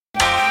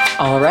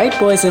All right,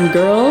 boys and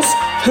girls,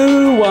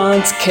 who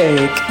wants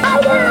cake?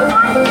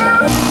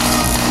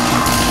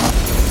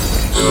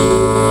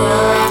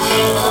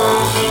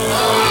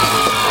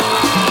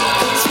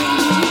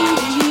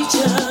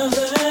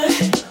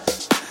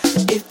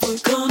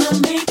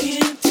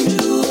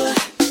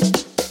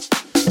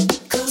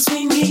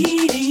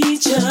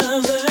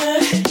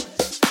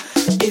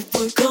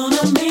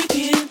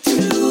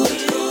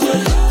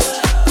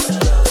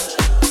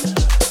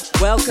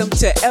 Welcome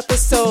to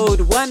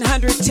episode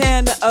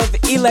 110 of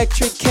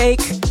Electrik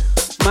Cake.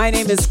 My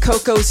name is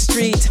Coco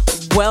Street.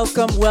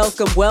 Welcome,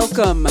 welcome,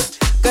 welcome.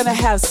 Gonna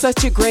have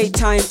such a great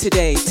time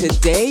today.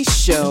 Today's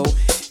show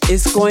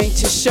is going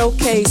to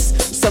showcase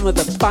some of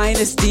the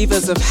finest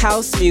divas of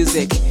house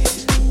music.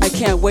 I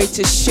can't wait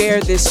to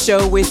share this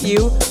show with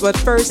you. But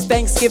first,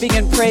 thanksgiving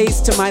and praise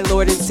to my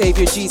Lord and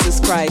Savior Jesus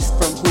Christ,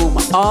 from whom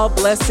all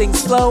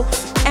blessings flow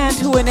and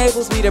who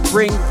enables me to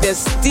bring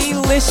this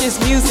delicious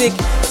music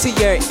to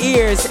your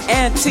ears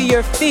and to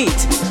your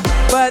feet.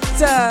 But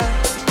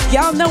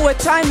y'all know what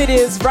time it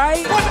is,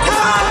 right?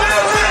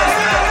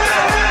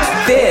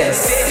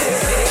 This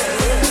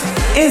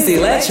is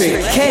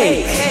Electrik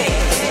Cake.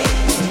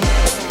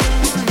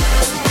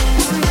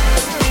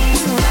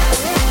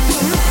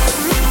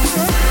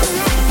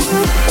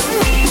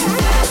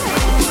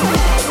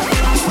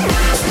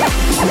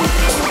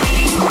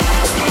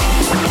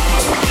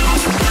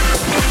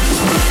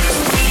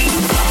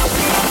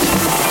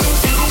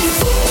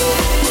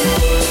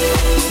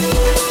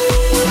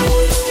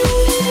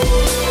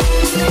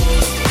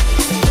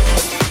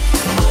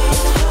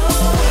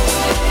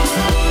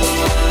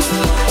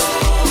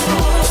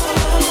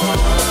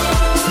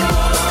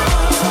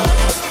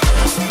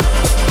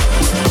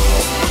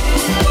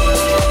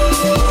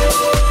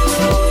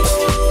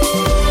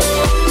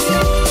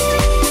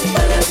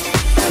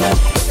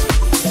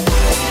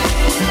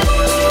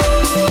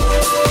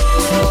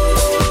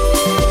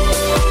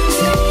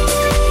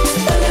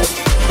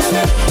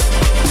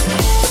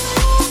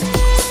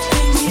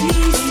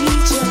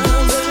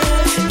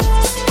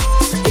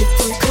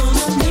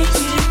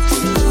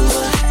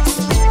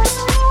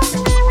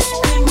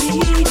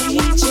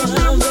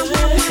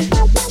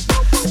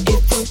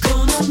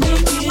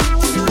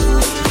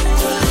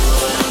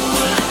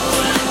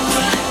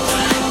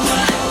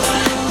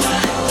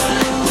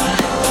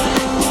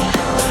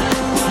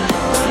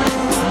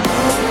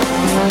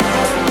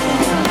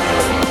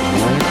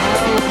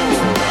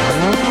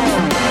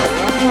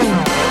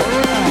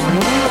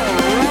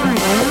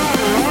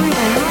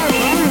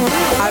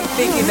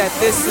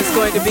 This is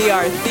going to be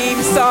our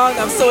theme song.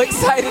 I'm so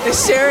excited to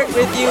share it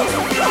with you.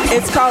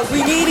 It's called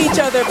We Need Each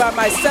Other by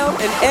myself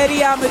and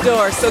Eddie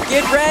Amador. So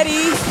get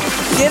ready.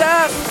 Get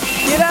up.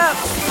 Get up.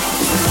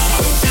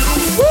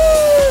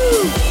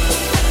 Woo!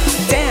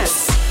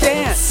 Dance,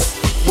 dance,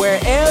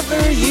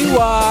 wherever you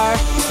are.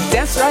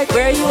 Dance right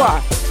where you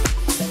are.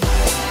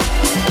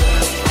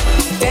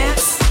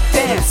 Dance,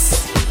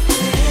 dance.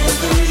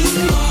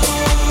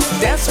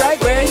 Dance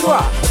right where you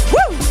are.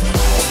 Woo!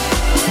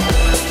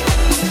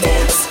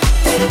 Dance,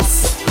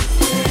 dance,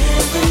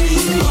 wherever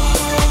you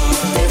are.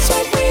 Dance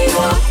right where you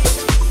are.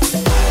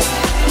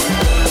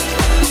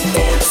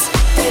 Dance,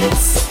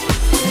 dance,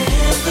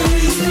 wherever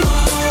you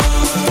are.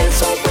 Dance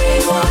right where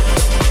you are.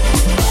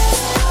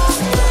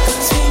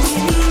 'Cause we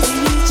need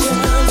each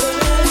other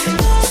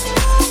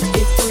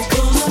if we're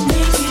gonna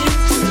make it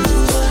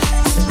through.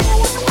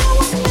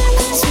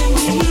 'Cause we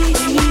need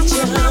each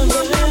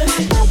other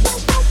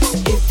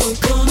if we're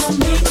gonna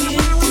make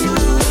it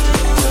through.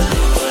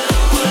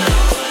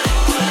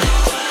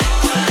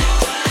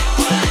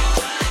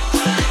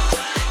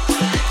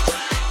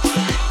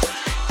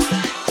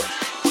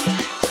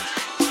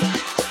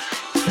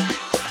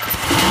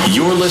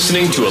 You're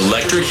listening to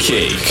Electrik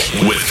Cake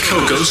with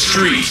Coco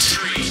Street.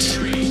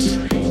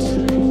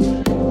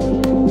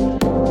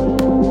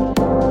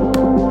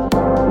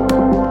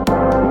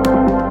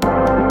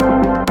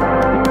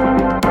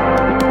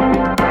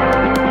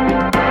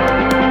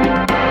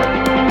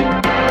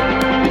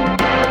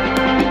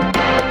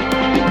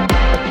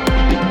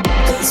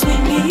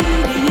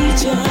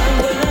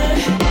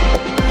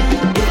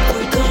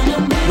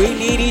 We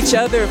need each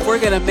other if we're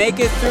gonna make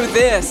it through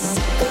this.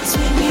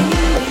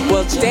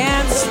 We'll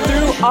dance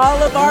through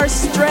all of our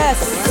stress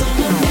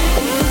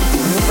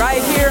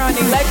right here on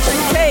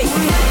Electrik Cake.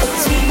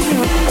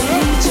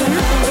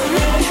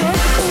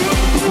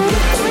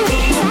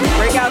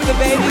 Break out the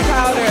baby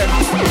powder.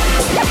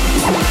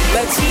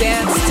 Let's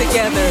dance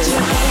together.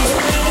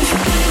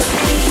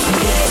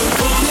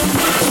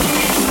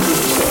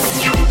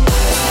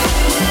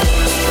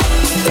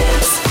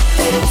 Dance,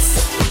 dance.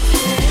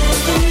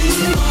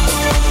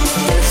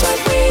 Dance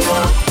right where you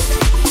are.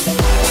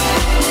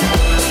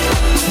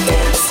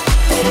 Dance,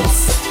 dance.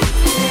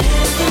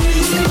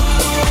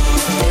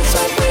 Dance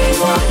right where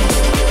you are.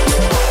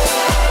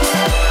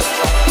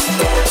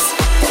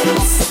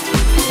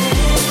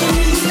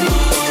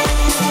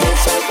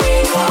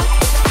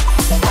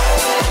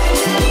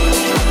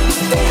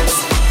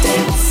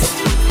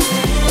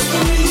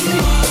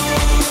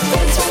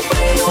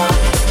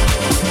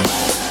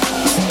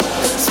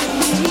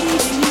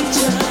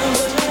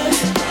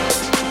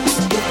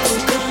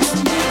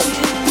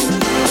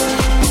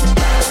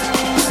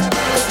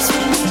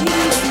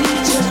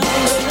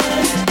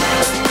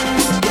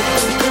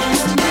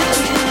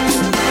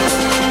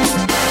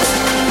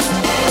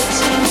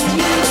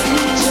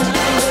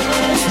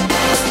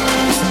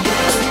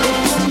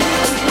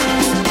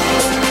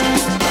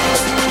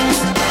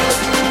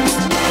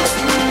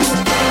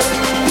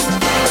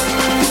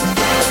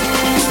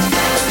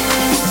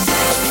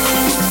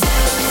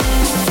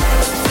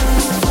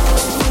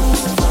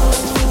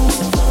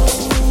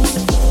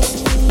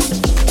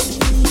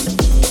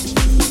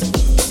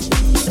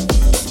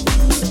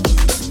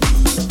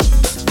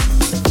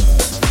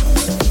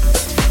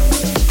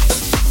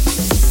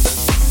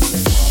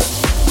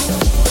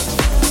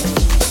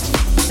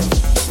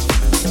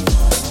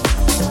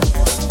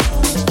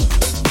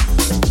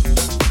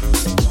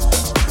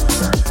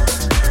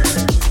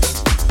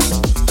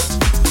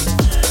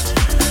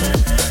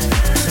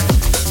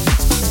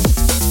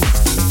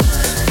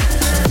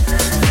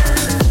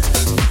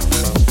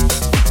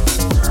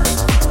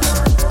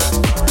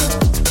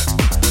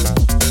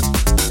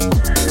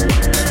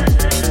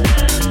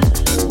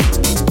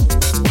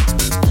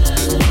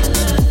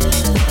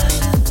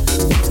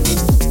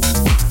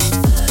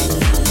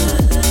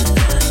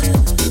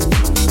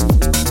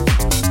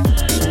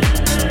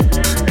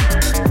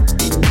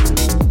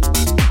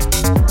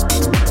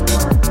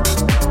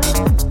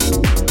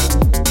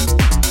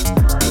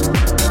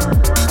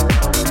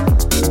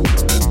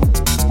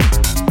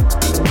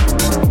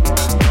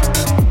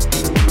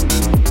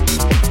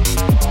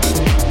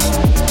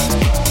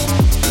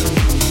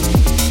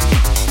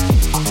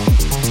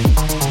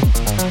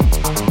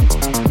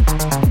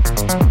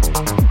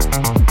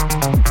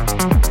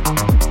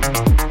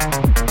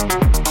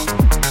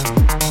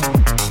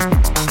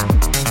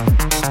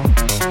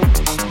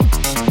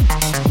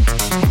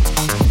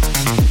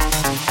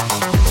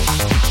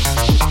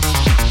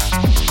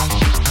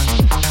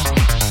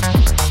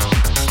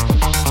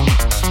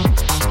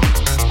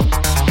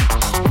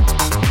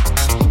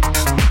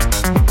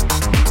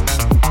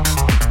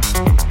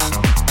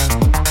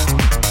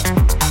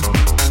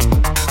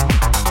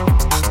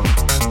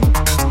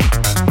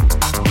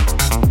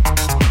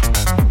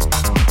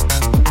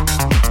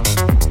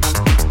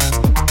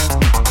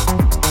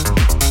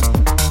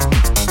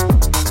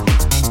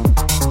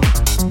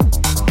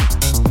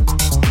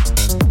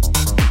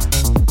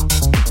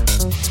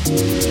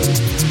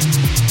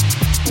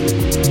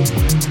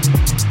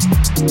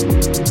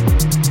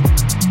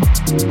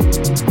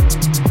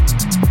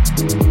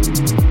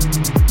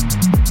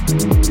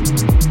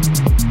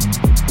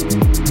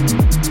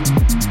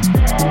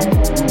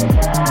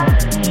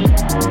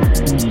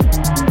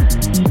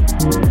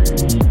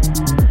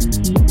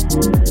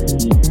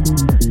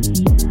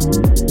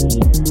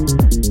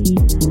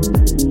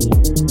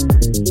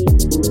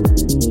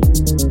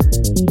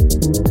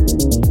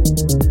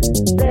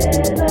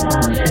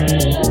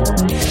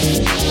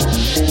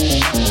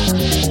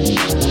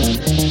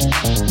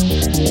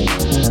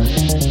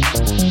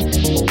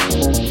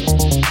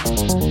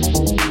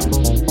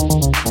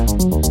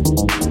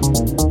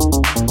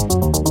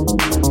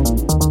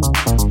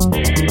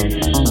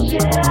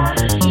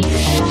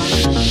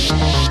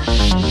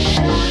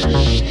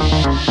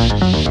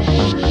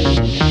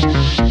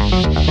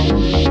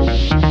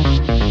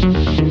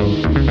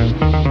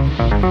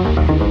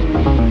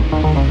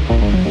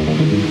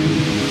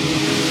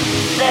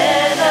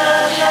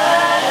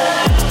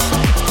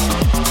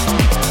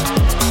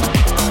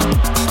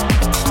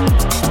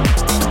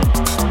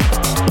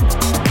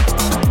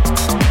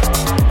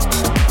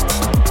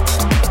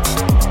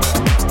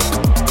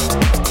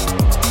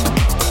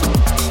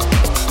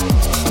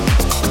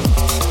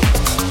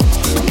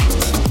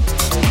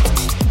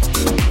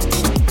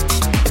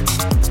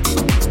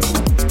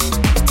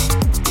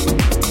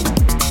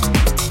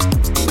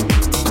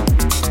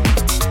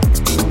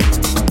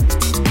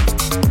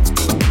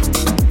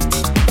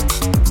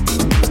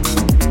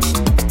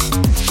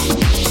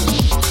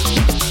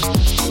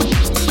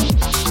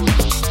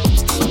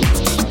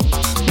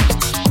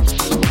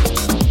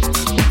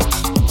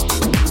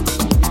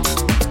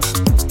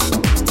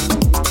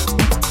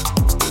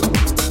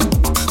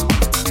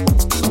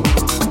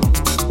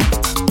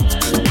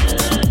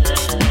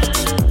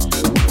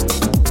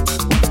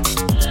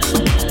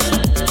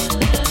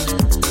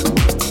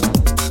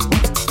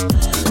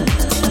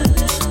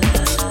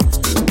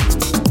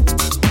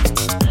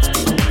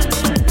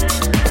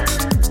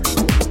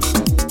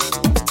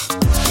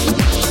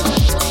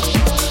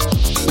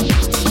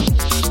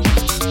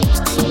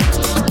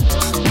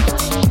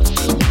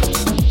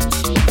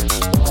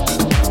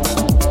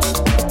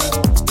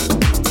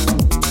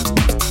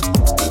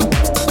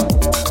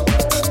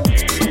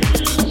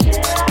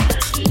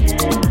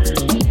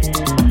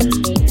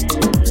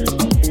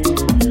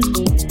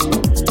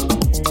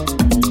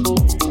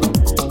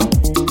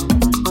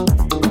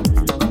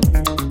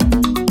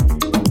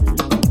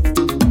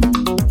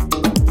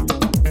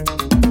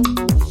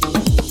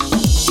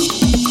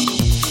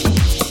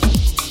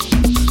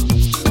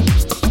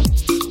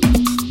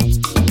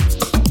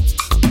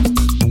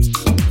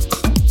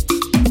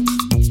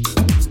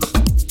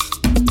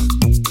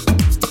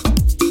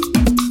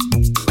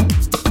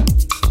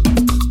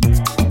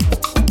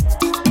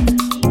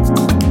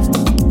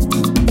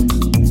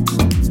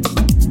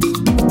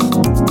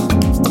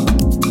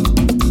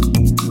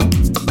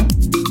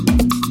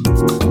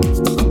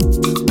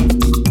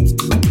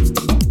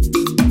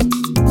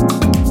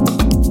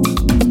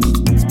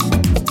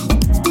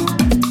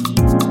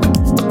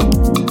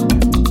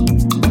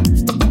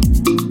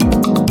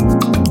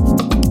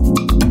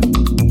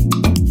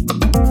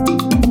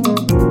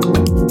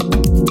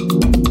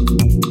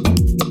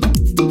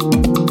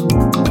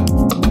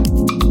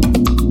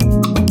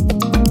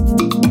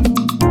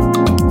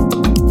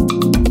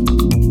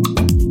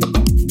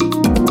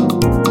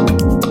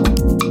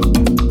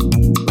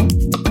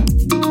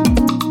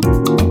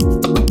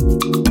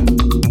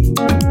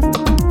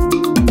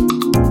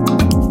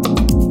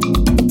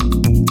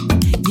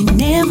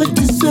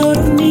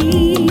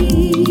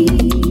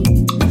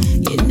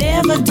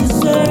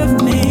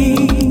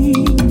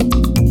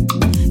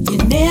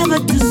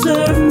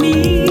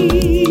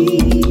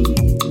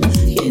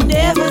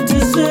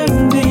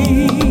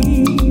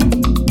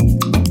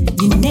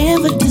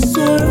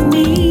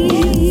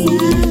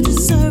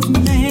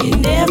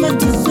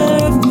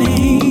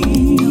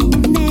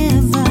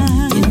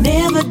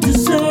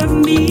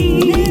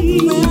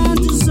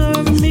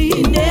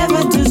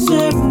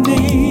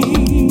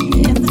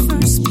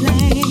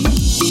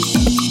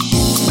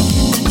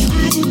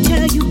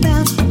 you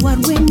about what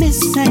we're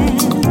missing.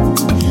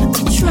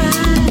 I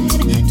tried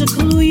to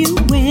clue you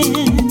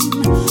in,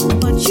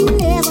 but you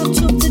never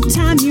took the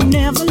time, you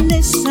never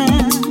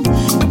listened.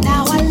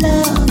 Now our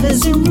love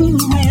is in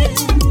ruins.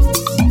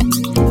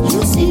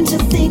 You seem to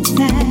think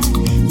that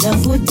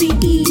love would be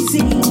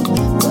easy.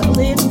 Well,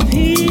 it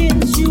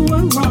appears you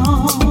were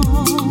wrong.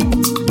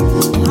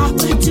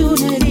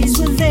 Opportunities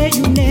were there,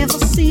 you never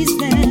seized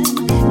them.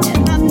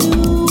 And I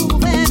knew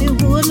that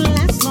it wouldn't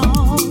last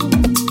long.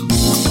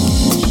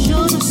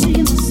 Should have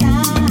seen the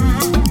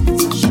signs, I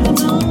should have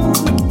known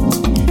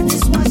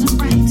this wasn't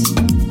right.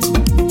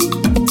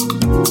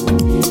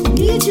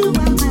 Need you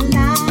out my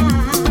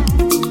life,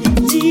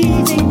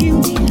 leaving you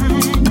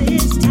behind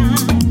this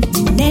time.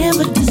 You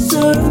never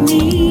deserve me.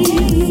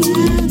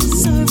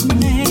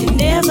 You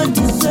never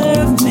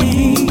deserve me.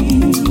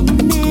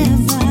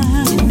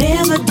 You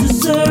never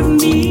deserve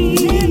me.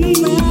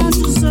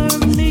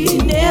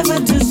 You never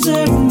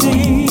deserve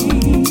me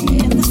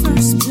in the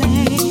first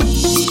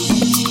place.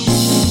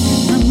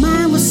 My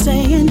mind was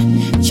saying,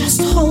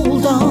 just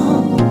hold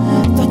on.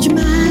 Thought you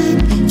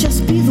might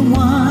just be the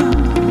one.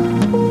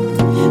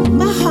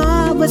 My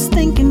heart was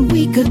thinking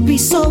we could be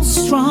so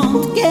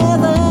strong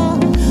together.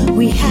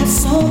 We had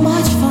so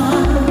much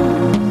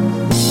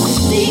fun.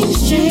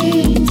 Things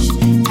changed,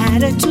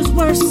 attitudes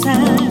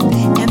worsened,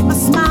 and my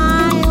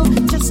smile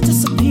just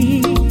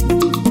disappeared.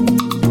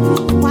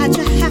 Why'd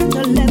you have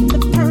to let the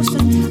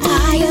person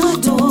I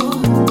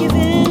adore give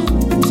in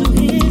to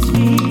his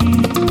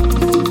feet?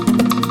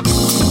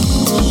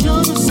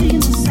 Should have seen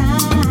the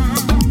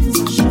signs,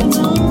 I should have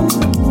known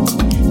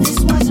this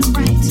wasn't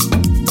right.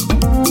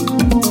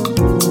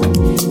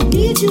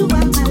 Need you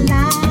out my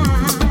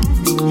life,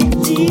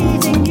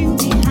 leaving you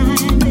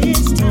behind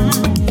this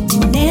time. You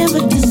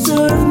never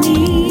deserve me.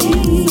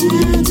 You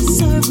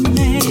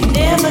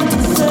never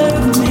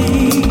deserve me.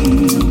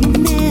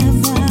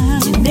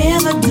 You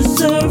never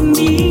deserve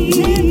me.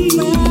 You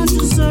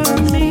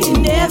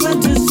never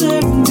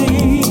deserve me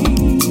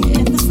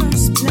in the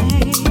first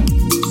place.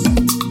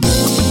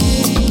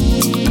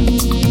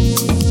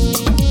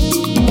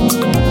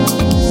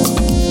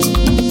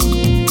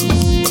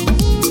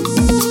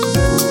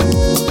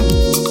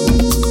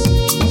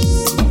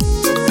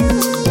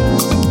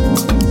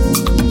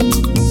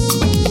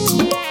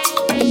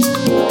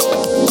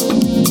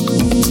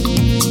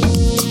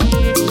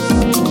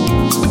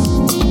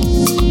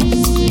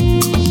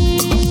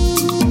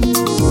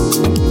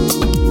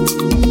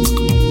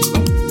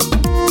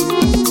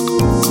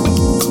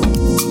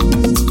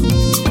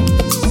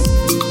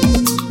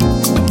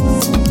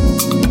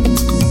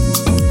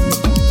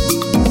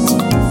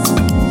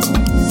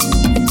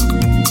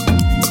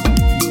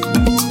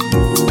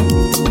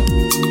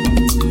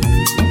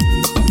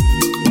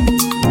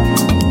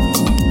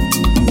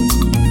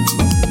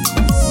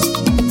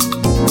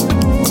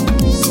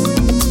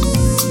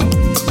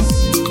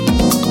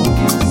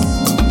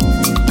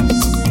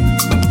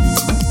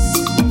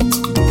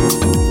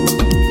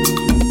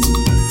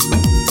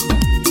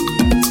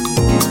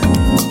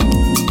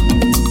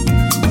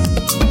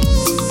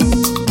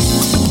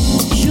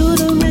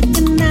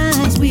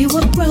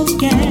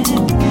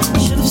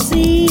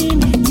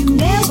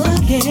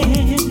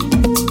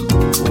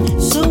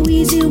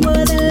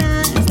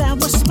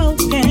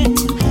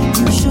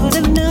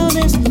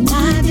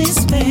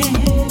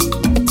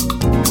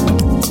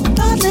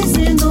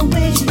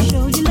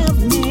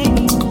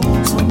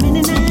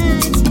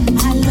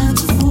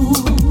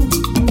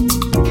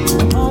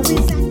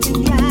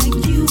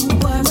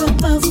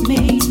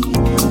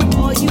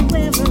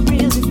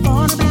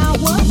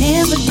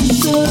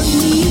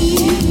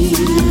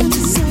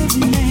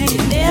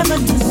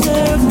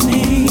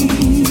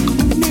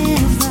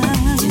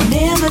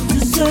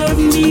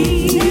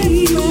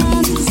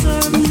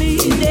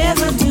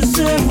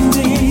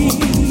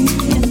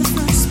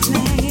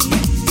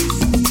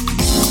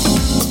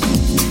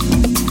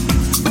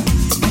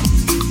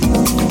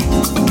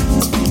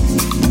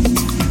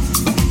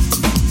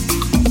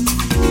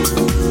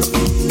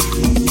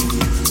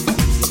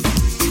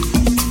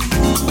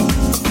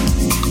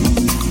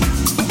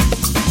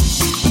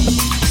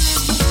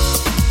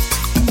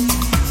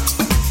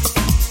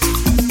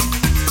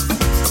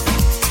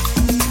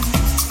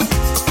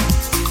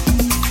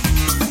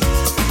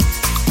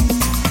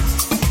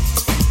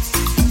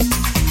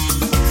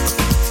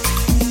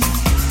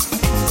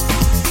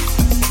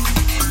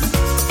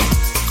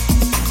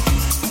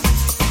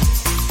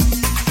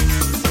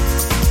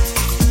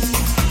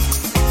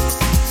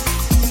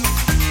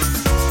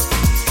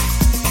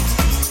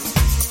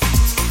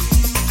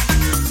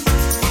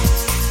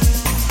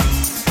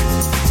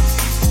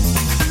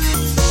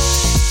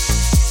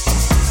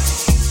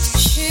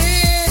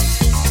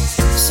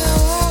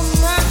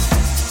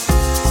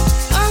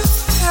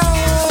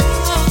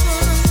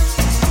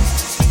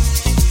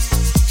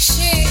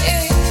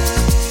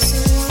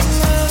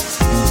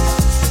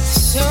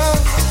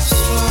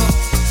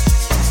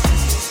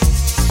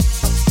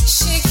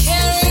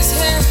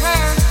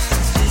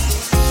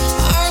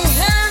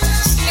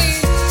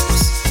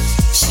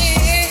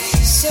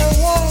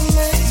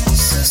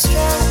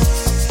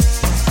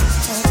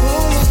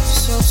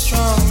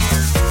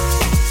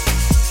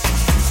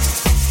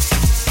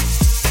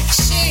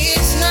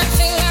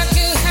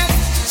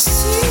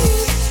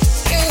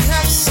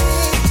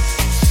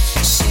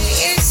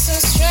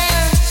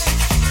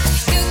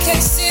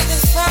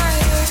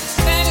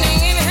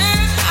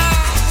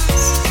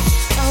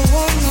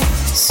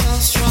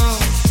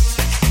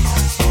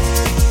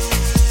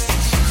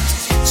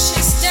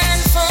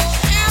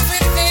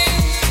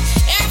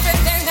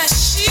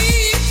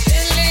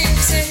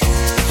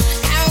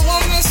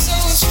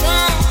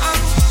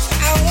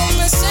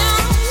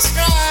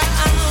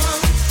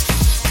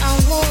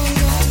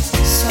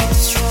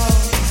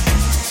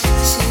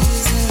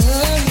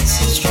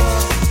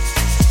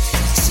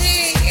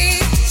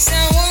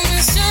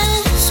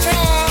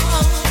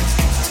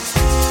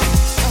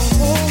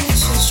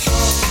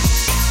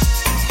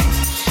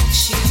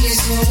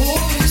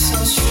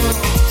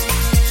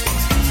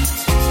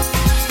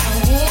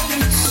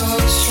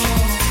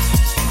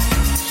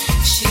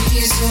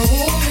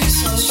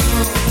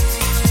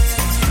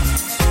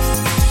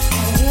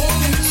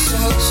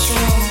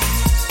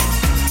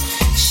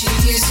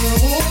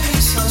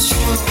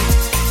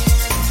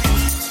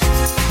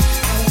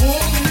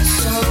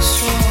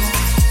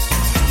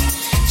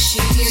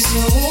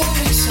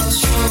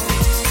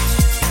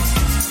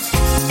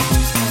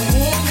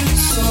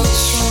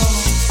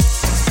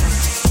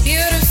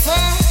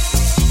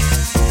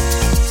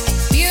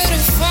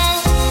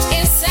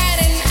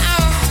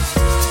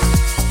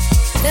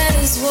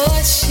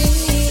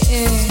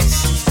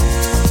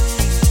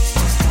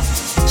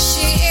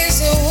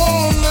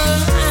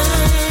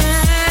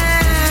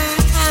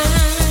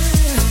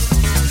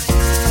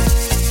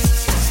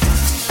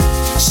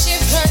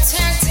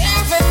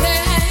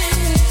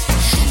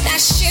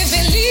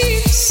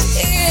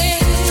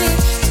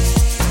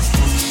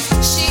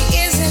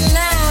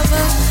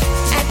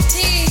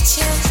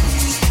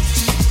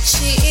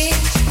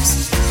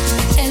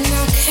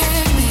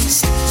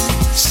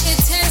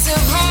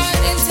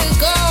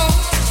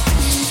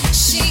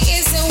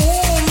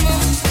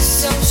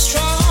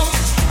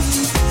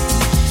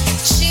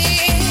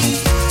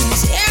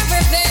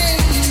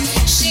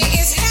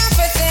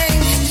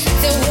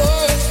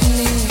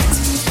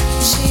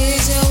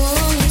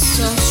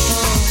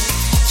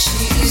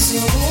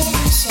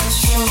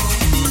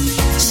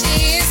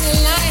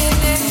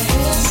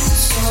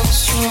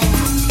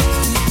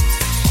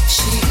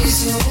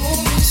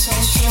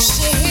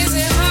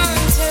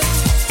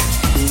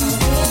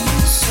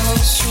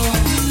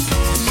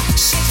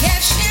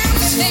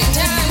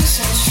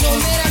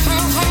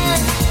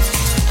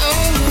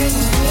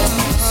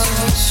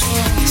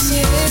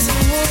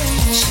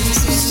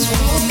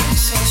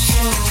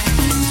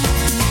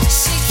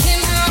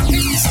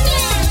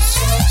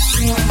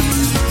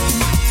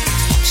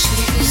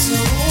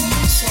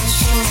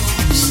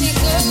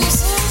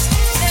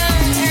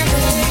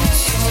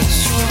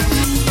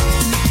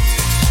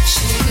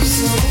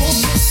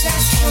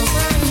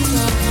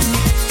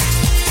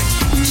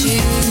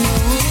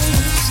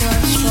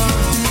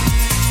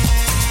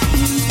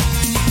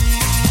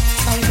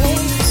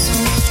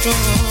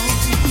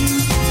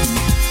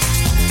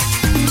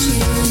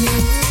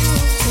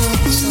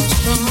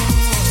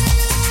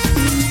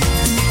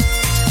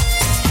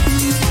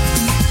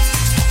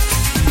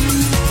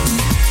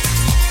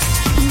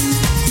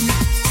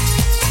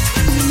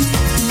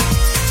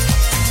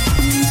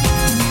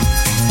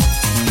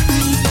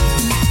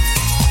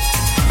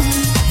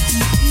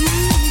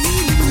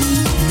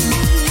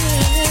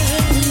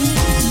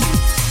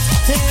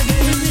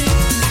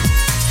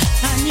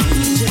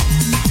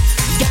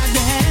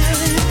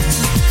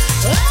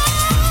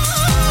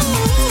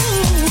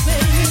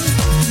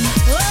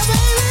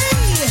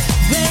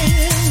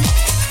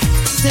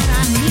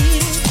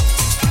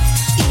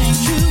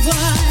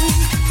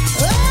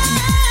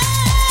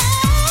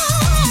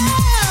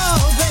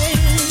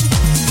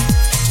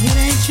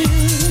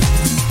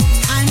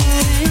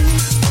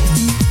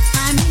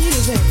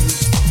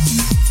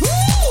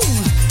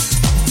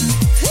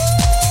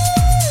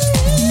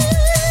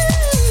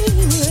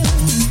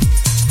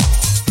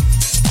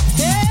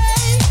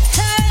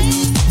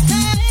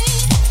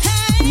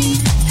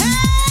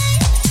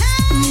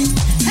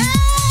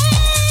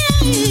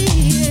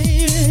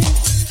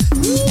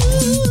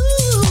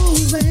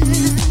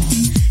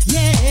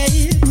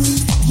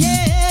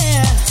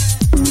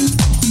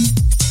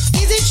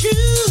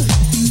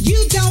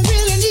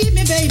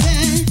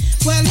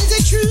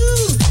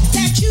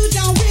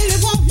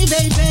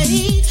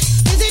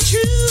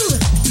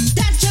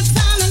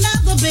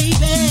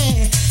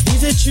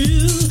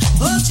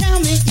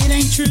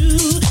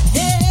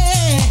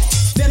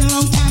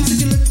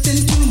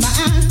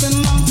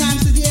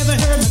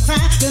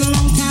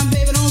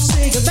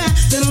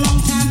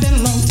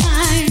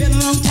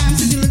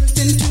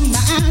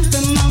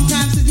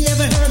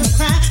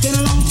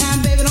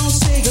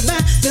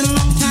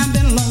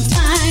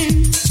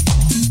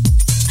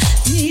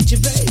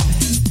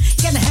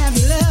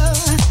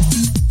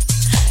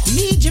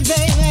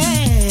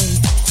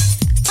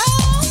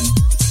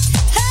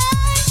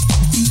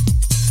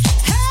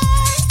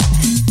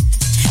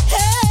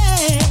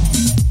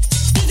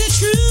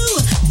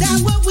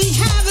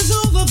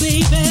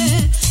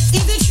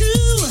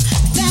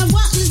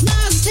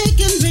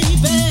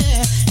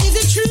 Is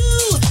it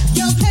true?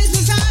 Your place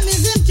of time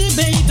is in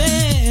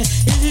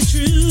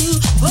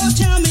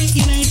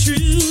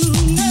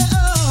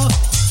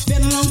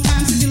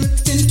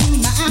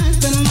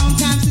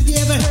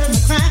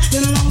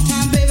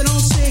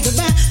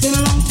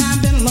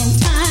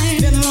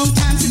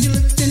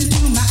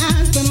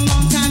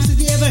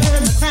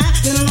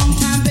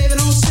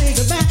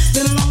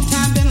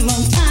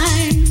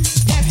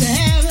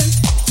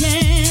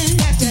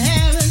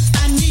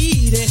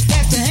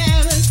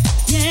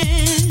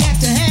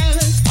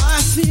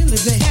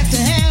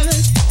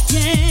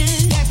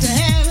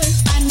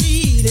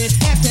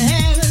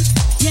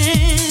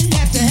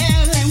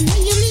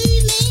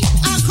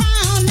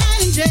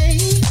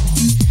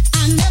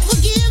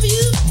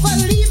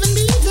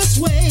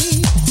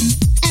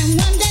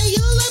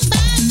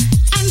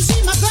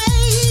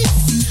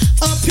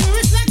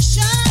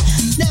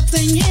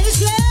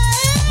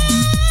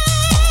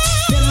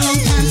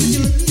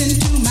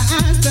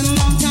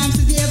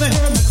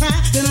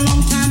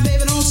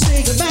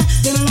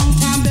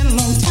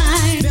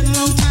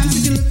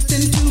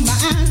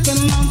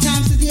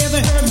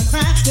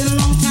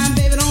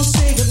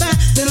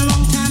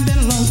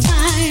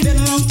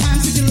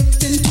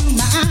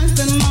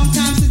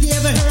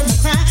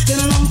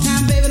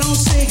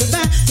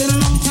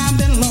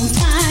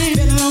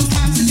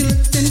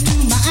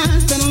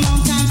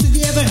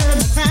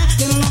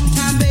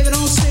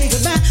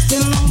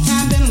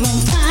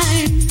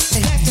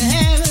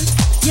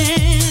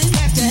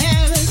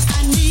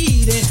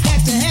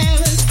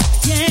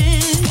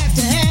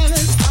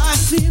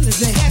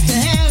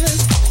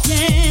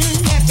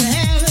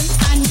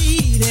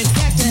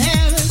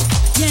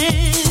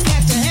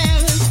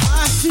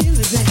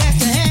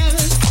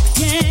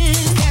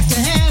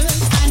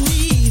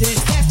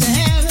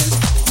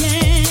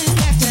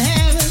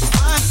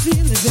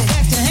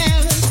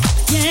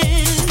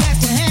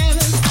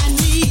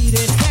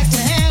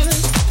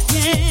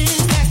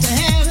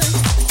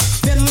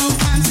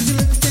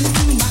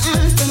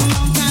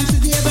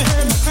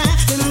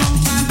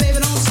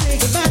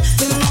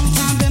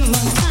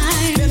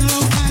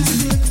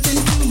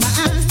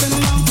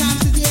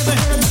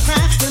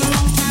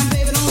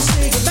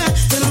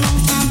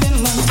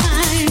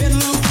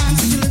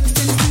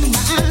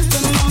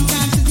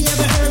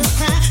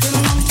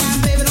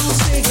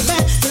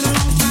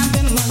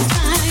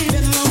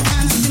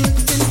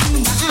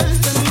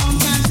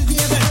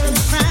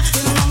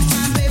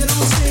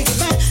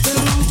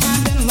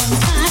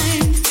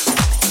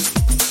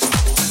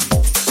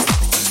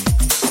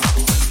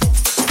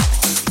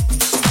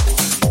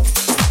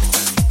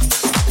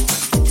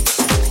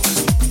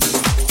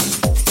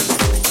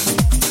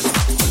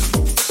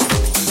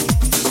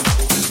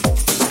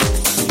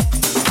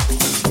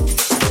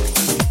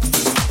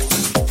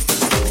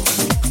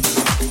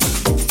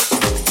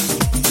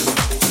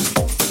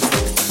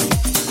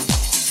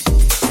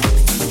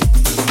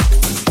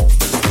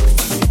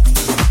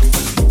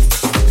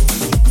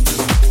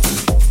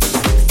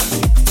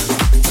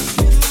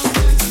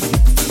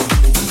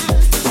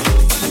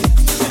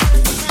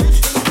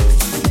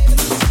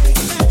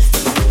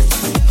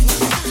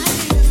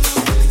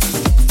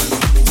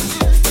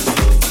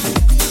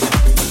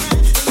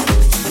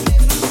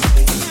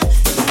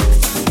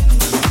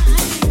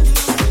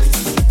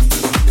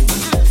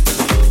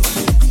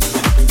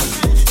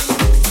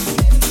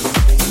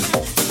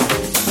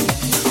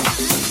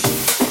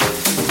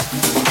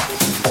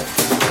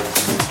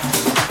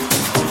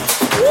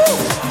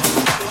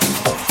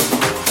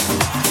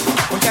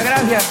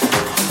gracias.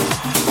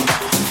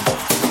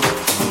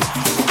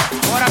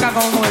 Ahora acá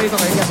con un numerito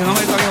que dice, si no me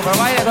estoy pero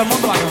baile todo el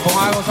mundo, para que me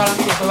pongan a gozar a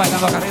mí, yo estoy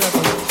bailando acá arriba.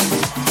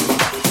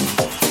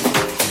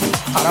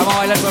 Ahora vamos a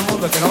bailar todo el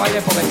mundo, el que no baile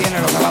es porque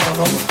tiene los zapatos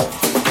rojos.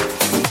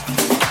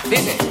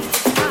 Dice,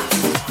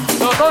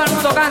 todo el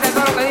mundo canta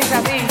todo lo que dice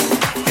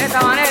así, de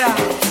esta manera,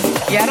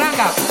 y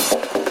arranca.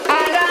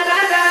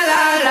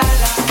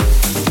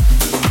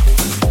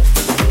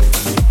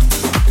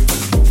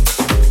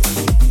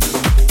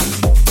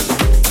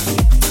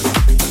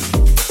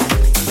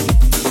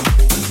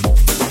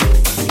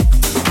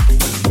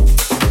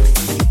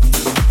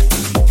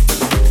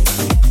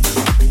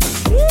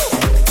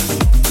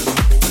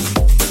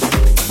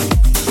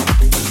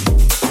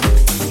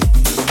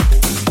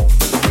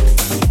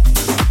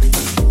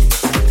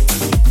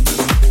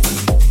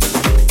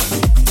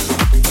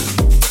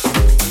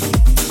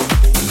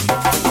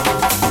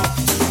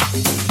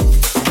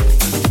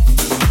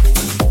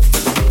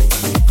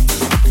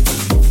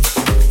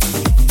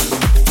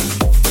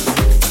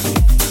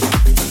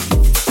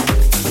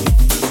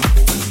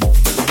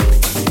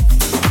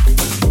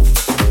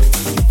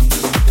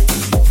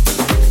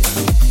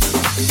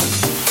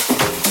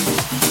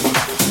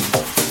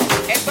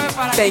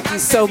 Thank you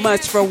so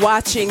much for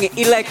watching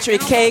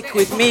Electrik Cake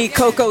with me,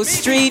 Coco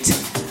Street.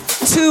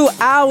 2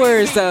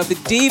 hours of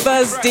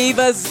divas,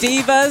 divas,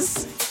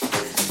 divas,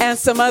 and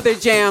some other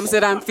jams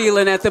that I'm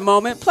feeling at the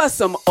moment, plus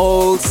some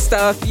old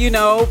stuff, you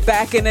know,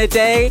 back in the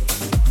day.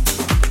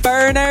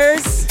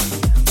 Burners,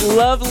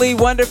 lovely,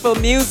 wonderful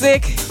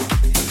music.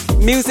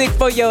 Music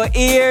for your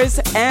ears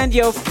and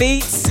your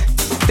feet.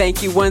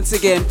 Thank you once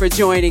again for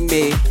joining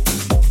me.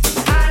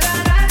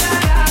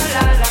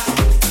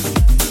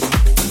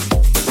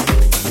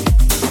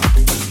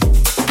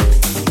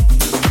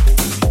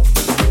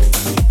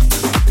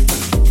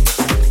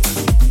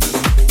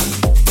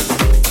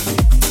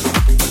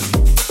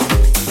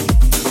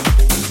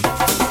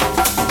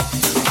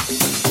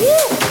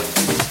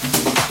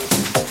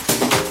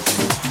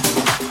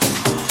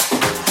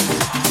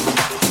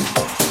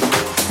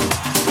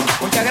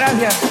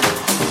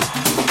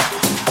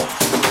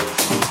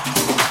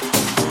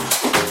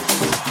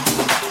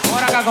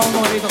 Ahora acá con un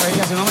numerito que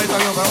dice, si no me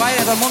estoy pero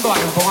baile todo el mundo, para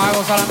que me pongan a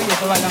gozar a mí, yo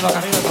estoy bailando acá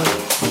arriba.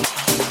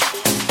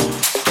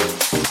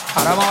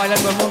 Ahora vamos a bailar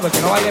todo el mundo, el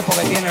que no baile es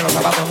porque tiene los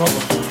zapatos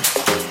rojos.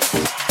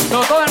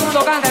 Todo el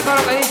mundo canta todo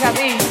lo que dice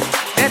así,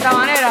 de esta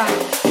manera,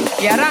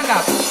 y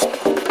arranca.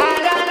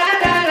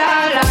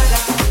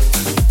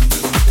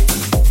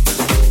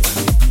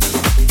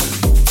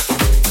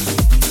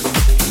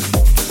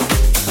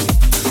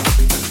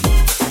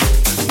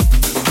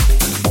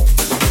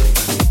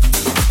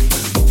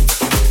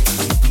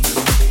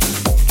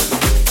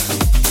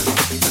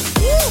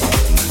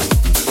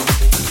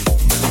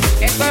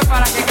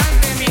 Para que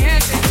cante mi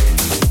gente,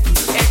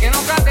 el que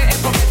no cante es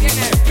porque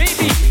tiene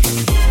BB,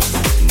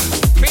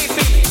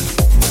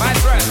 my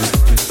friend.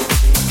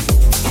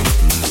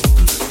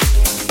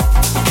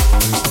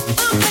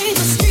 I'll play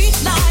the street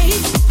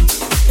life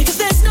because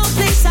there's no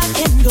place I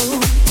can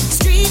go.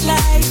 Street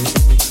life,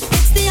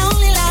 it's the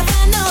only life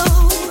I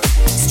know.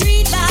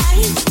 Street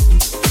life,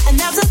 and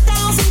there's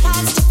 1,000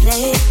 parts to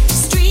play.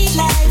 Street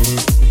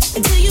life,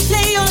 until you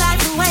play your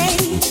life away.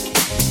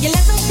 You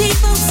let the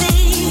people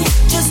see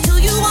just who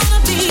you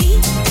wanna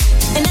be,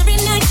 and every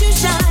night you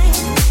shine,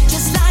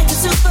 just like a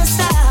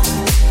superstar.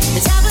 The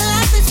type of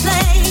life is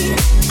played,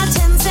 a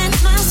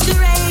 10-cent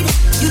masquerade.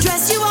 You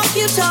dress, you walk,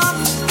 you talk,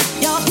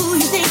 you're who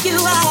you think you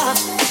are.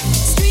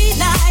 Street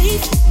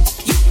life,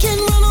 you can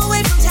run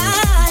away from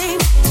time.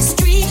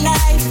 Street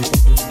life,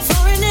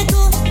 for a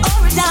nickel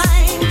or a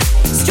dime.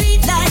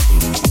 Street life,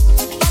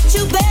 but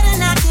you better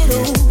not get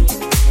old.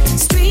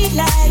 Street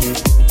life,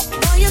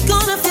 or you're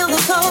gonna feel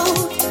the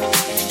cold.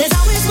 There's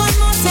always one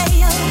more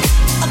tale,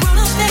 a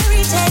grown-up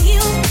fairy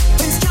tale.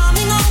 Prince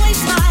Charming always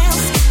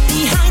smiles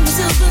behind the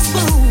silver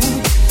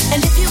spoon. And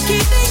if you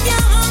keep it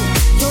young,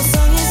 your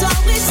song is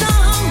always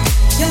sung.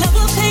 Your love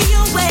will pay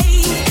your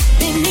way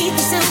beneath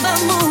the silver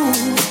moon.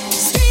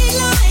 Street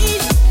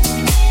life,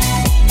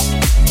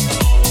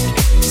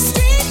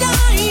 street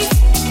life,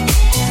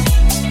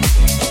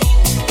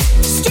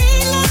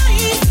 street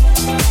life.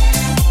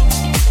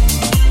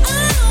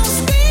 Oh,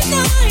 street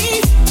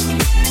life.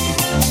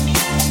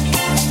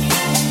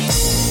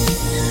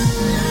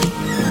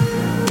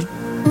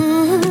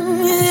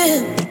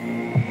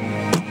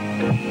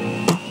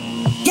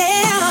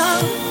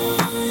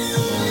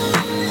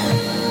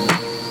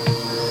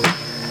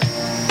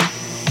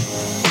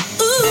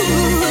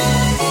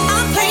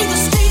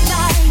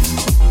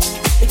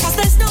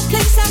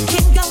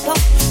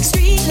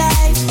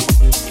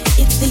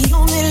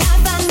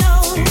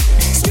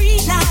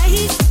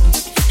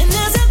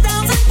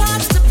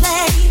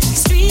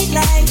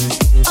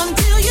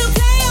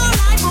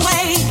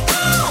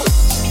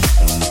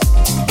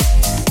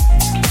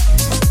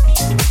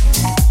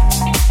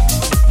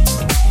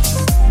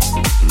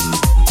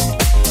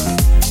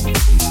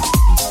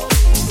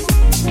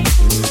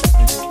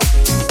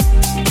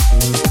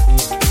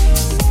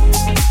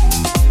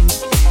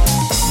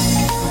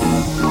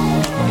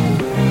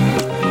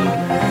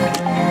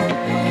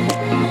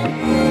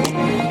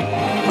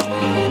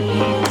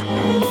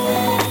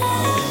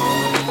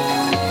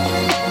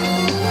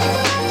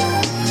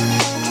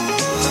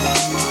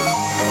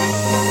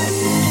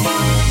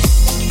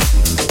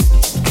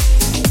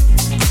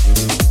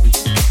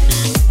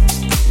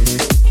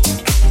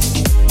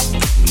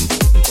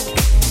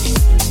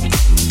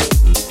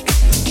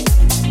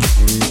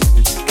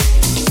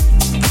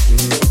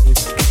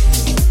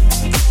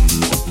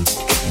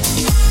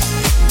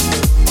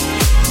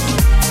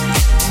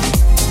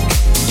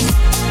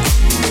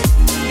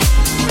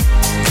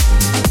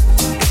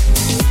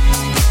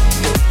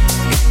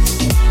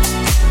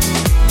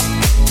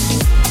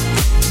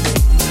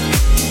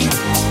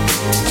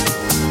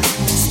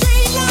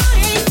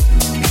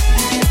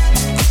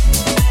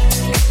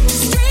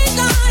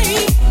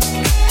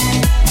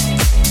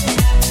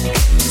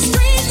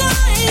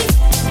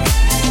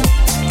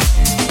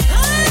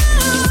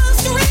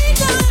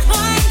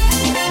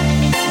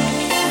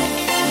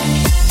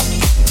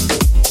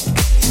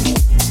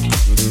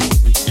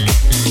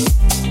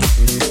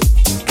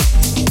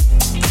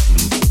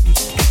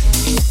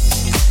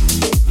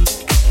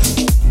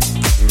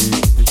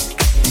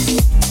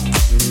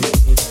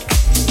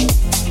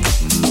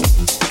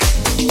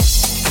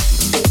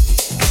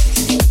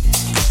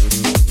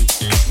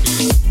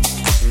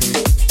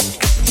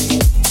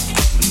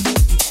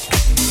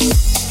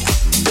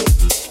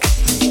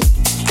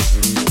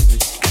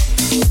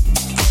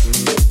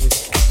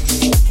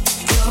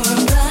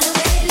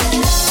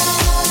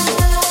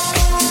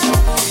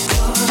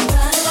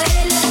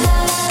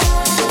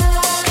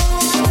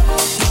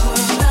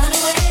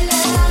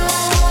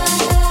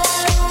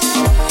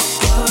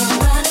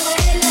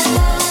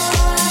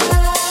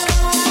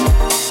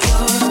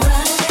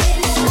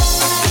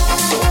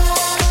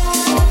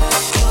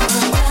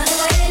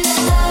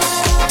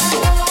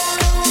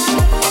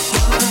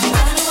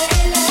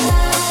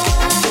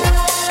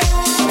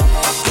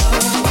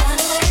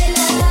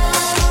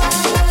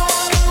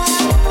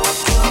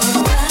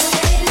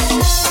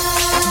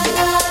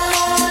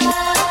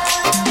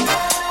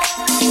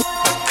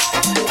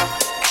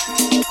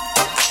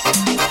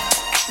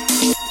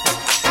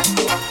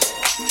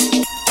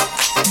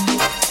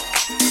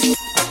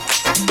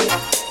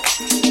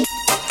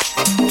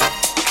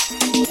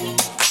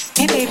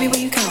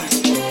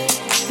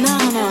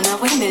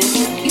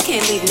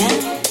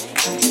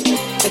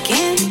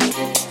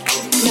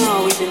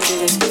 do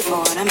this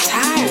before, and I'm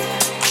tired.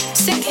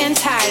 Sick and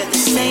tired of the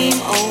same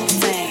old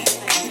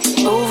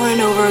thing, over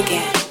and over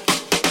again.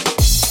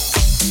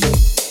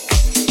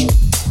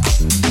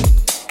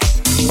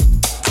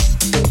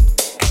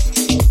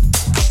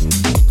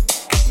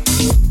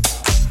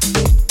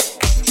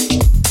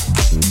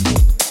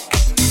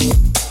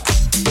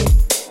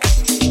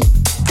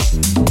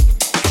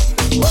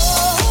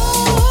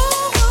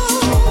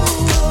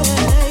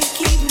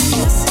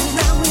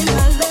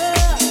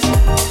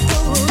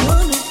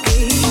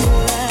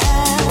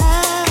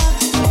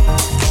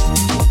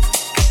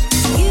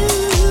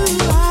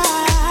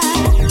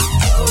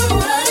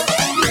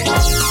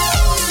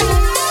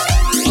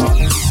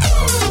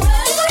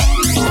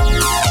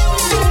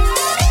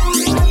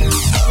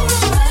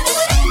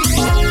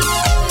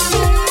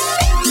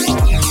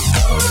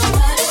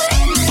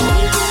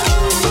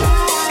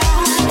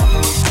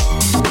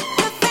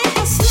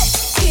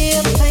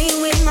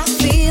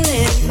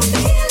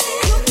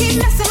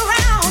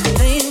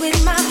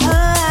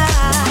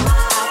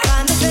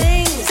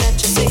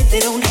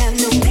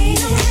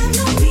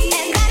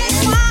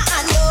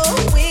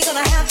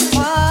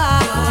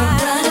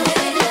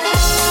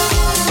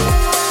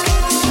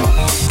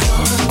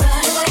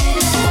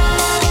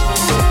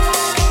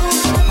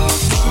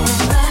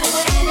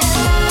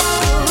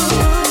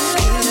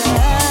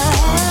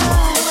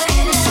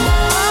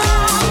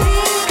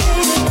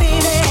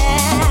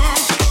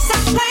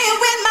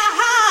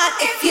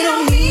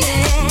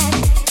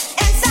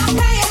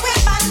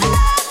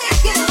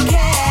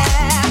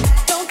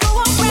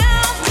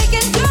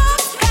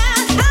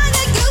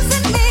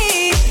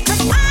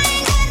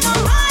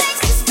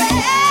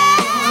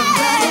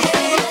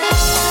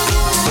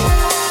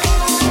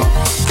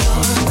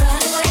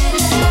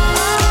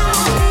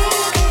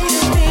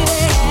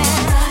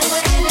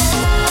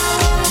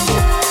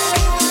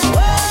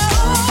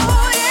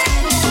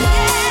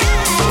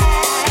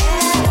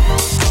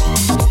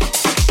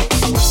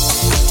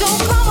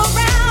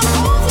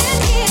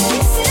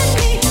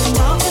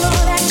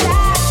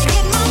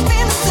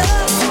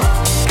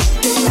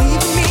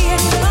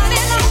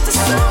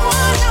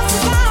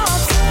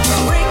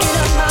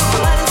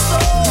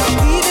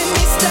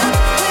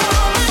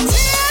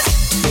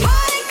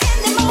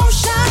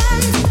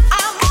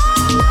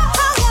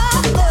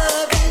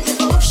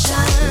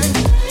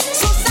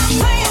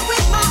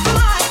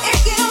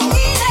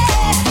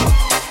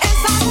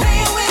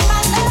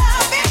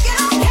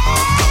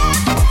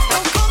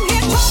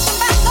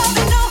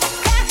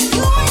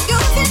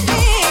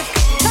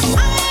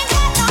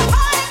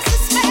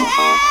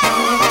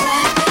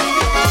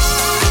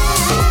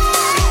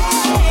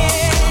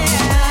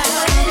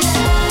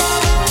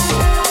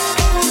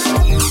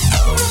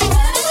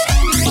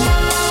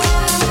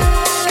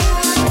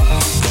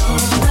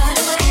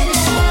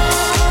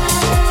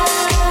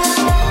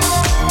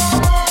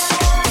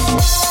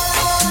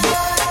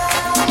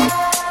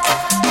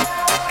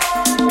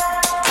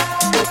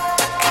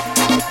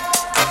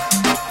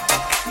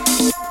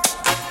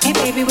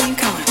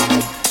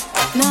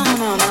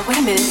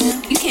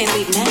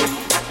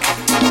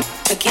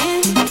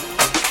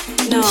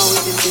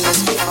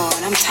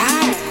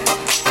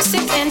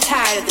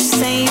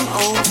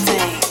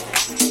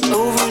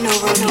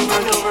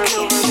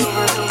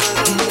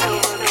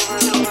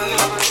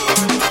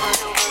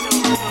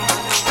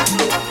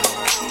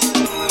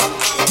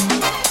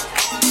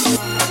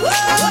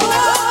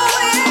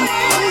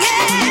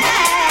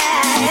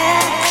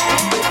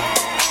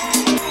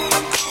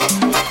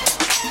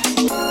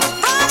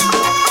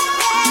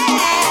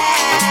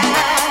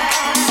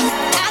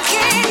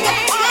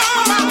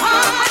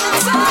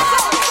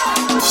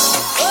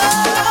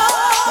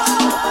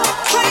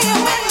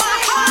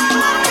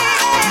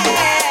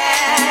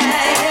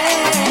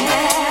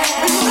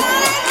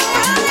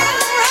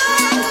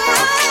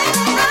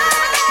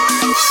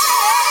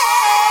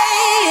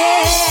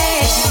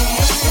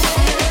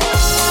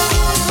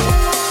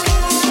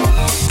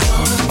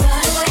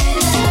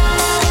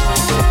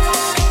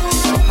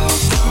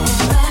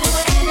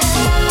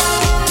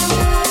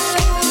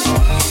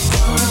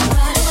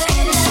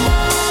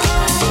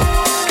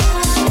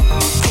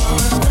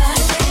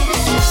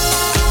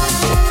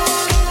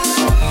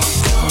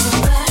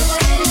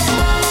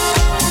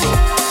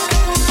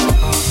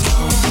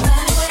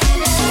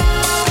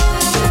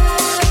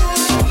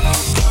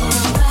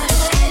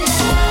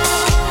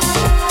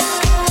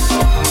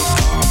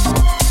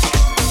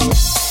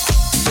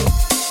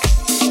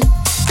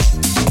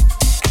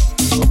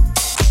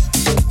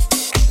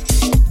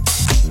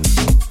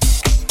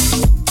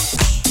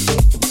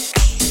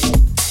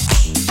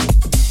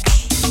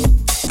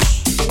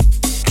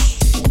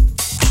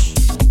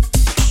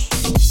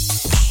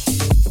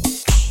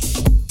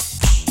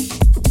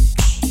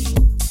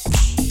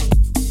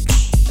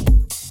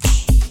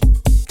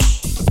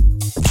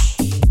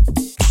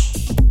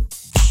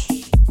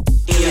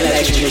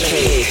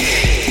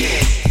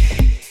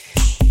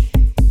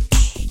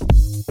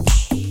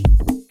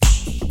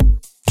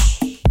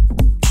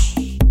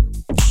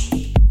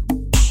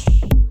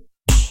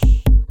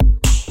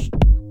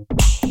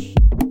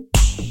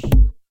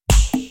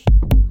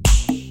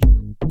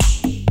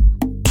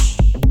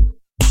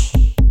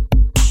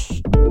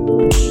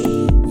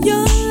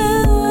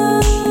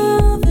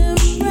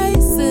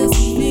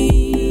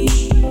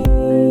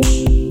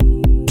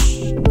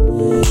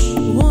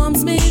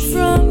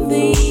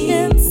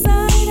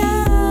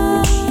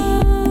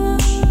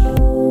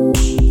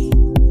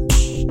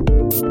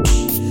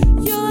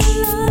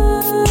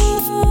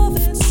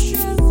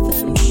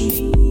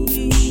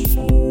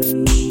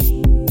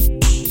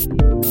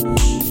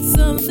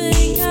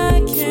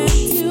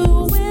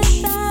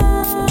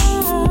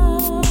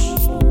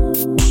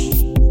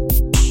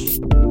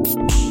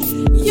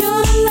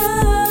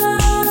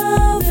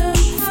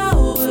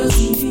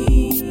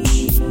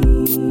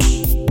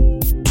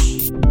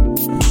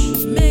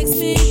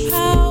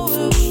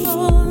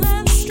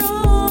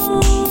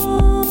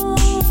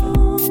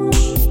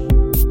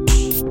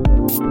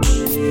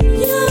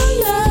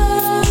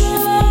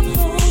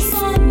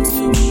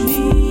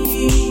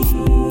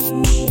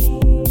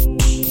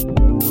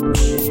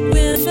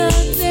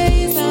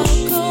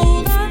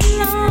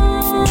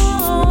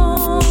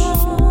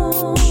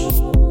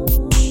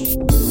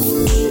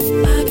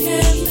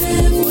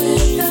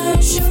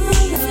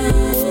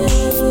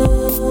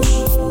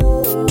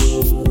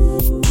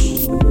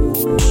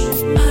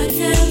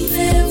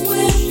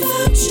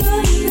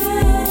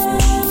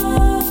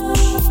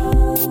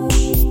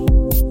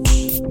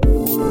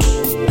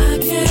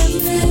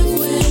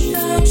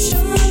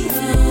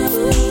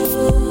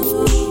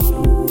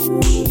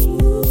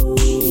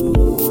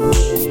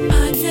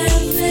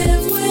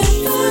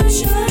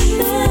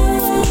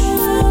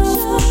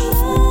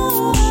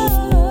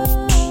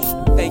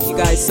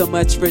 so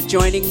much for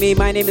joining me.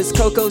 My name is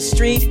Coco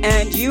Street,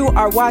 and you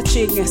are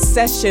watching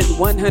Session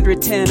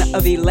 110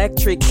 of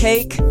Electrik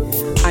Cake.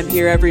 I'm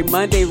here every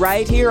Monday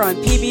right here on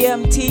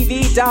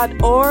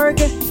pbmtv.org.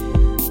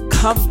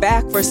 Come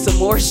back for some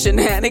more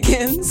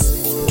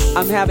shenanigans.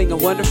 I'm having a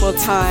wonderful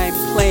time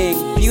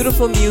playing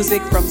beautiful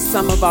music from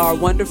some of our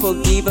wonderful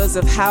divas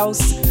of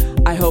house.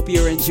 I hope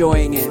you're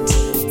enjoying it.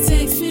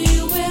 Takes me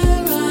where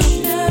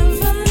I've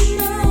never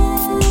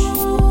known.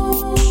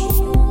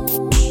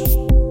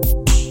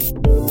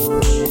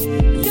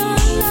 Your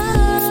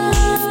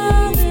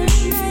love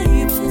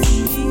enables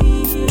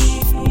me,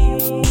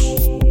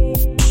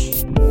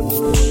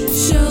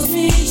 shows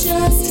me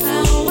just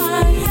how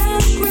I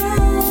have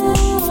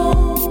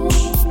grown.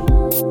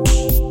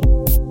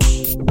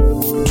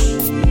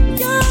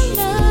 Your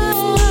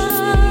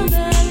love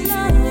and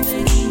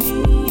loving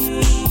me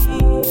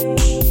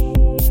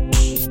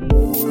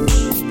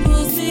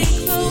pulls me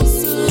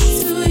closer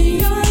to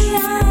your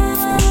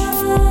light.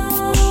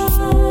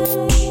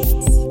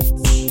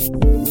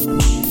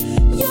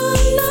 Your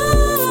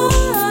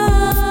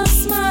love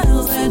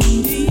smiles at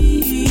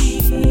me,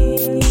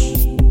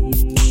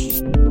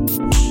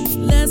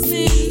 lets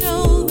me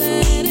know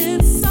that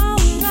it's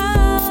alright.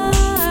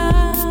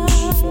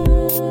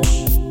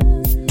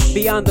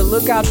 Be on the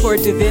lookout for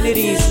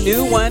Divinity's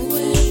new one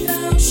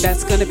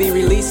that's going to be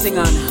releasing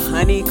on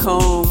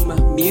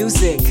Honeycomb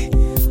Music.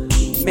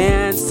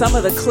 Man, some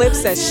of the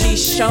clips that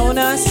she's shown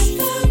us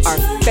are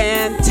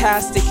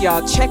fantastic,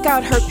 y'all. Check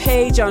out her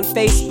page on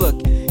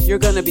Facebook. You're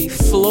going to be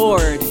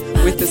floored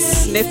with the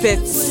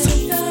snippets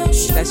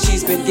that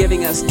she's been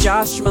giving us.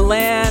 Josh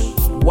Milan,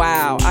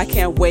 wow, I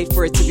can't wait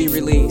for it to be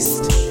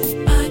released.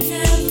 I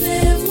can't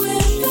live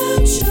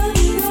without your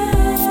love. I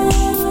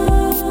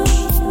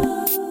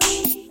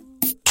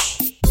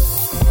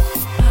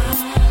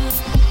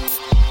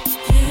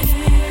can't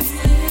live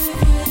without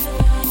your love. I can't live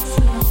without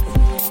your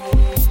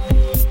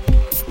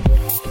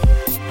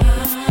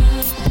love.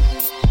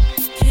 I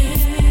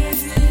can't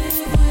live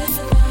without your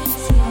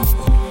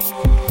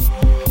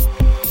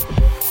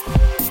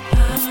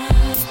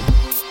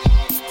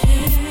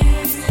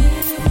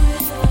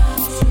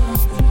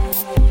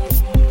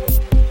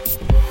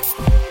love.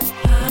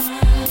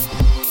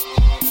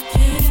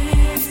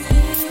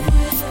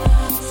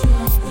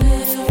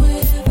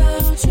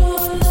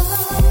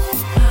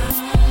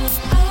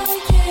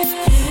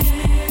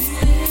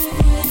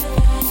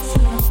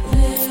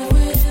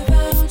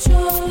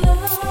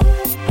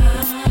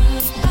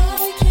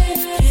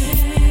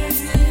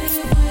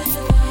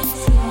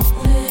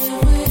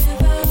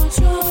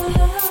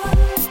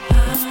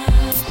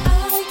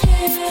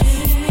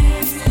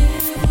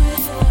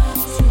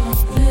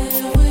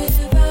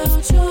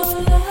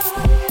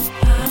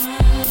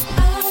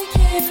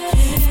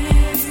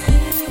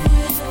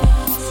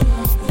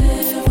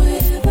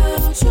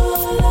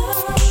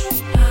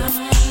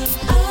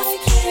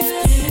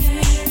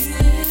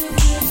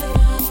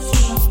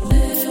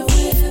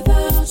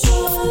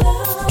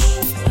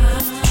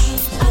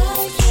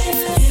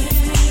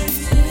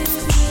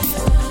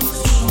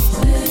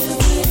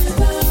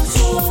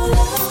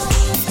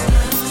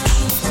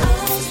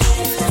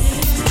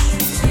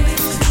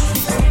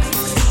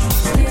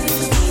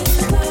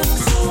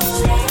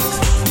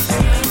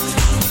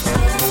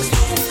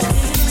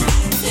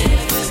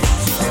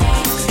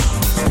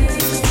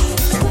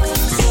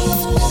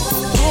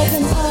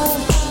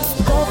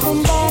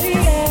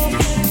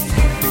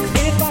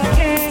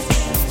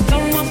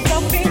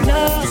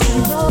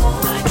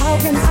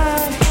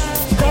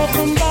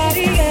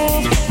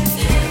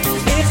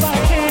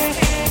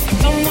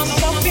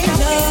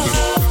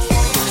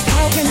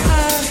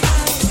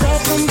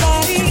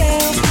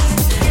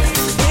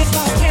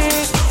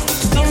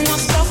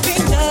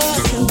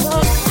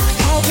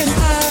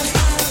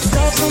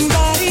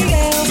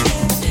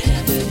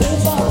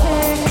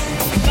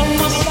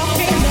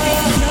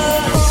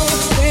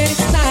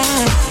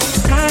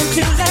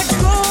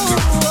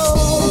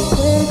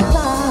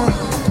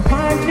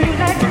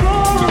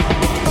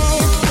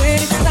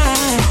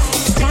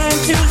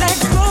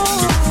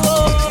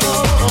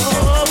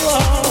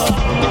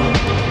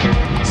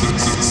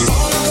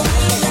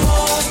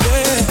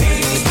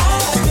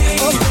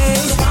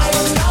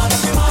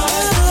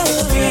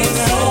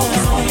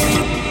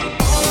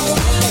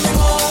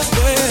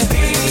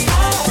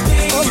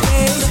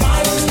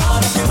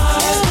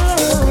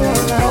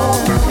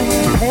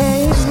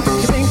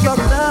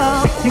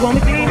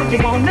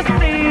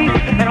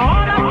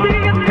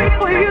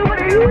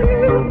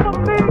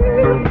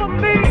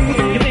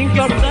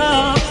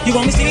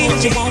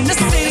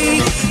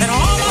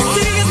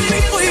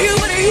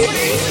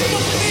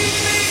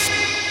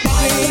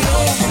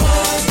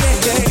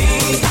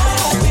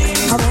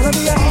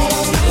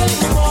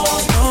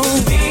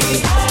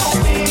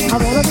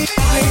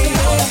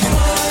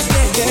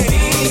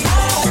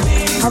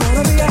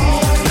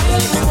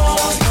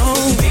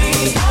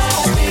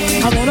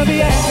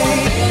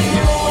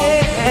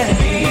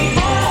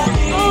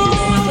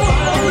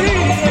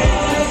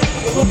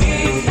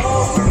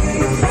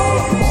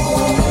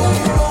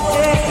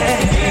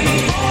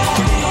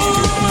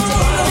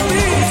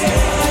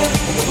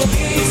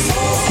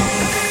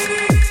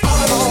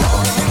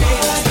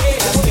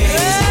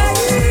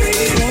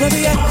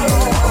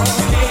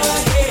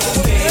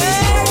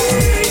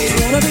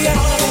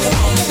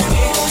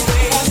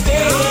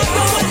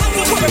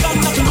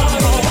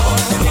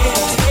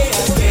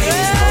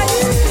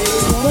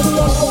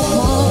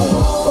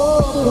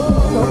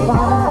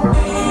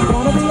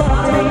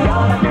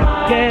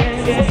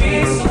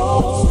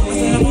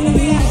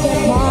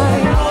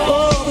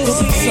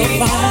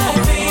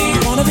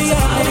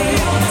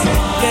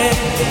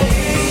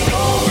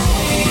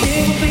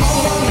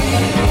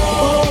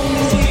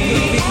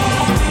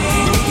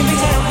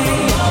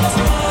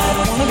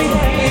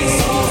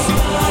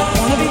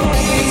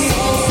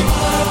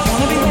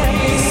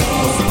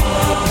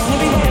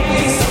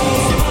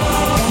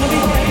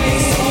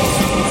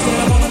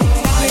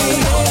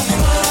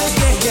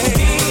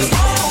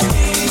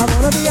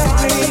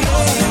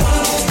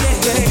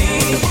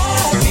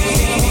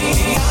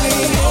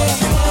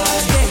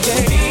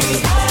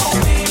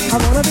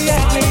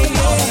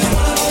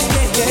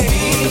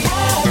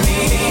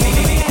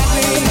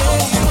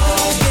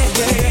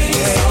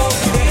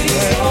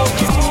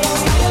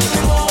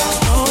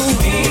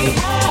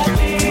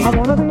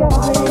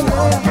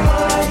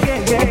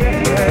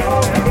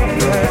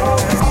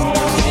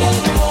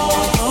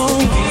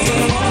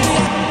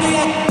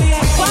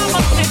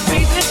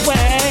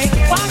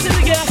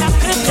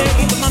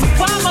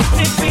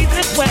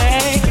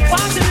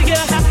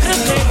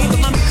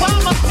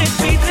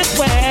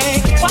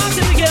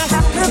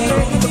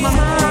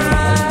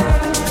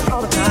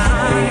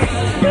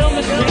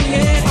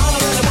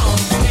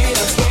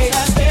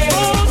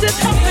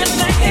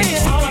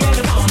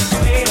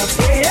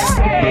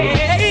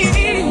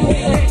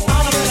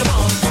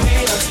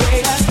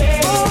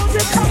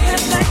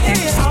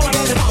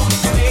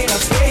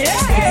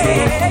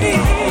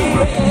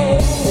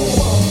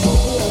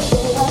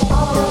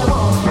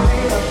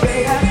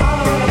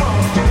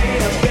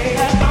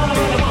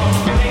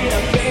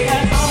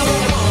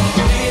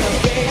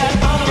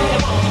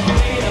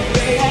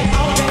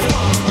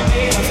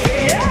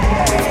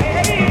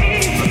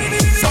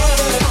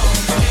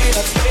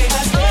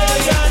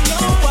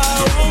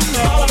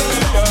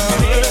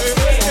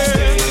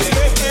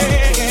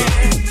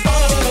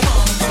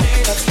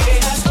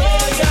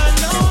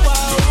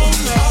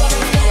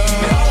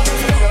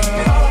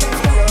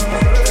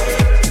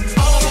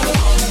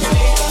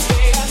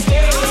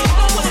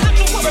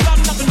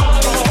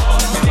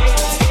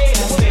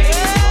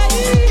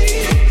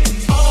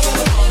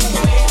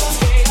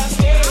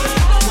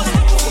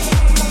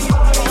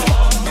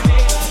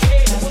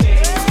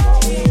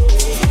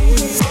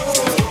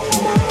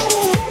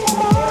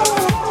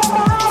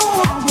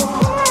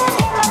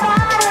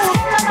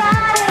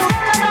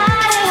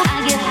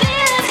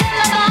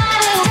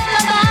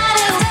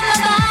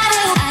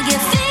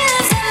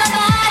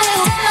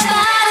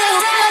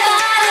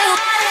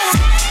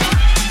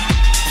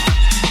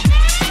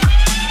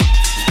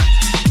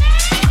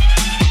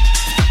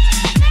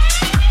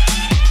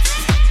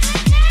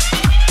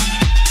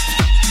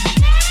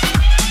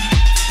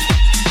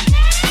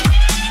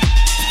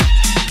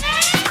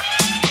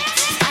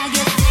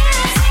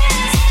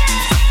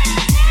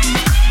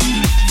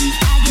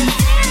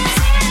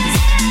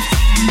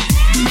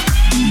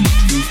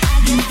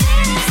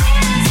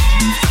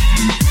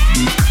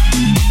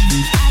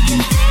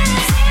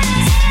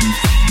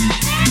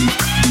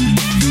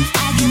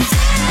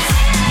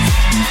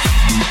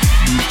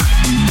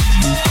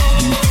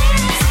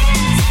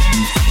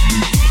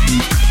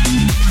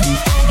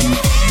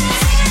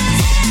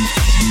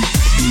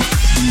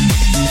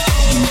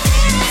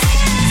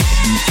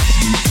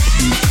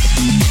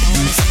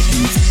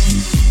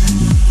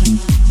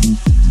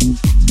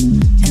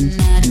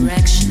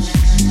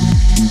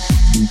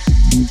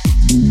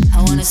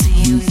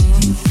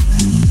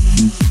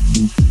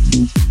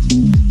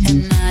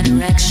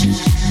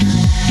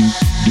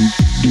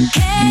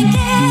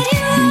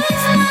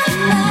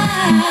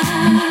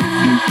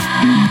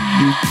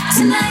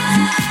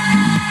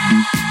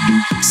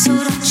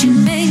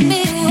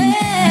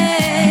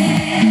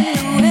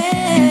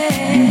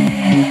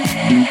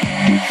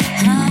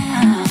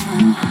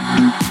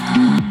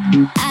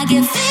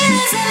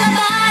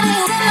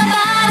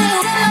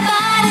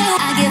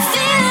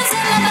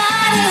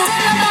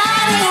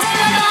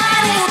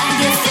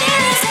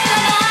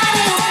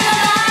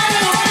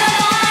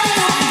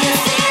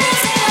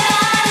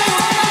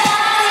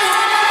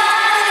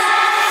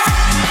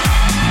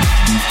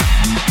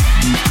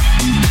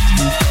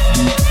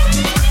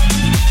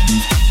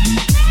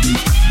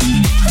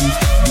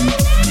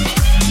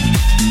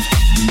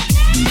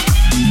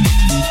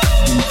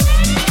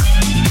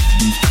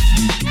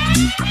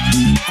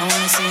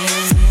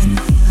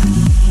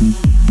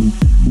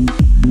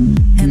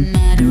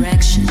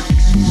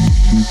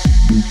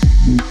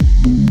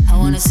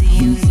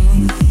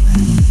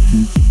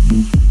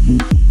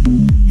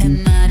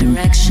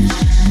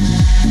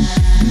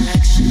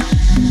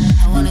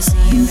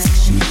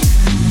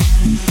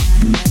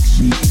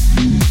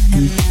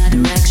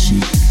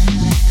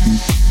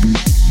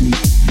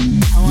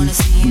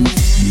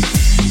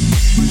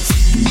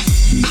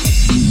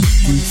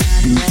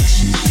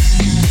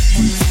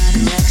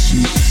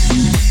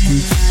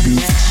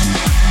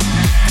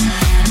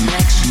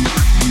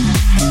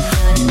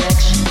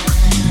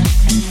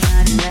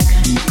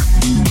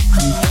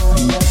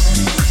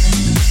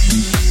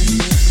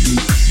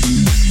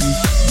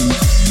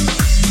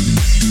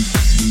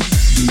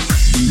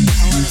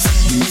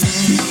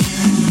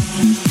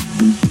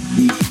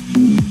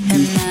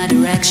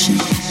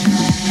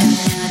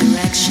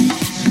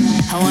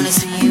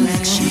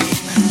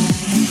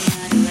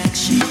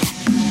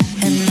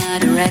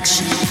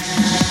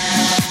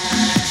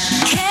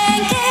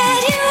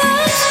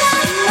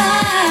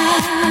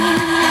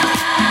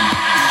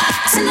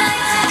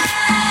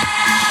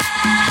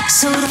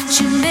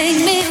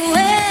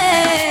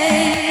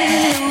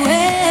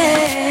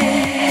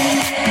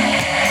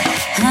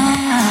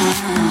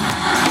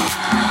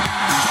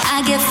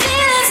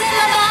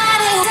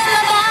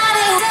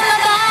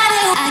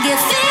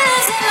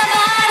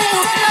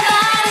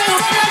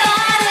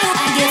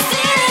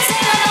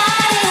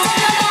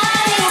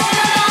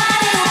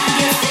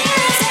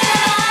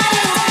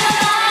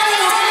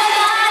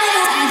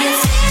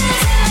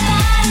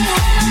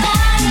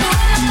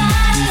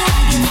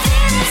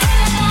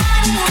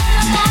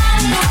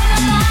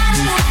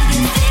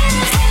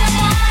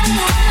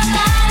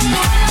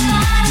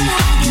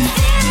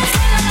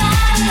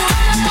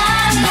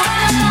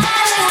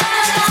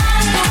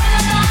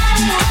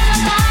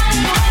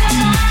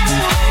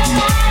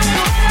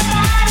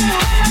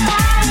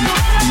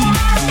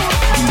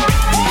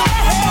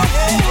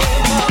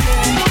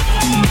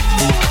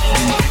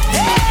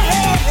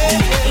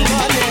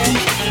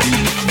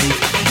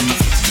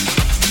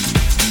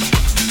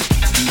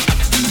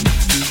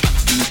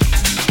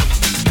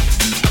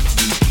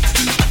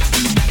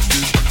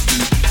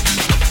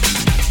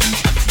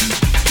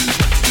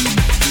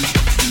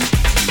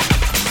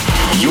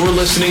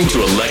 Listening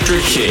to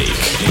Electric Cake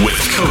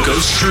with Coco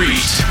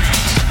Street.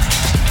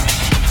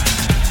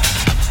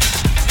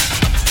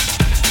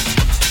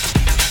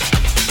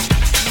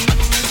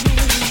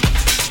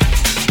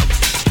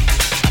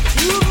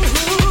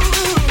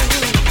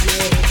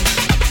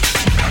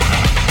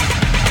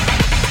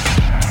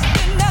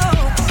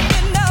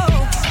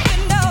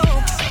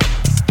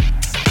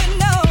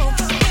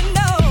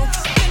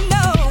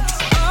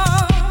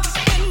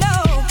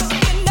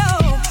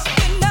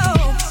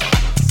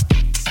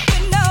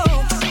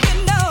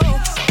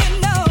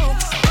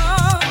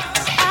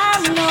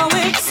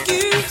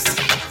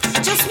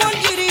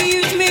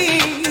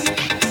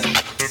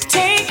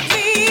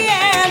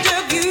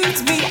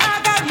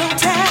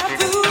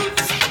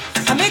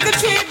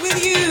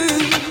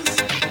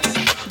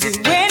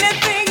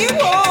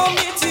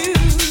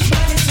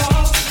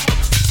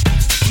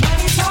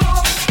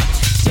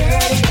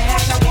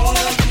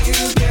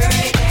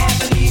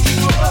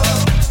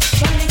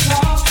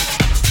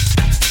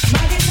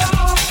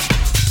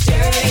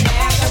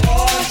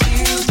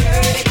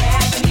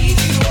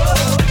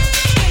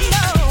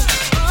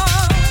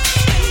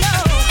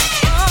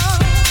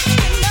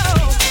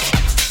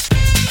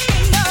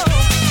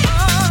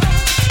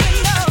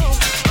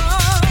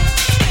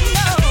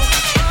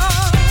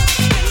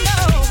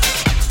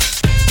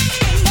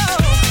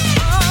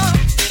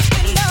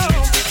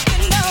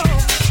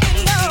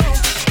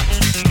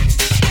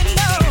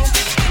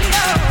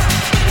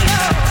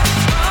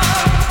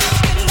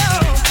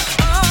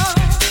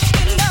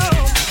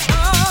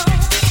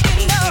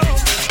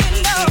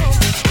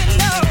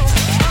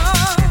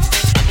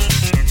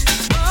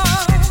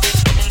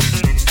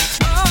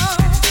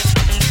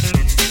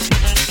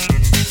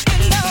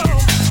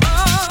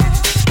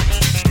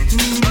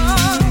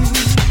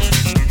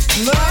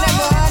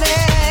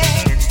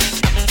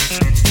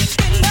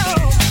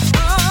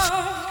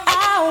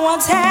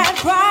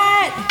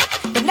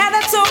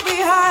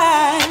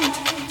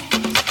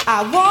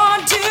 I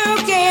want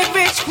to get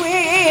rich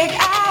quick.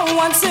 I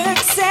want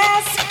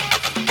success,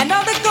 and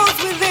all that goes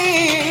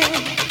within.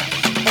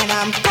 And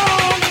I'm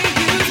gonna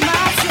use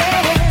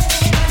myself.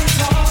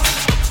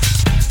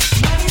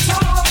 Money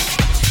talk,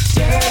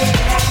 dirty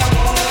like I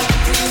wanna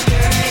do,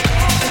 dirty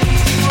like I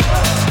need you.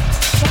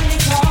 Money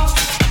talk,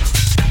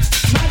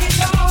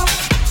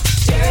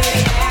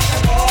 dirty like I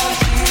want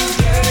you,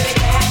 dirty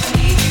like I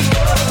need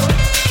you.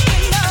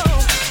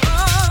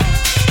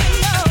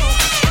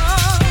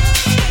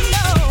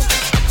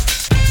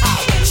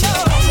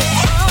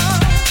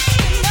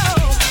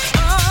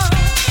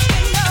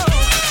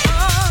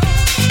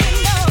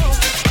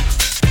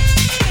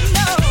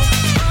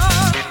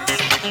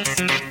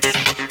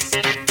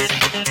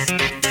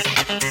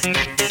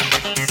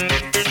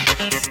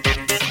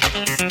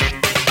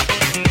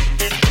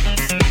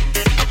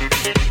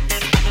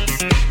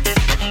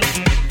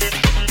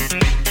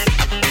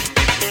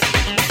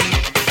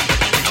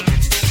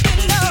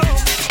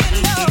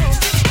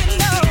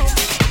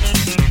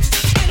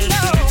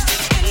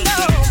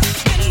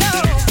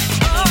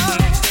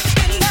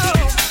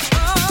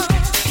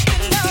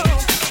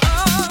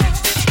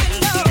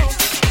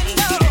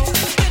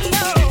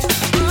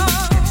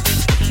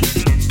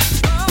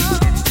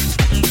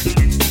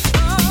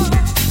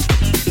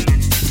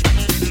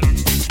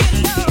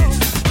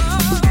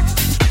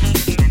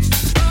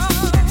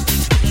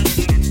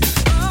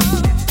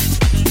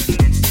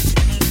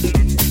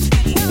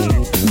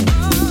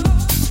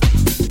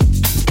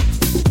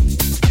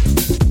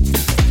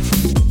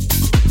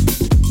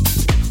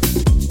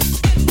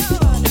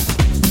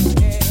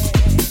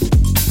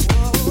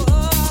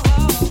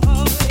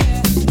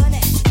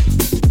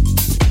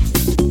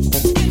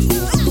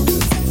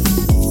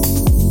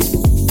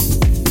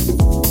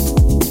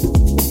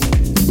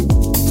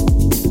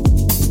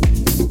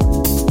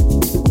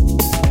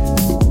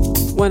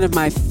 One of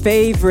my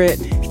favorite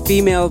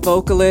female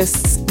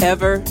vocalists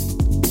ever,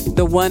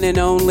 the one and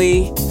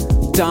only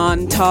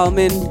Dawn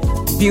Tallman,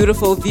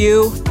 Beautiful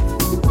View.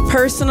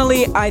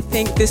 Personally, I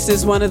think this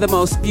is one of the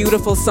most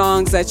beautiful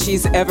songs that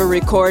she's ever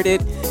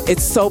recorded.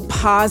 It's so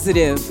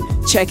positive.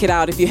 Check it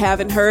out. If you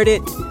haven't heard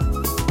it,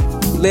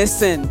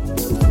 listen.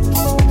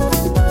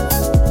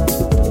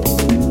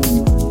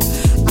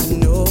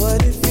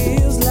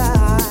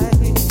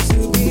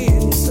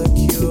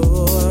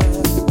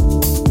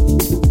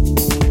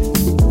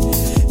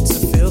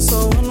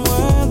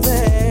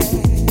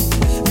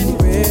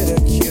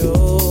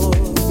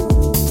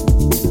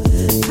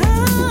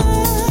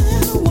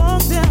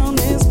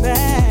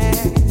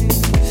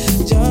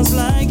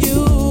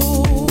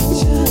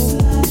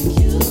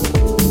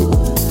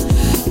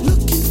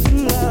 Looking for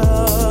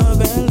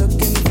love and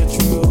looking for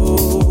truth.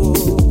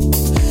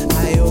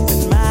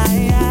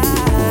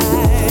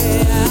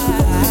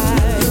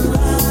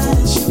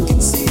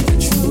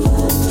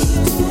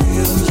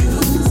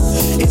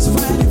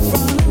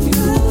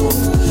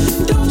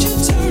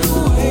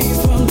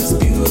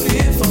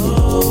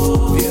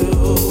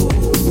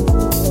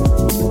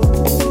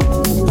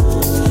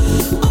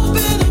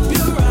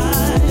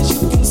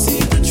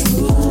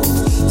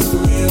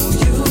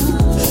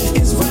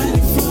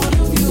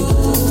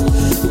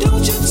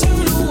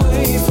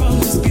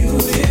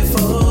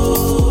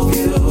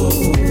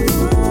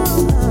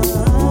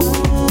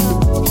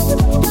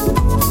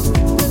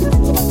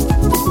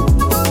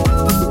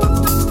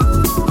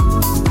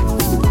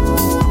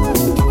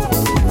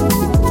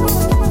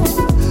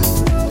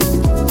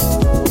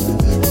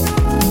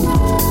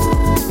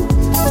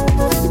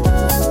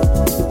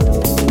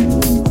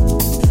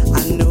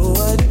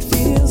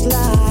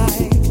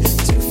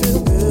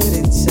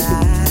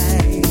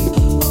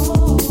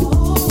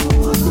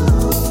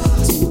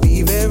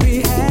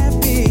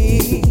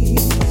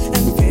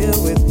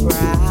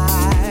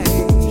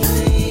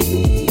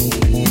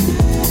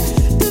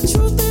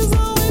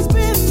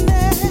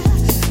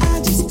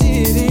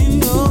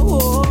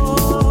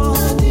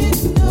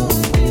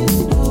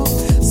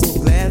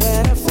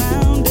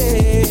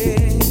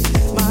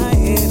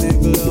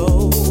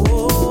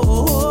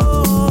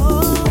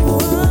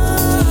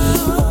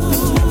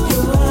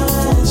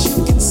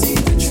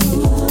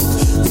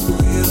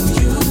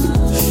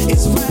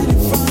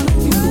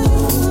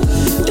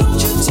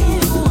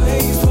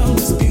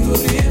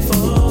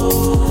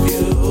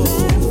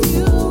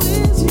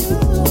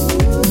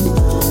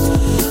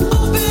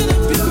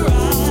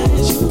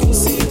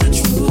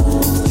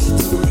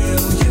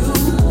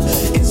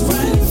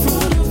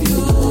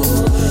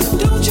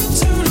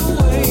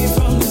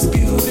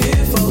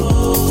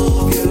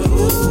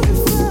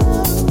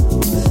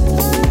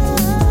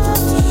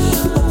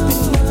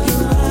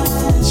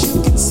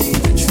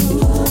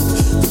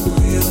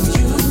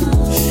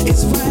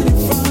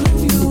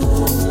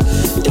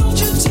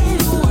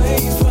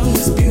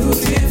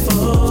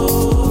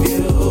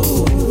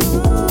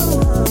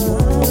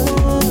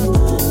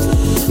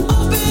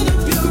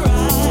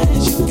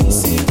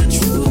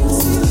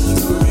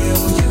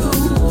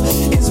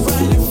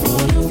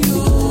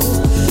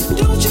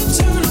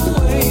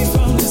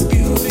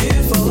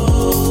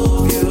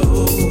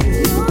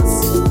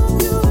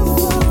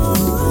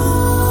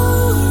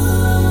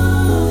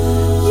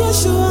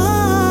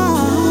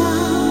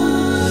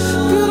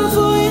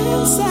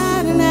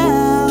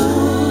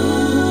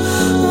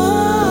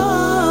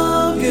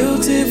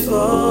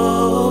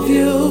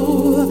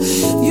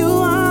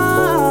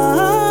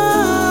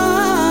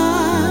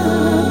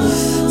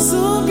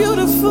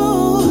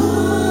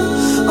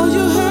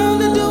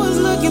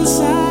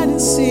 inside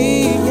and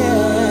see,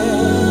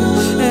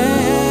 yeah,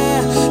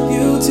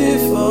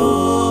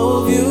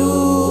 beautiful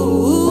view.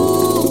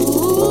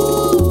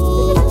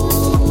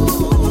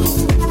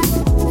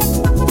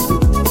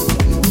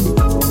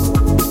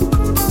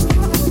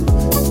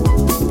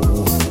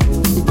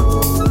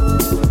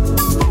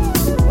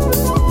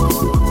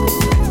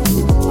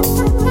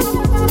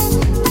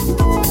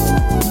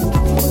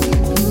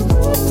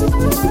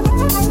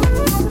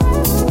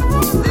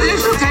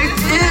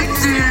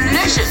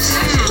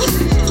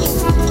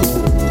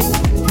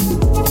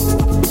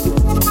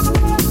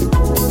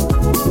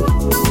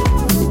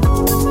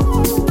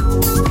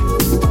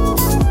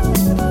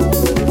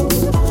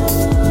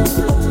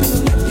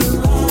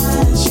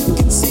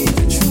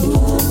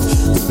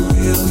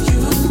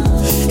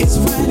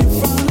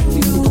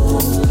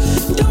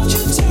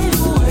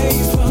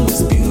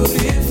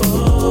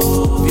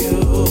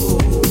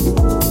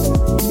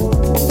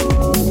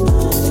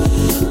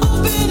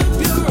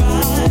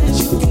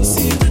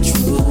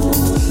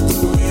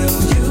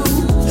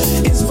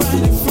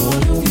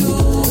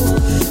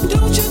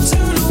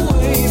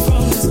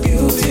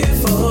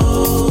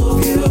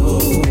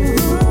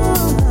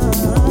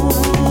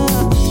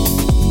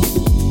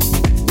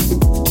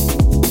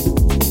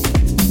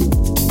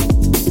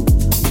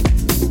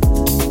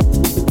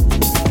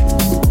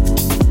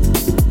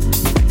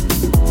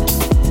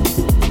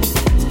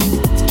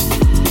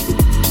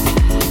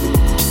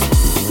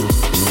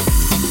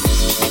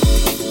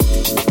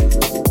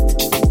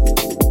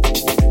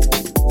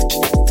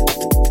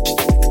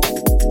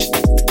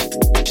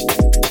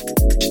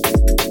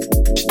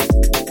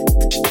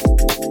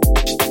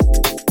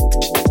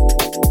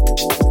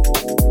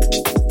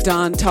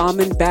 Don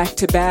Tommen back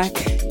to back.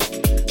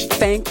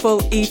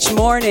 Thankful each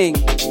morning.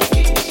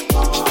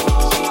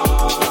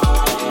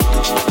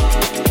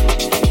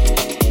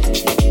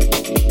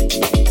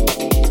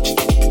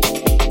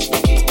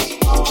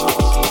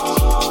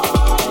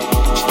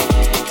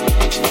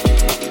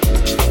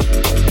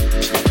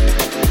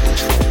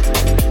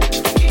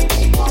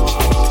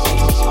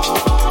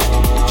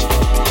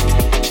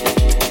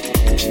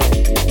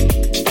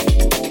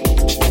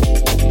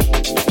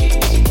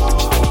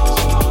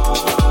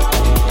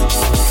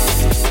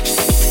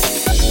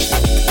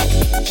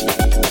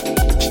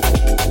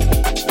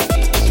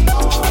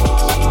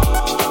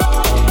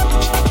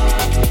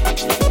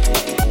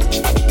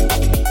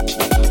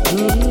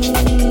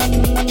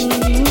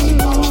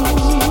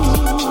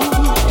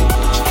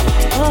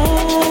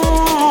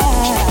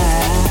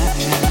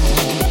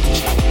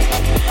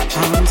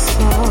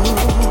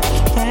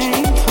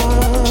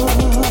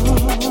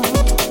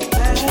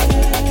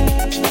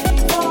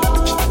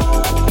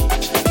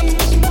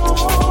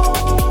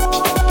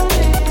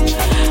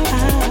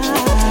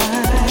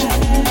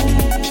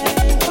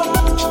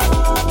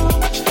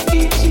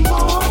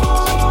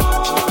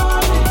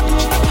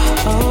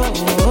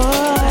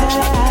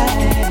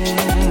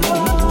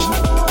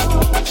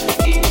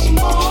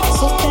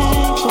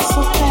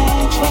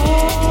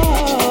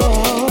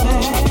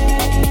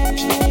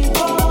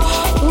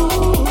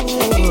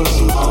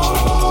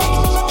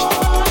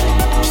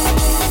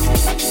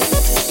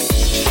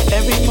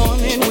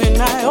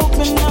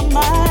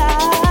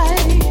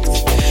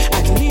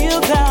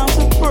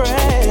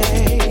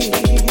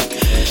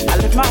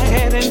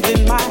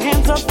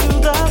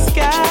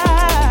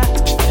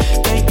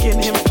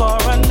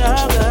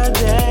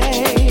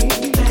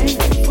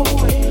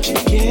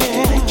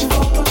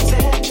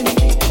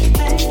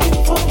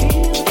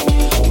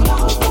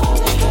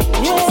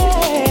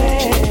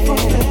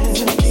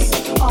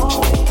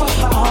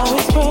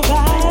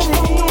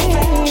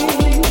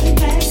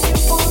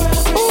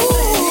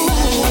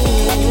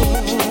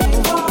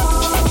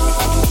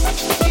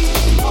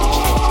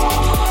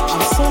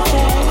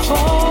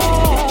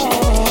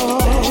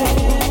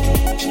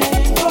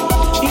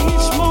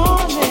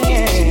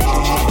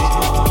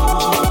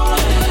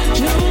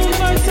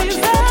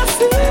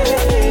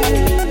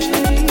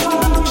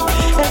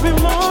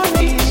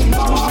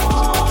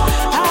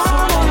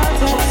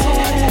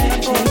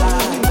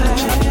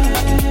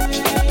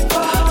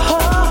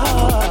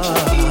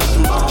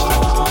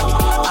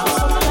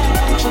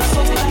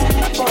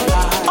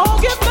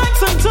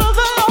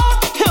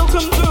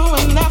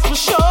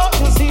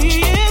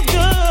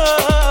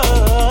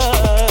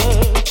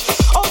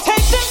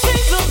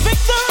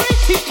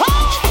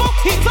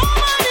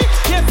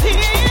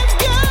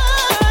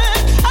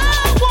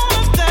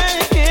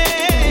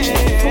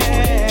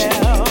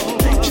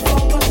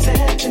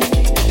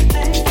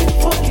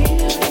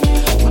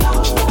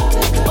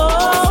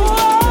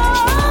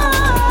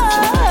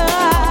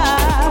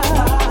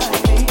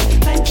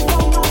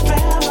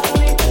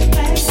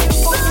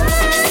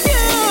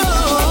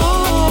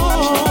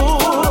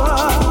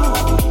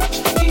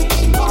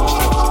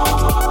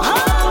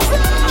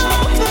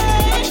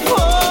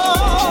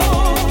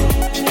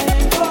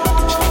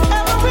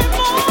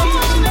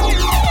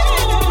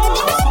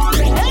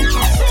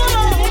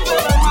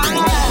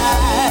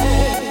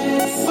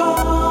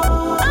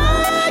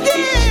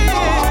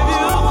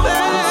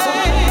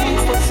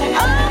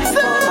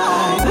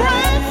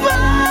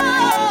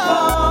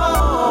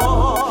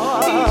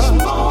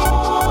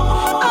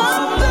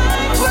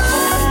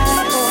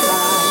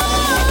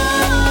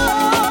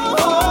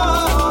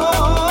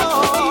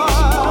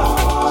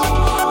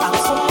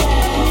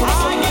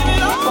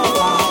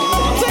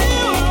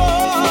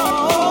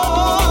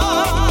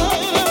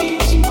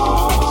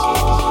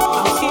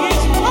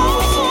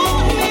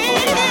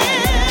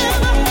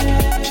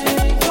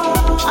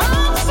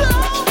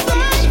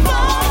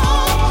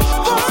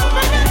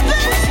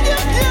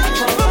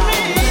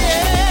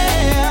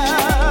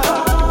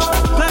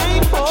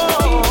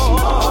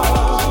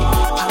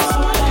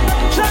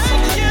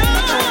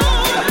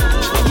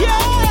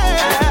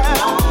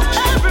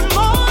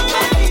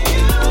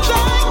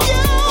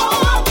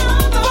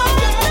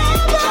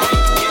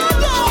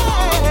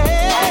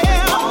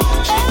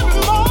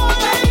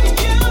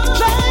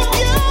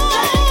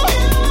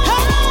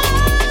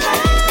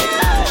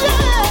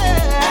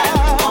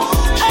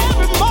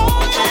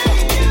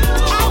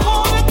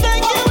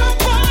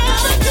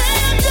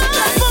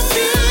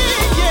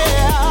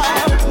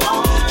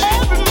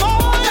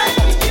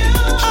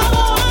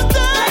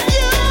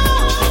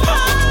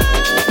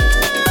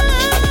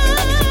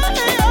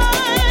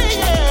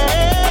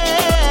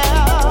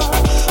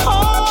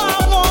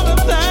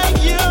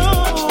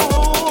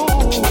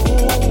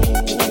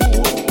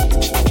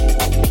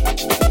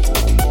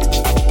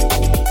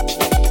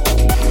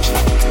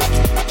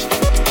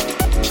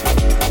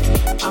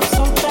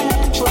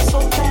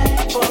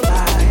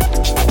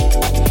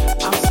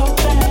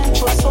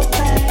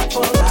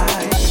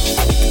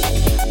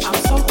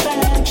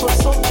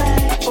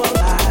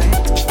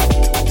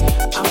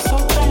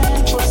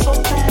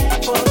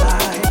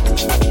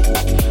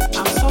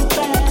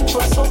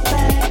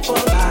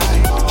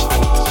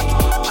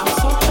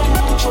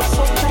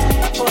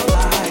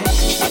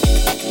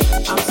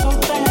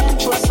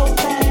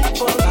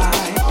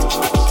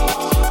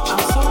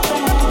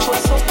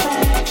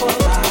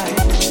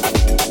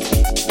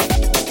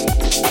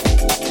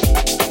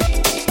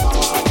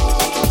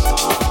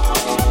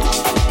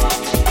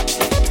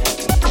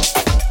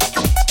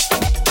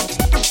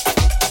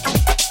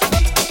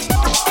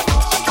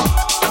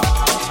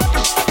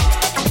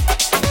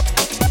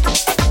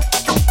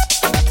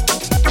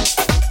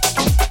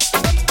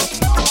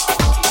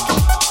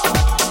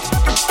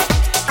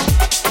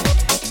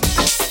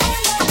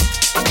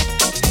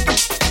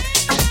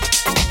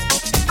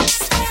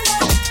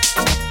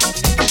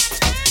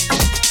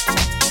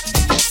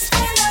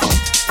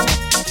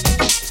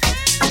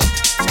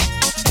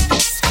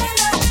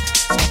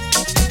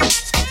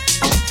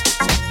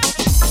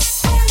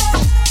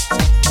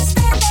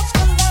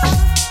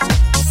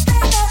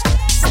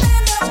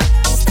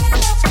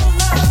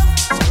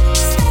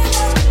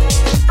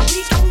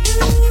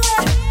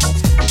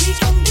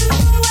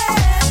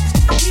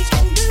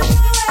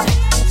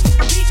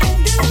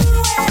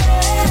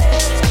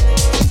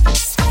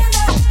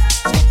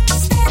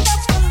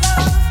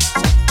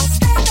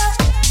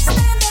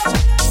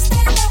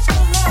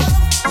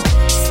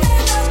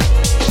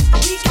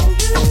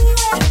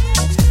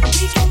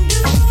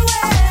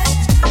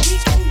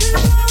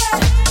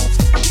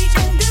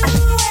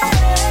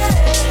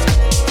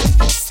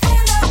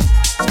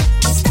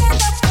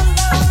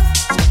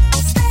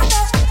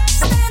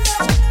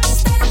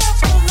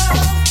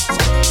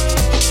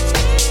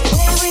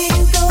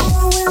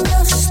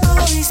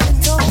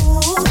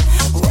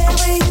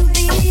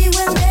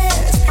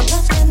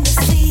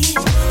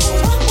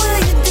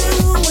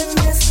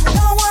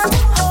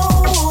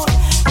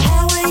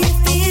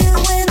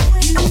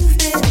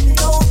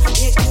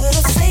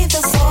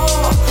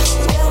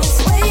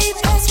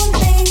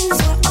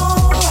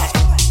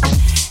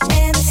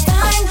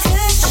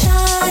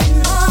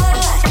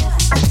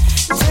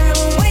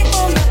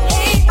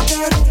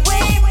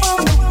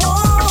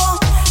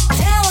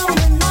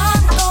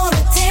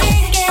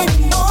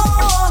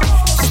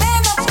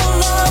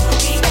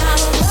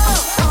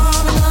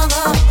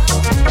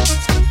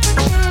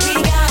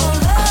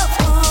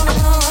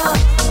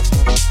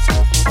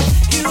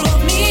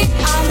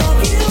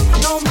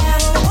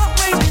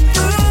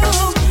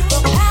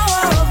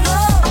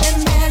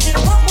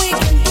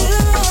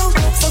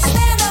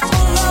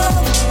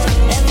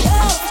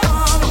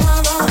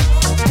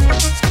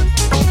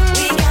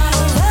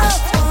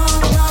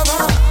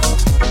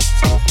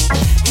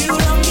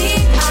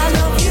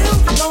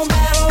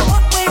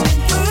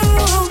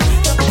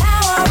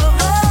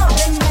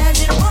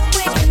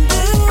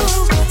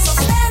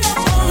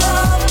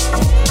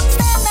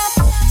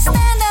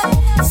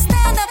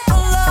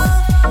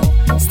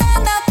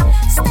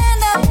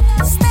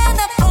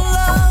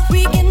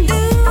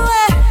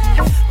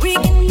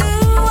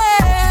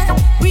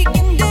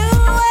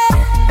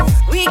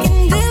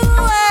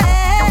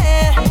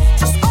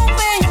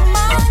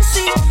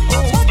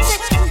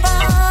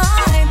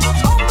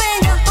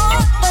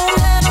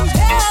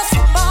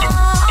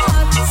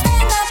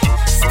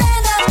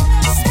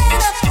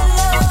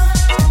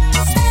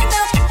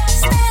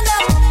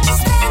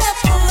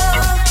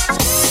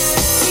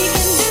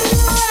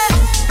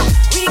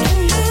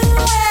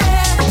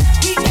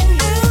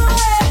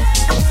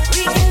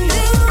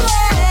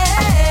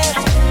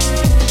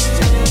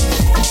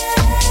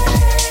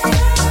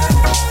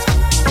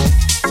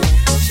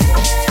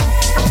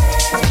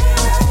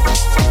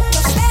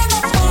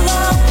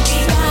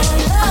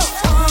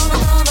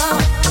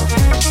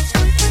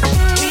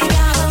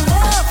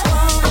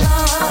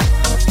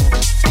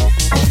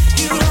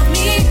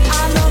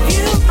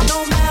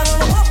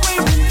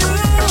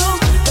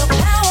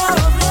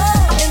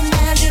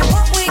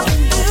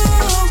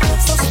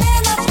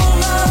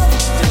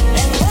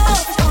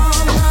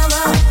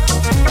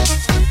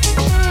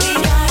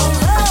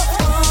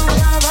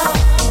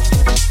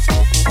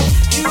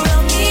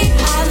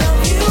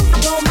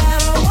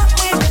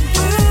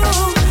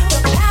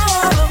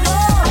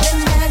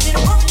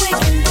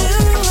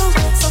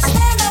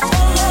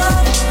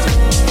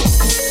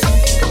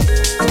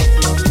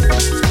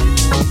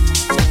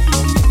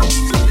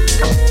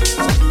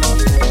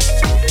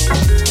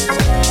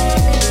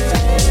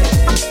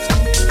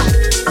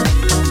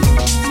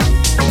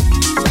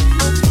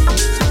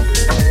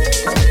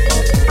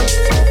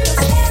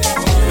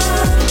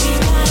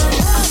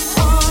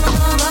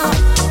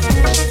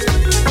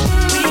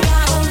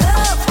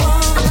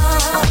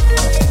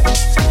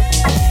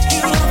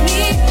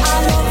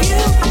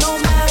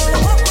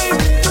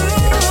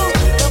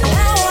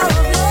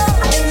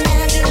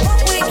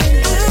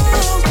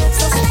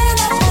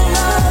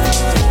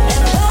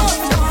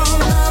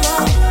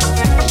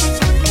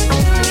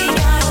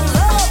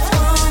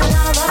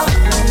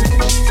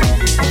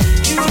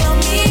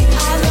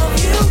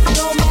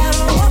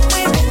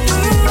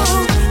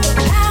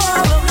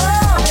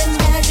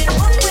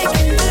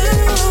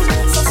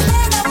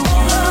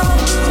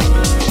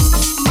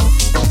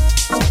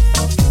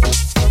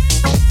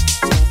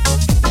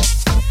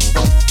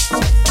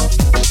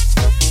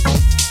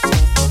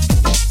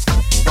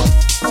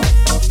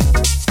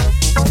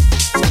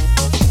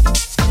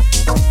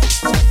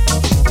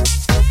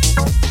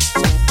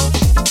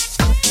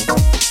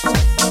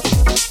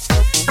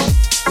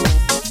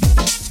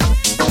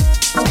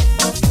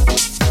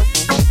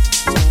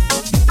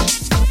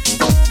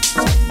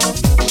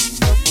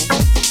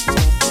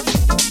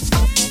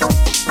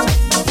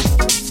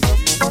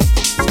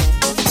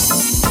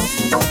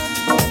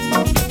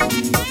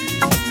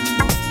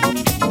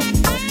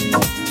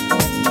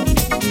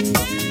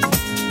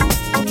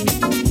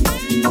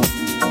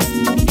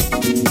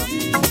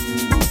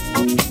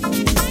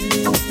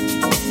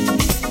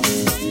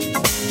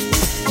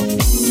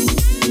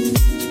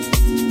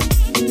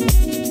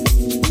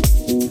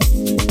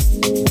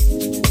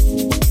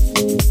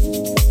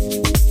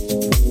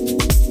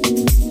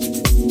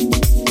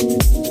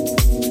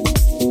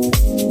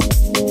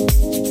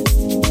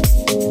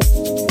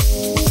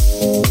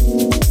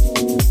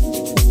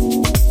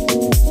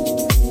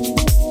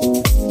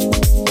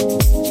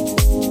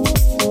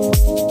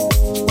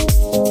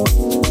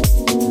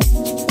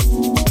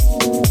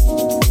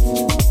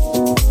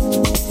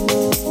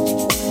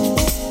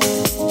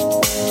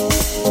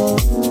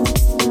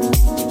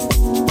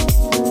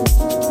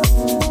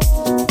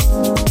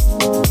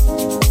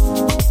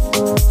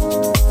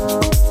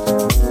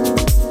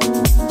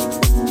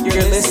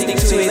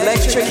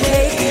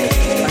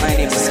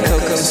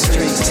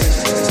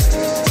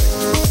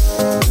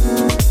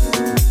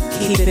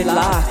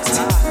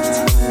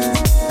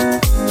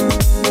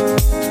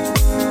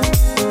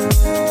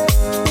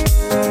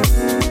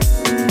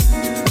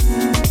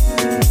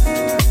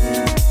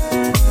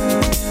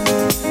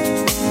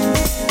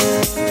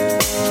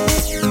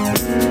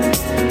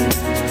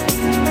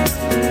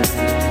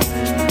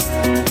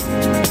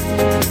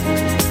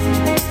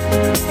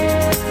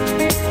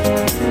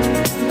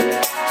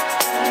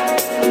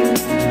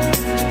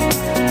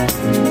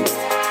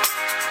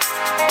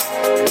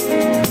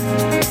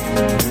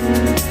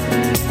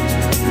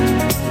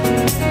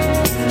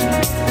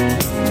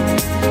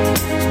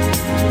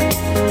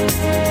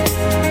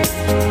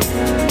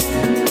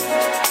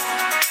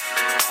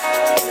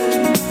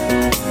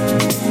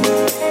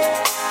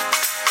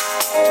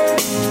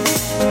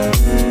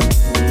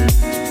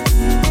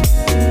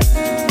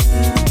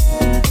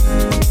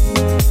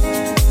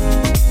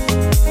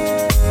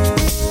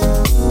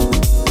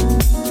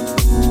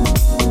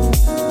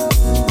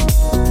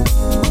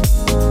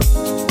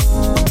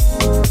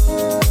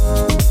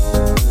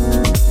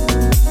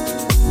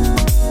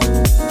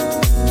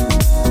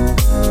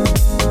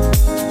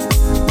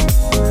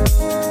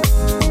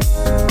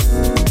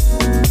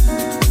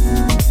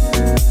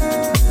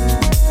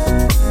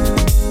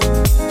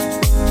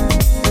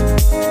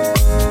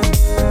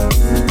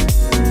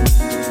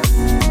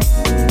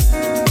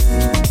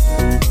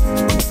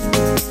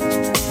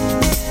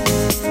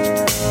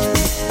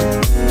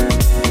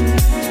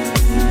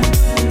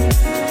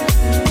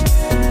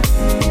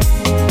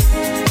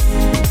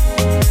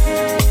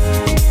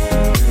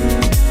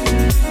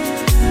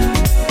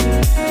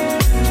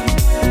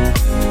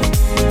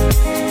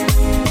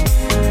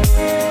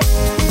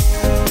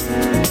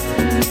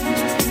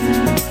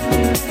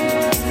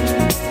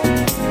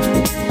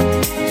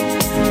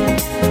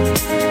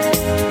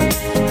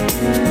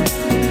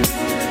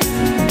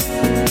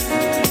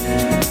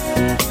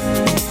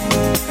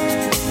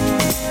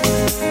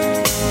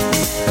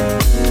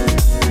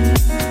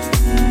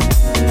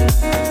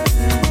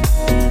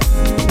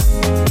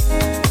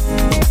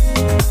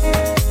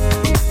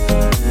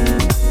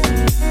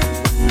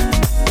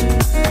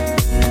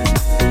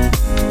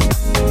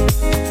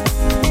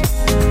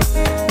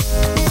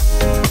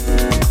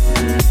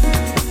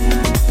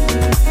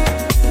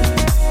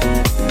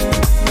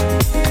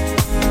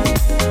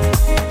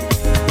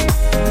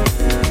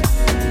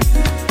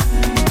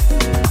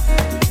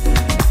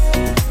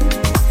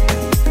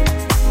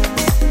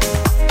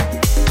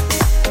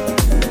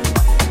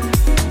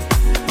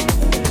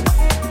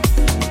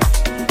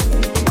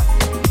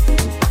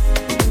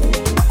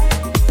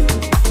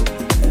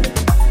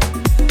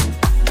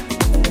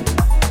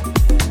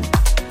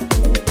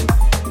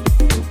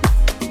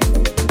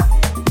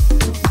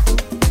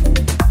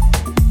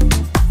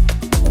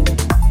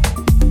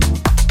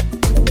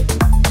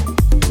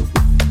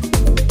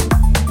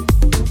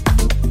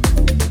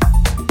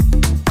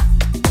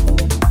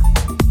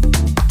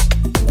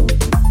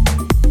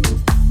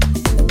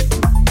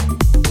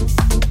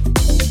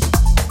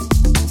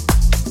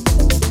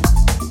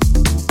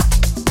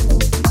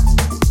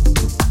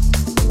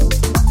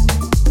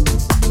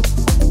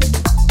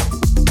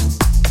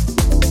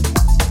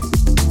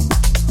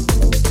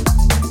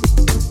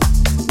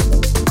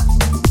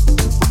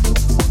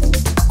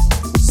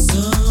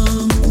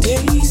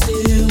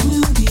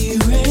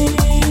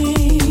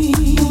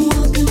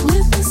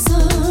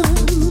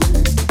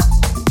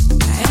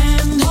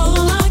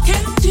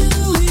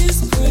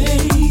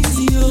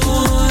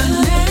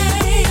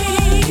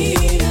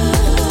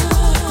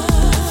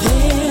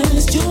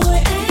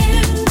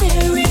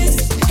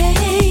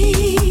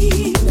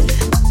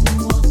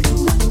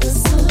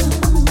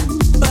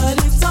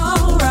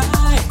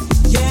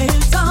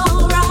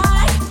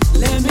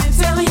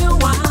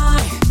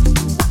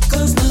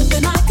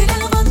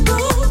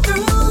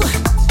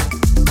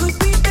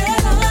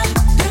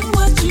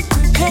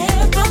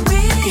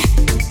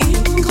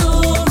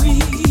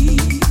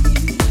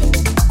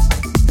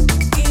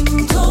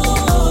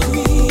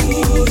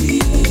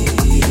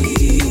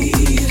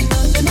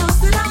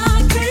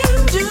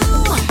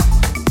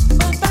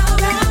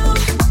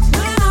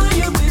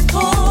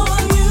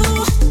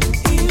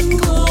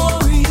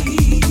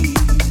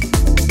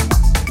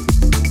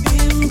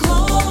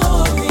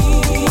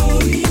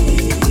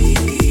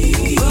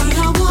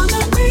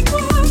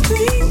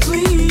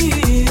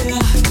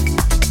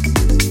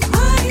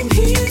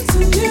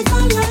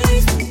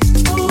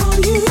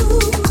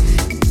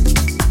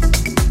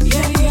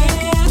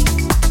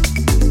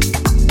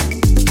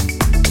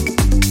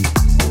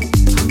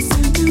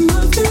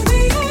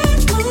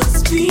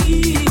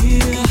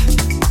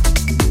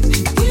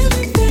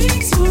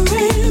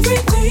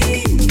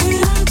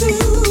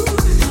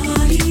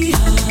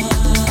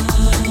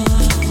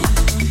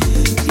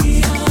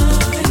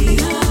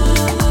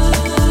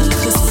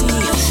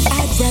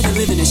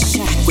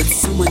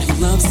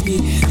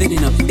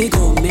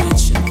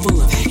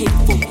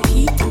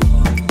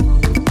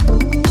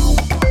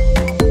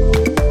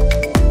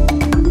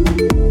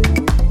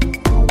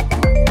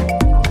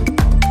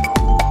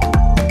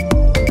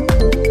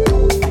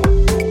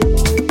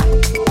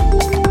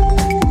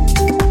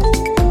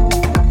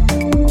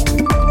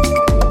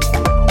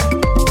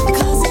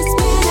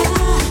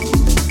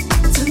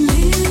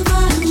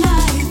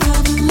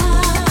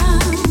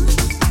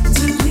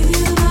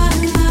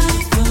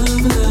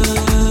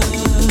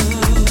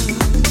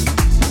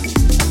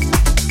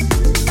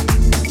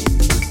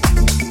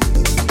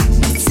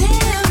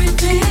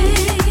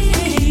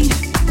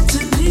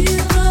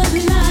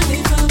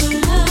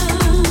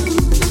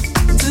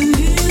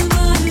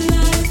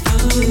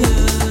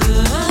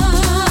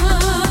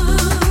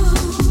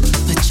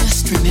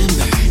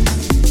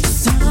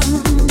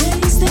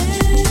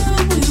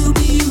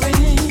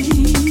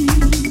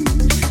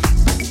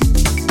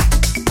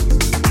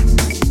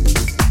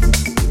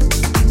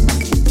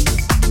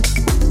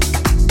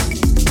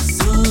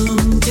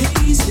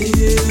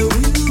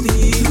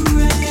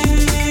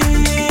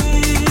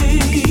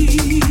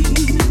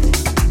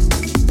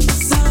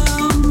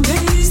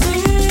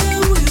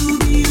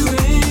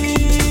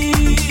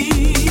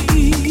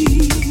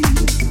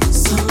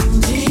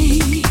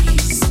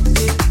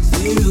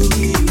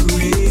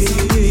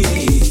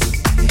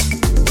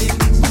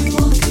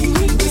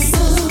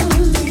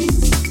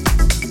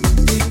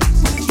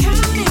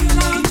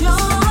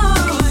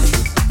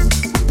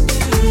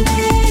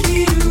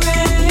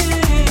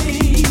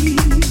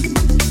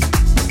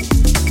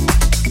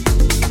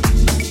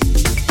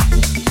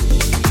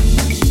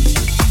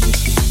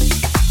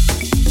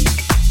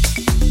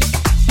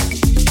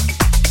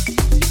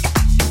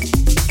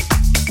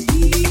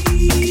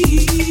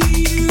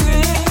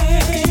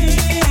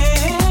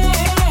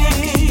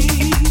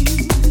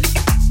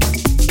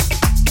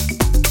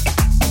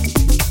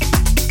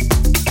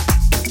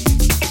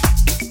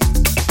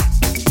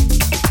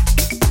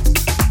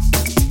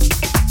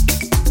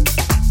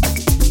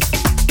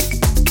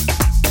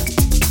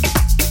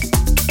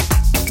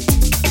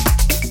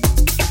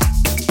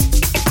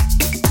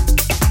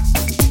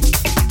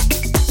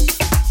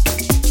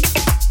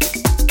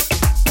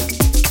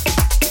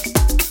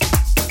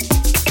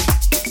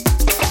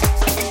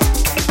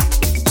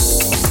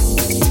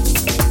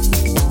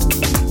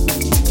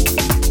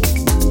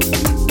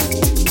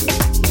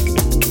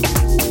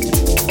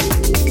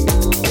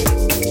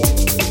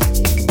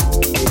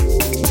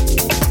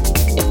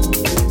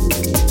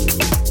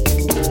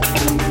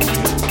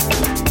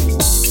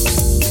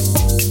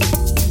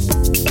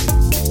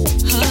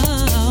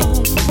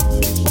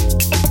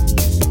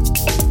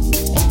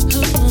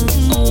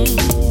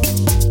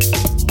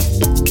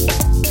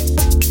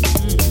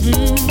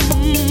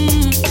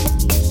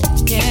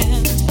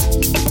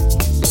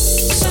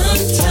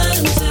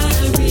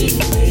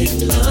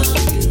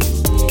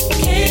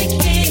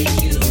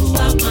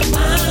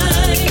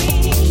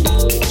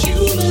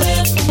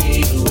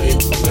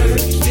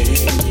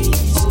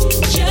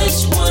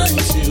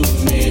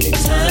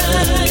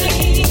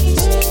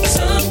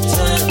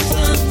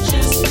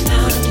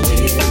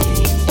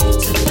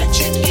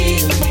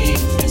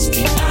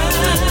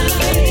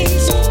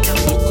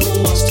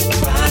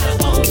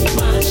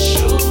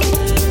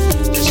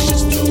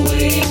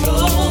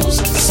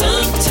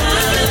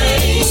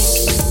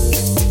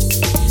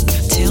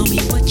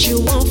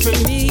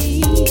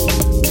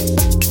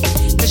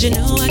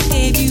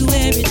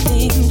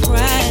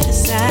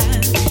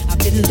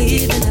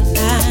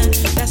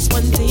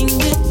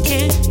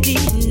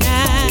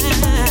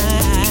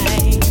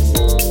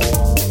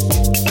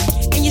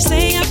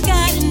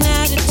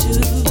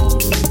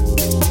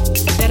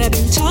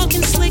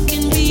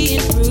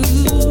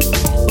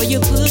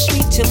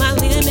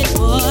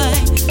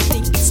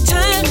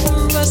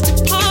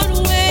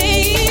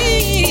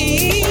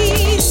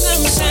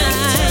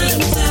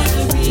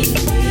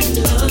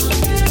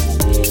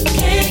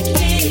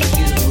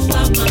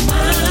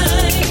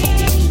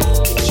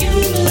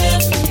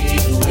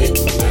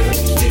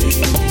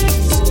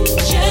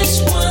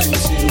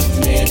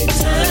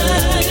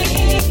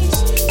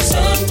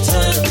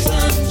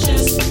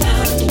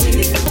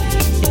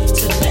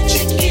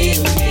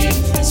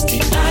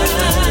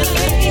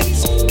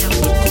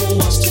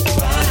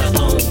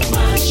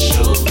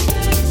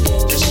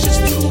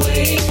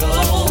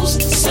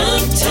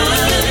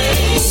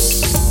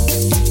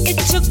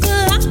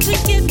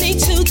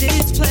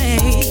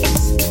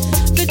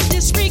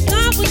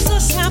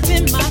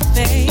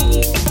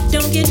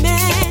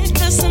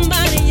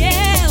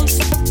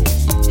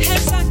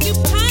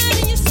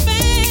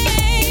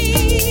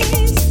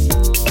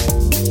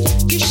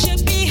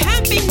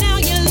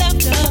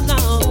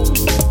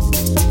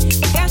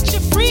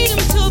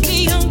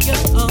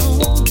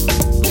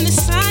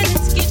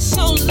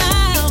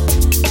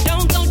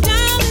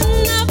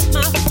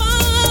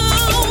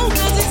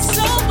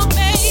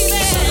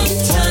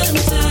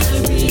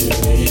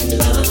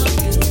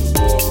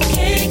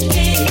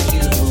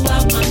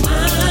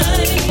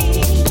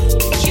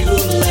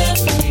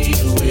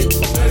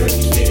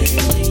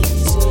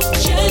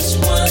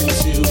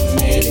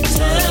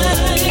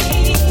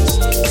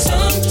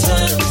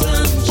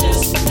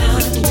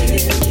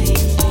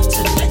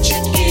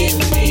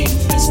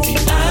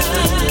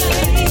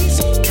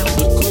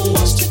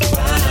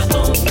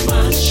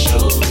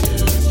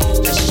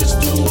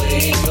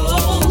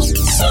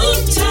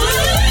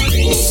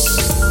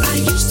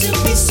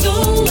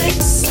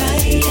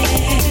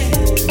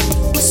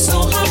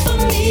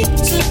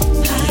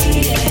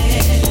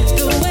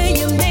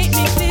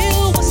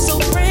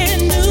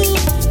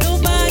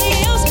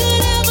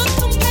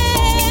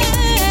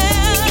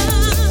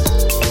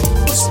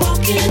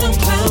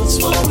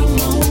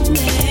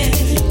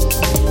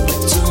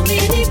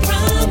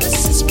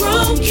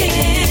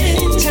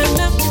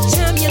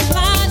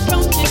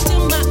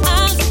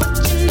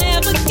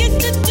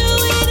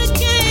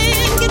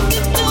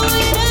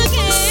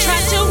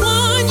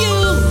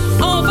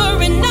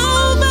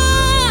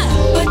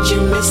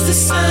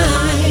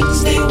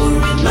 times they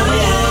were in my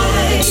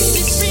eyes.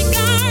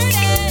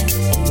 Disregarded,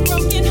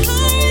 broken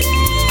hearted.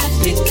 I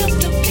picked up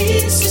the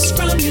pieces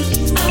from you.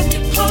 I've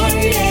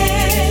departed.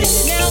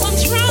 Now I'm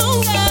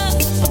stronger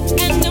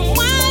and I'm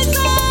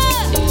wiser.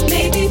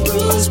 Maybe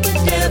bruised but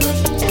never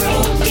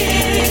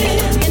broken.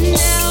 And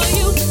now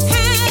you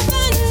have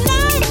the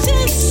nerve to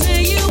say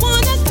you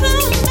wanna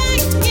come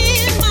back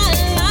in my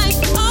life.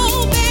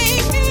 Oh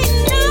baby,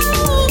 no.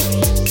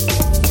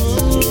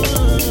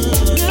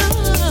 No.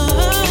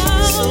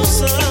 So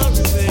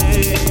sorry,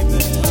 baby.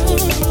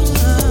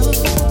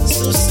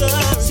 So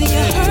sorry. See,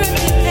 you hurt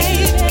me,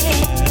 baby.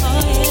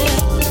 Oh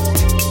yeah.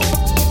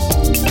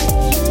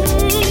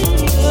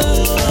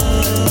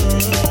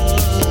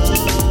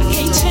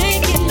 Can't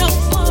take it no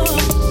more.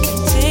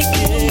 Can't take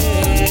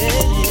it.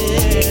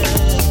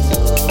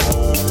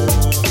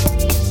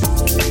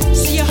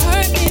 See, you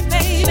hurt me,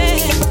 baby,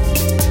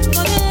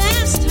 for the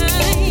last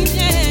time,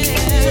 yeah.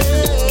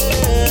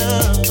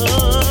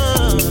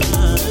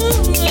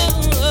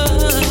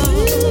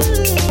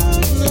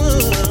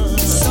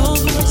 It's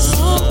over, it's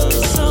over,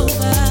 it's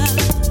over.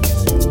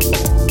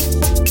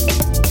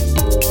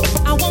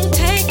 I won't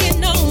take it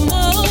no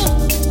more.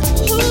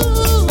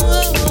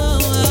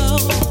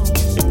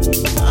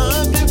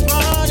 I've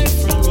departed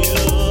from you.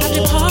 I've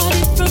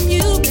departed from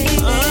you, baby.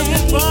 I've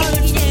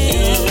departed from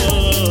you.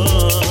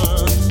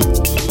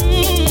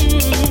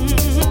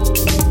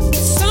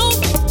 So,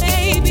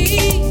 baby.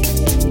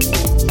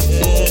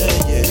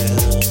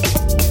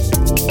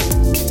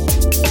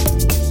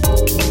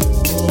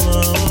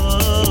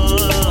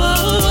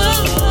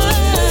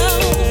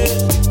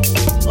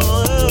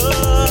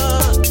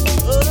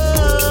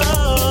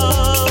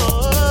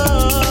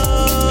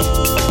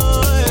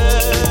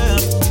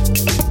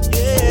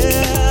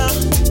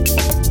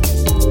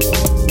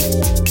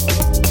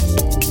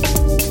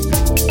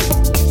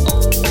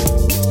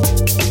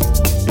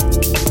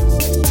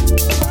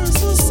 I'm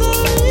so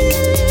sorry,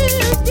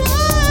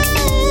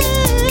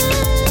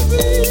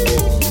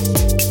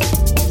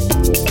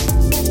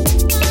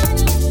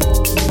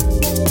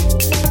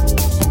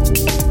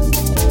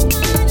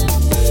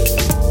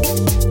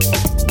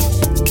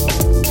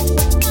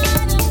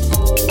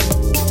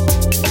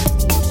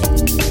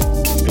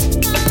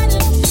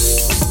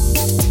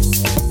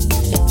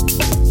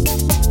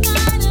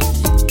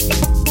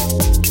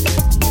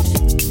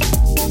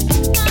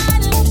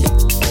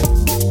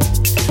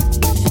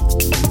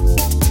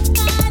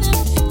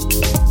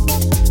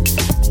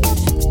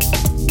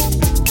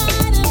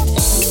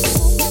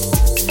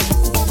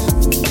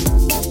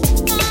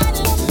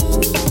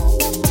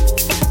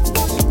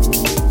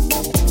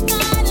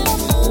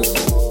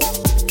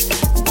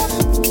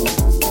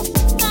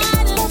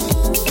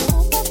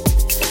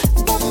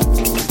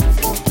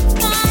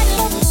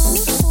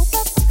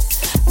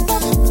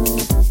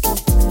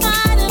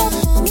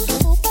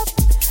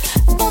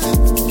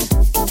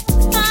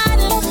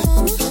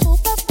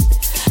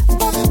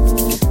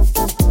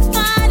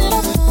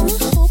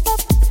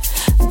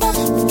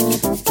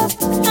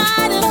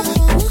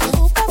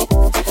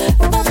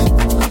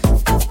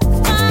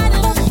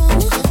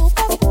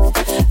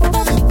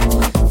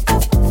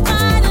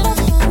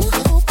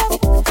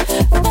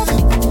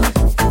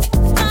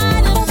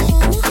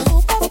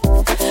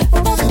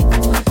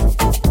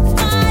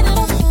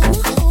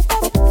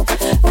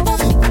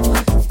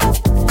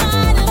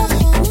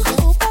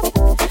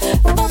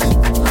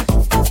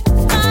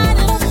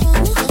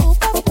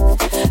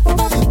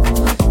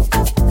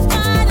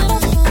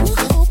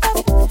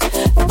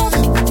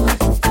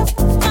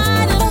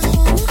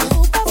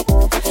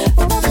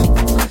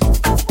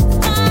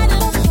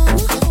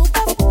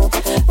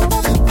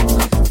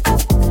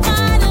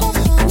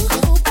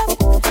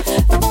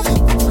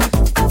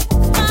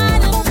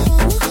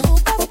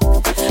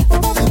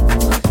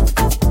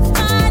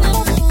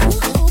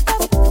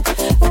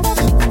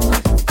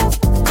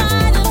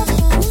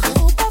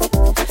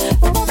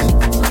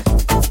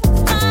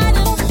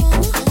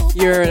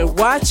 You're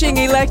watching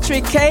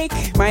Electric Cake.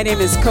 My name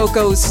is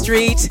Coco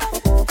Street,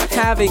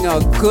 having a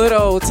good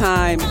old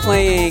time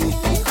playing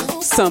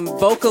some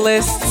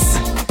vocalists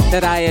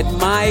that I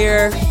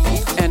admire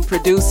and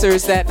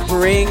producers that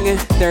bring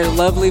their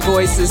lovely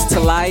voices to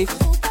life.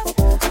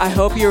 I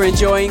hope you're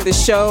enjoying the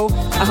show.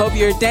 I hope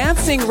you're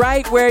dancing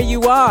right where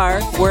you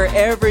are,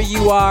 wherever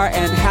you are,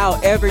 and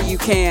however you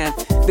can.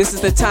 This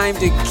is the time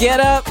to get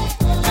up,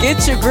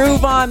 get your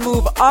groove on,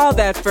 move all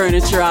that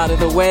furniture out of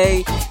the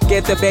way,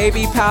 get the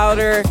baby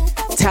powder,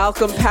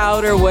 talcum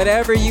powder,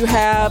 whatever you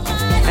have,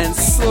 and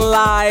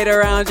slide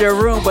around your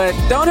room. But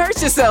don't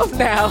hurt yourself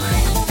now.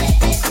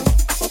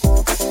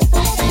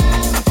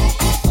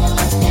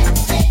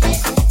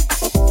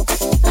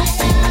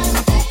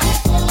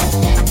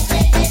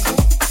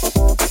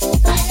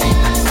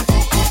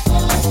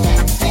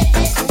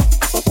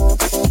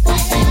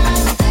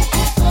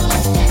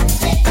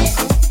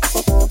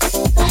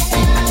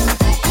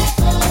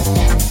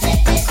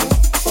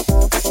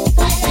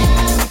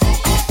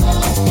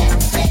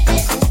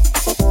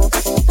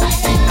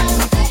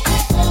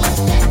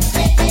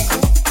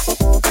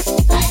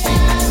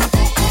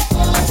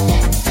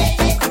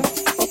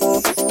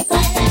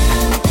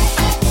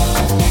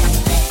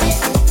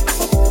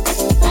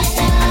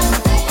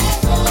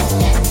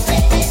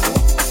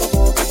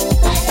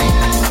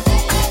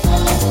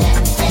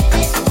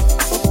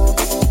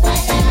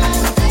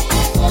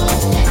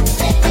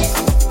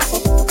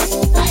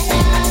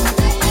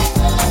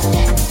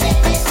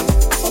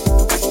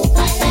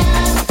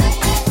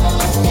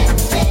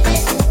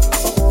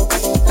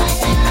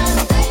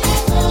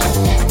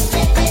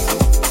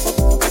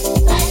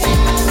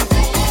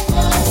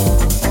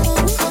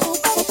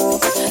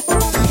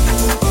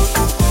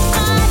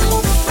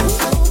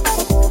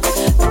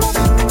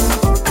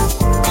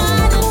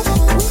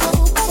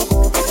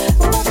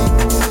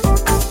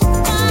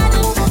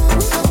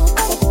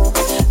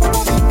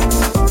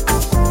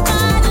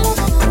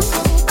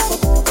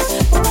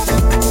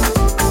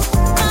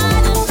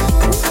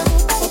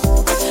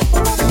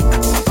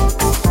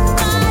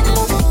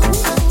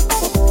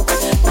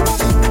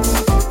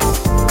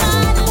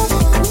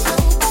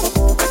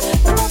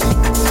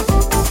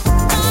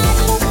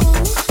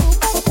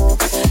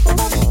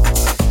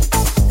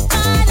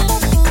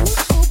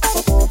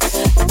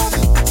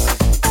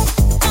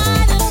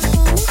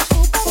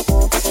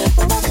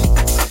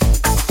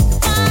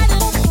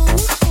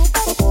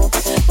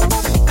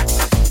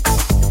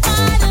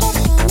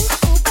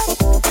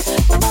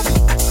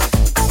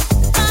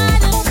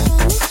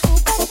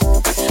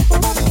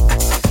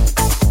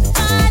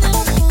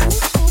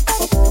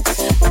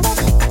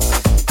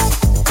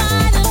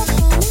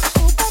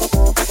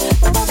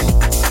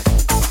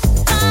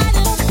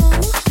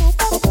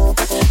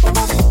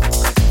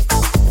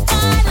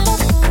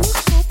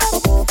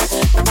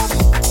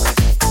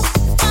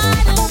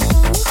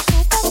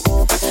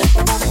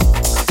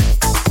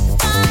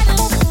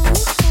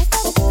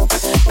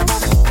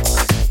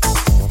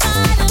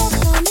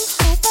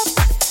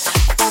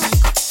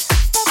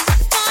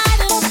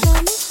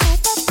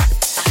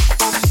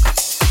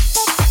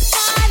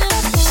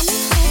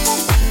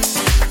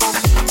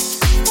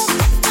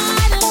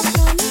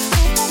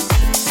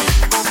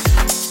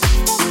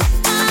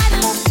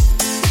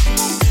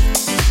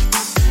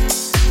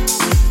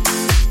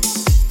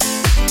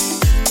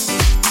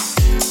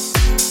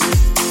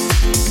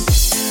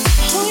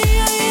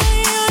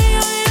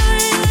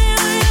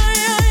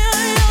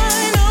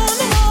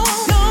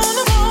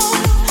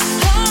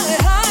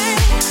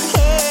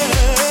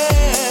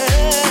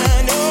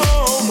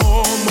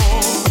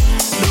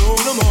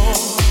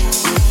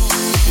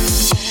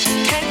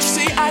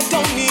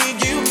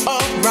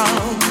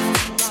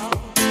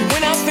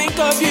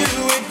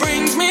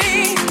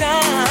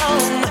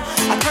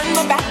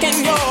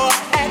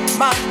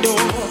 my door.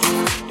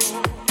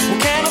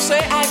 What can I say?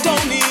 I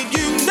don't need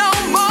you no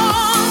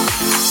more.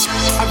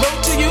 I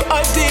wrote to you a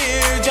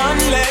dear John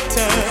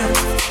letter.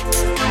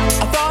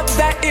 I thought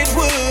that it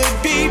would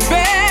be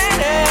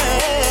better,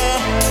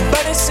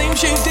 but it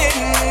seems you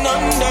didn't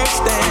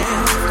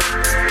understand.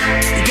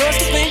 You're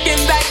still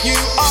thinking that you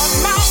are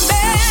my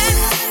man.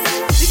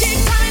 You keep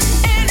coming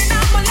in and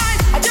out my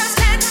life. I just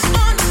can't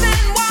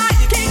understand why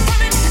you keep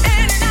coming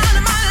in and out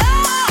of my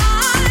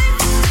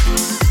life.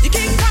 You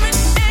keep coming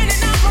in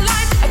and out my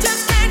life. I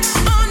just can't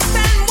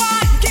understand why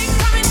you keep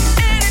coming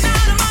in and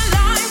out of my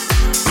life.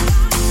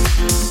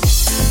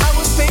 I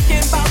was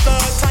thinking about the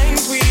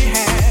times we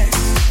had.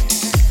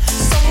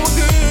 Some were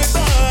good,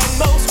 but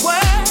most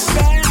were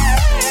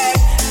bad.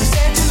 You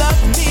said you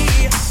loved me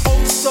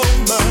oh so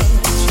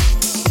much.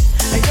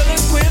 And your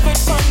lips quivered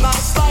from my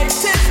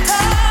slightest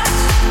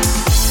touch.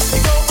 You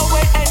go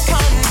away and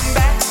come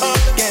back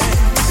again.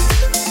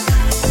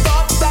 I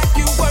thought that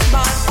you were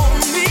my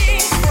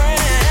only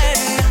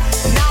friend.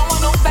 Now I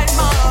know that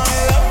my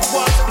love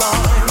was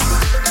blind.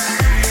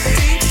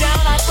 Deep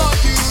down I thought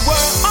you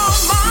were all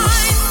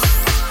mine.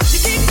 You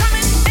keep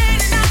coming in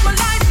and out my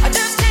life. I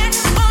just can't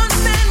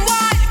understand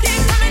why you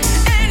keep coming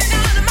in and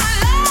out of my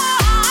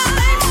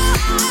life.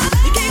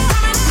 You keep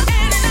coming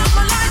in and out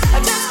my life. I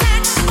just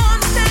can't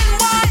understand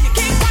why you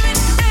keep coming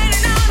in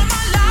and out of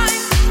my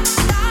life.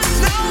 No,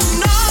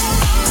 no.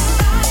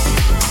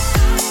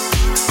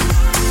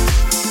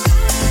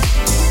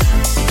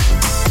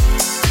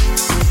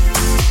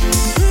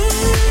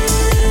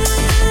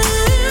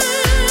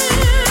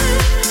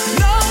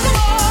 No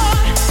more.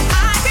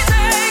 I can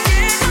take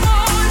it no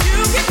more. You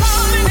keep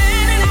coming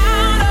in and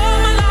out of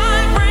my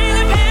life,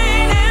 bringing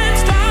pain and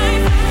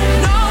strife.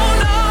 No,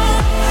 no,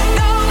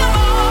 no, no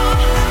more.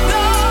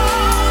 No,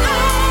 no,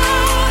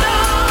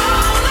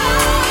 no,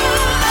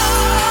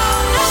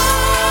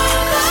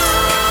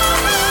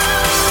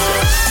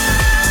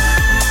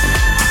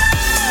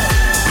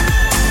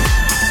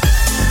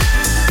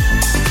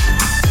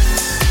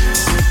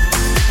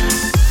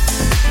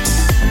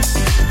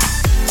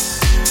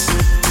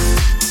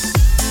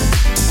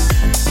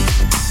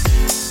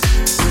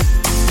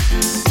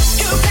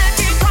 You can't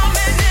keep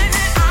coming in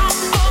and out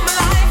of my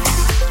life.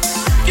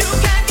 You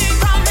can't keep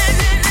coming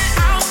in and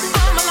out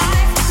of my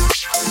life.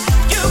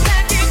 You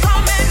can't keep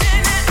coming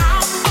in and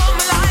out of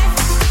my life.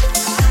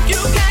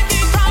 You can't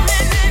keep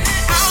coming in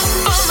and out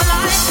of my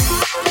life.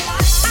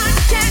 I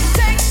can't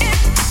take it.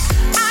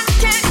 I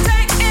can't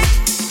take it.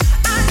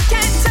 I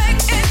can't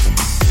take it.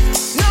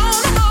 No,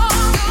 no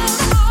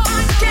more.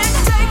 I can't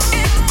take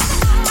it.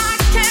 I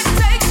can't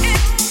take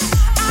it.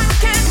 I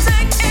can't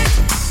take it.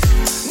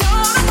 No,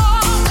 no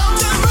more. Want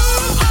to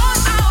move on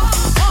out.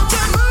 Want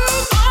to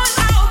move on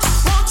out.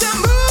 Want to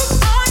move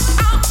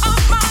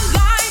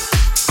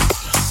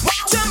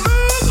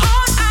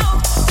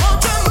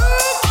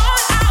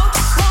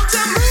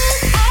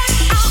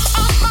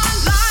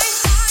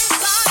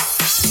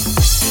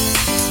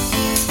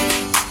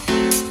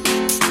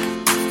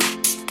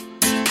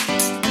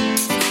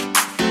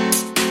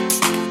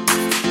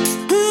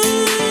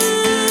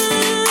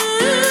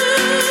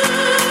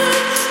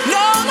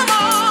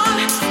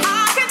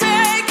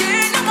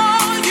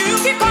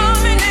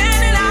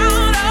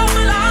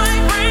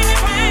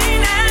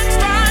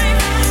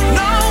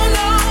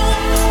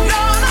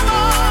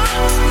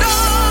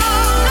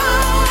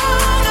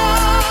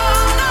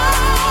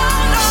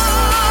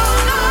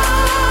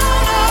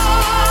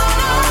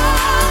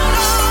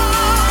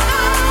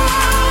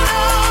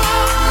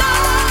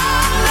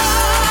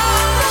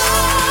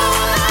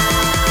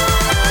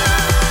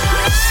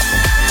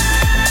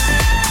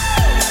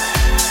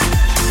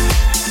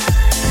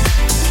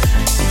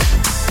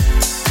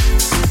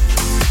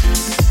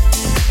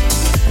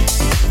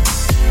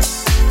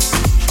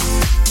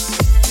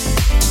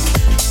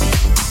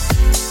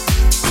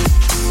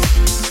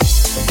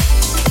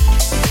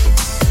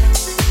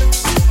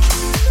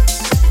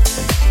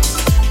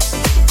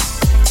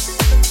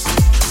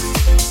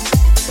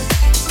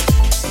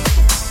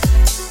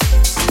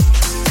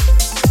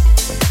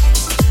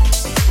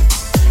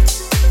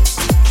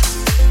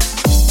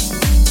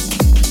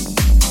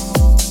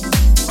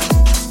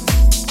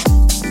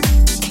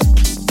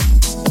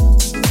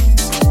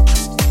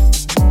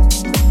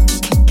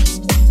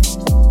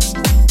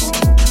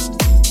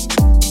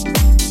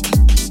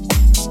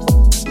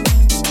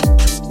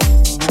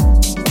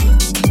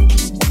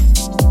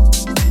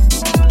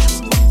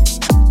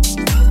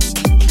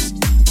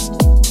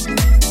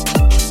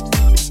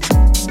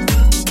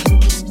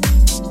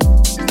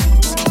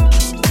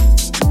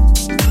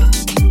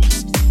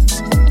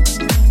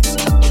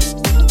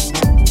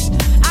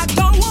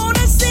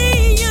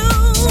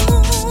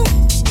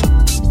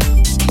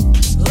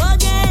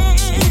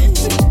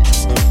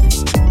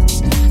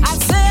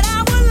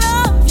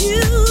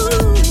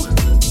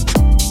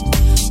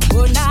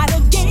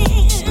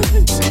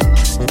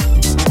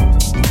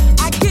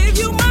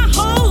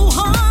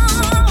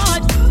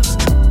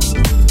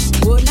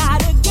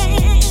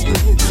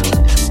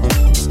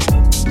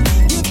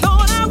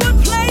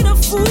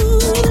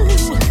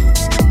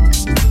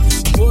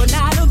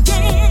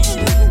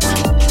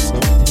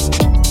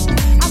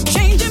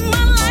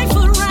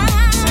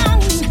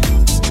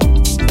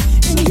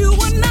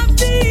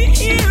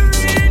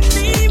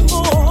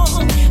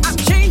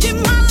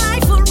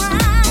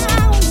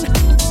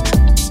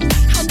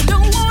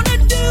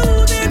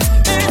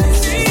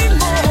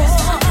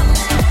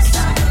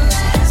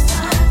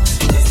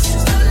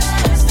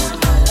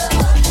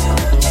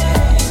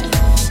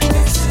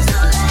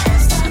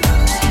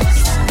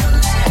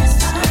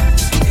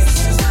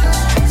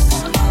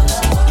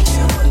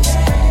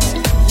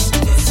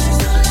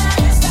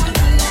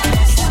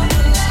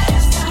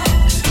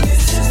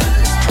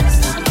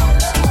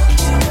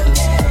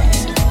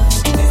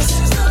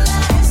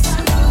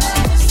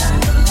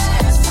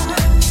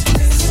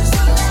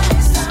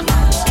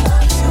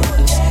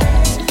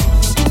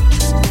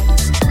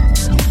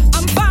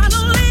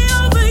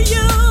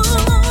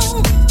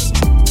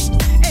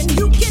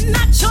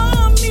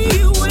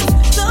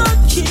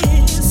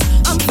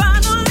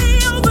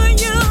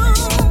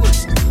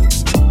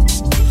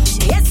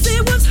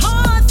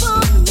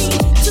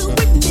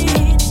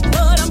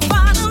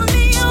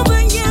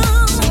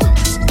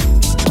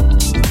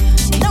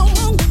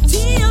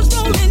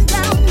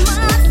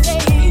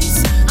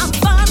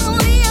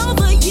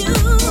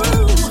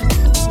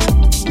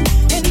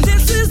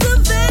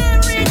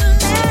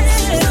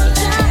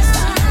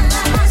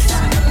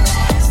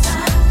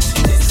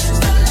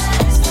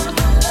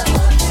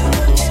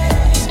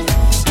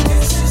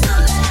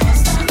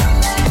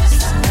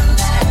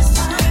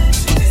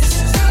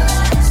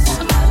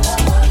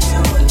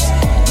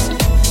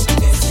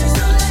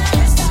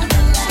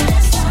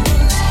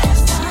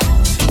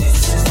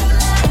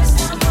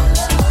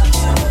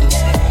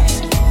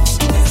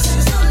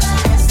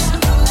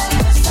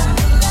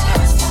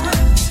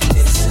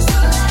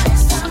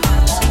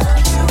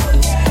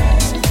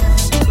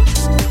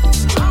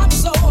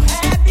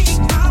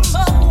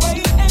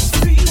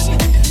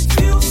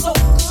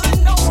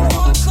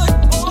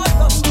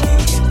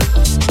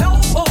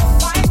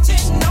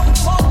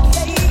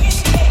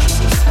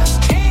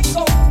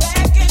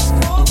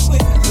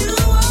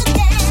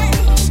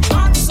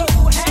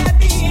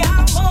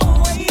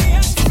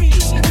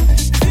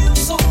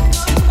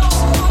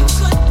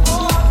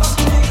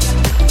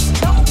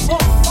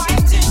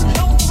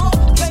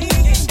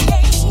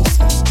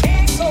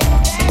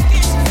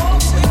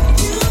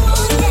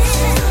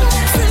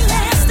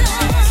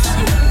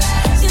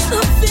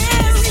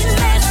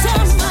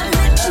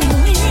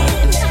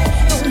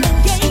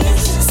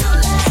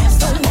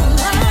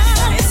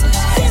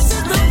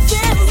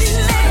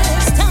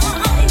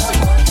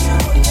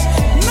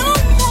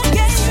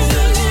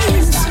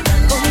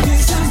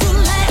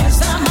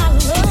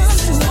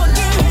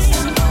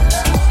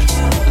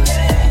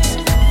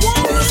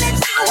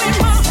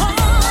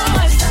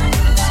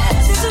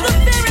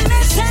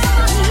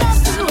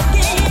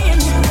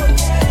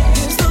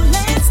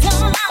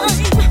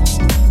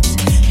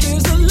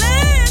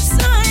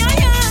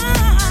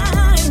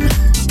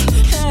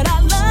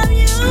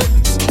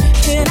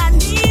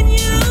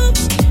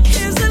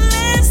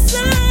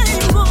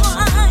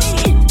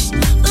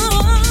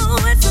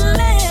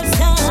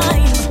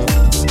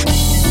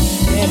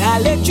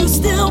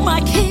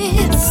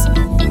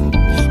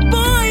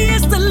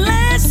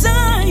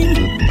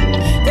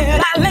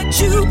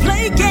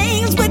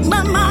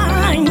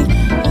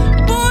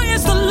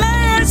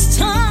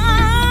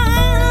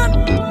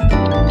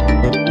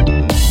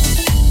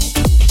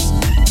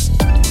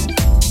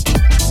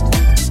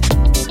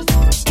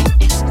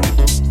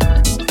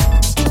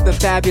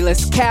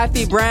fabulous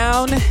Kathy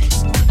Brown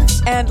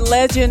and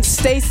legend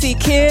Stacy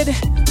Kidd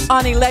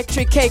on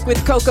Electric Cake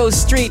with Coco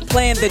Street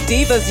playing the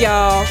Divas,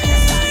 y'all.